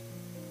minds.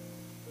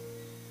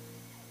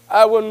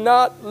 I will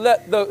not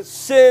let the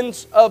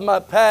sins of my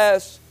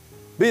past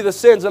be the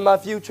sins of my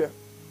future.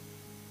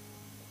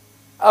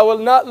 I will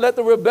not let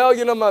the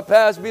rebellion of my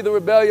past be the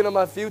rebellion of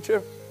my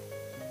future.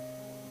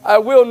 I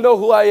will know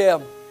who I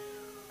am.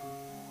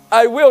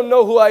 I will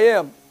know who I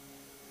am.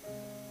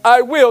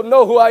 I will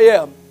know who I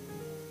am.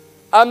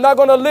 I'm not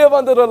going to live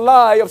under the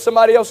lie of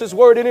somebody else's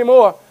word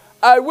anymore.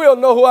 I will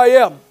know who I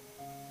am.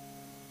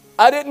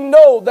 I didn't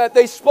know that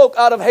they spoke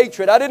out of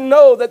hatred. I didn't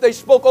know that they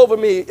spoke over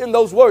me in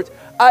those words.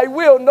 I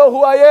will know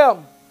who I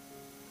am.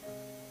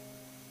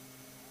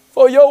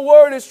 For your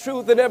word is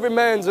truth and every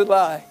man's a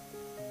lie.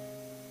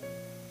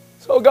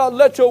 So God,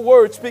 let your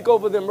word speak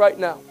over them right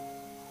now.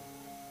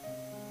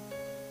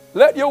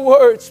 Let your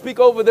word speak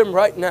over them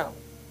right now.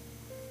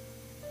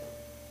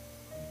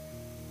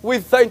 We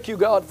thank you,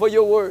 God, for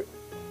your word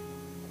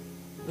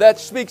that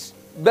speaks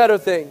better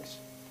things.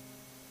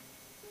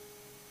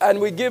 And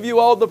we give you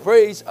all the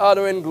praise,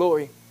 honor, and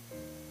glory.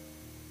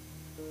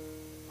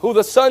 Who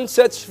the Son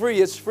sets free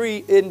is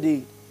free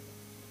indeed.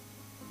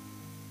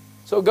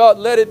 So God,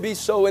 let it be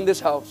so in this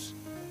house.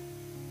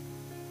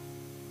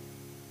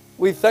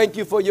 We thank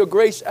you for your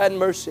grace and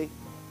mercy,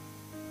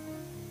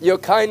 your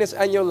kindness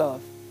and your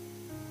love.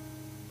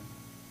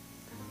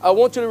 I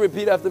want you to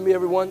repeat after me,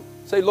 everyone.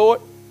 Say,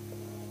 Lord,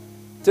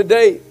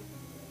 today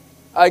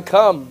I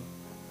come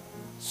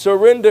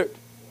surrendered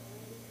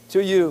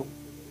to you.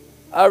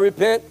 I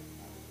repent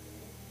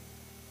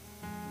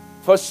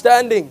for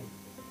standing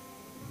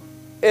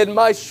in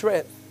my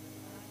strength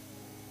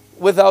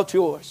without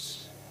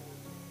yours.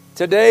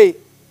 Today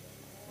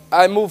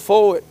I move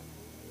forward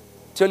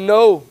to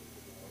know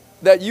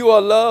that you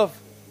are love,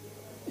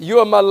 you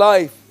are my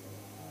life,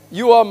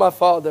 you are my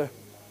Father,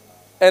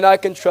 and I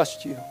can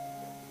trust you.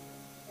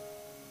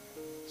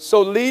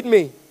 So lead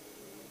me,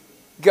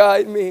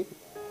 guide me.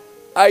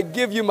 I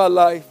give you my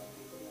life.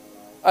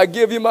 I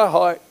give you my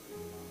heart,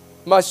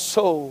 my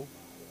soul,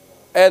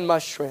 and my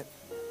strength.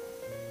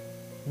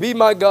 Be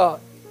my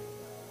God.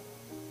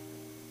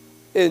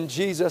 In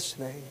Jesus'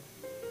 name.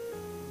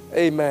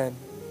 Amen.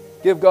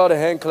 Give God a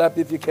hand clap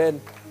if you can.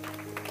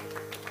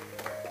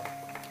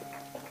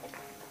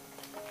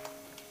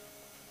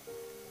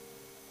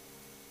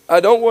 I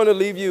don't want to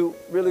leave you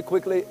really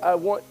quickly. I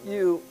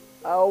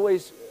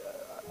always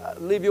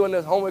leave you on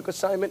this homework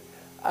assignment.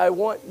 I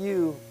want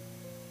you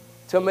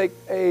to make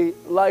a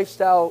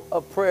lifestyle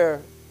of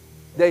prayer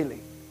daily.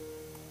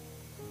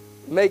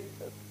 Make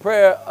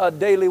prayer a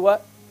daily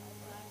what?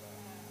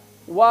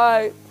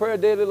 Why prayer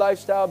daily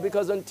lifestyle?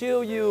 Because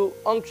until you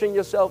unction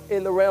yourself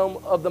in the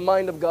realm of the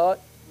mind of God,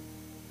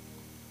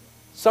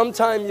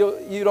 sometimes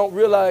you don't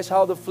realize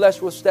how the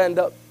flesh will stand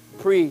up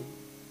pre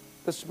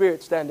the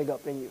Spirit standing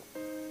up in you.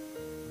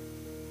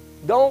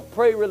 Don't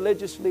pray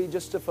religiously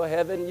just for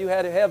heaven. You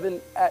had heaven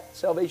at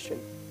salvation.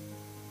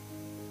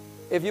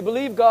 If you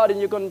believe God and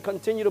you're going to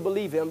continue to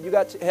believe Him, you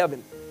got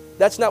heaven.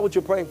 That's not what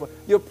you're praying for.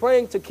 You're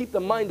praying to keep the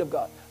mind of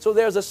God. So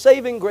there's a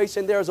saving grace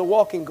and there's a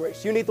walking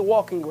grace. You need the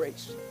walking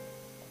grace.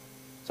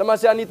 Somebody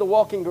say, I need the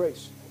walking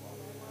grace.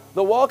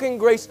 The walking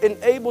grace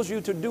enables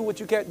you to do what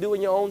you can't do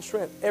in your own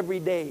strength every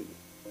day.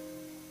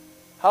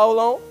 How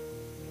long?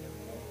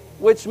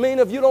 Which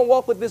means if you don't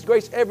walk with this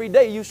grace every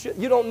day,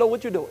 you don't know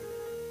what you're doing.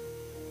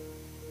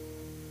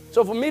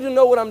 So for me to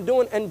know what I'm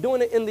doing and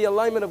doing it in the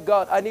alignment of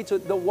God, I need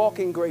the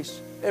walking grace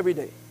every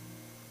day.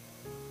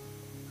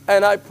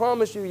 And I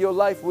promise you, your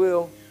life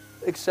will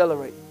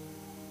accelerate.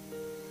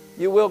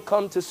 You will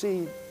come to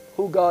see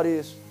who God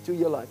is to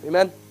your life.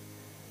 Amen?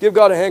 Give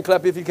God a hand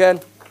clap if you can.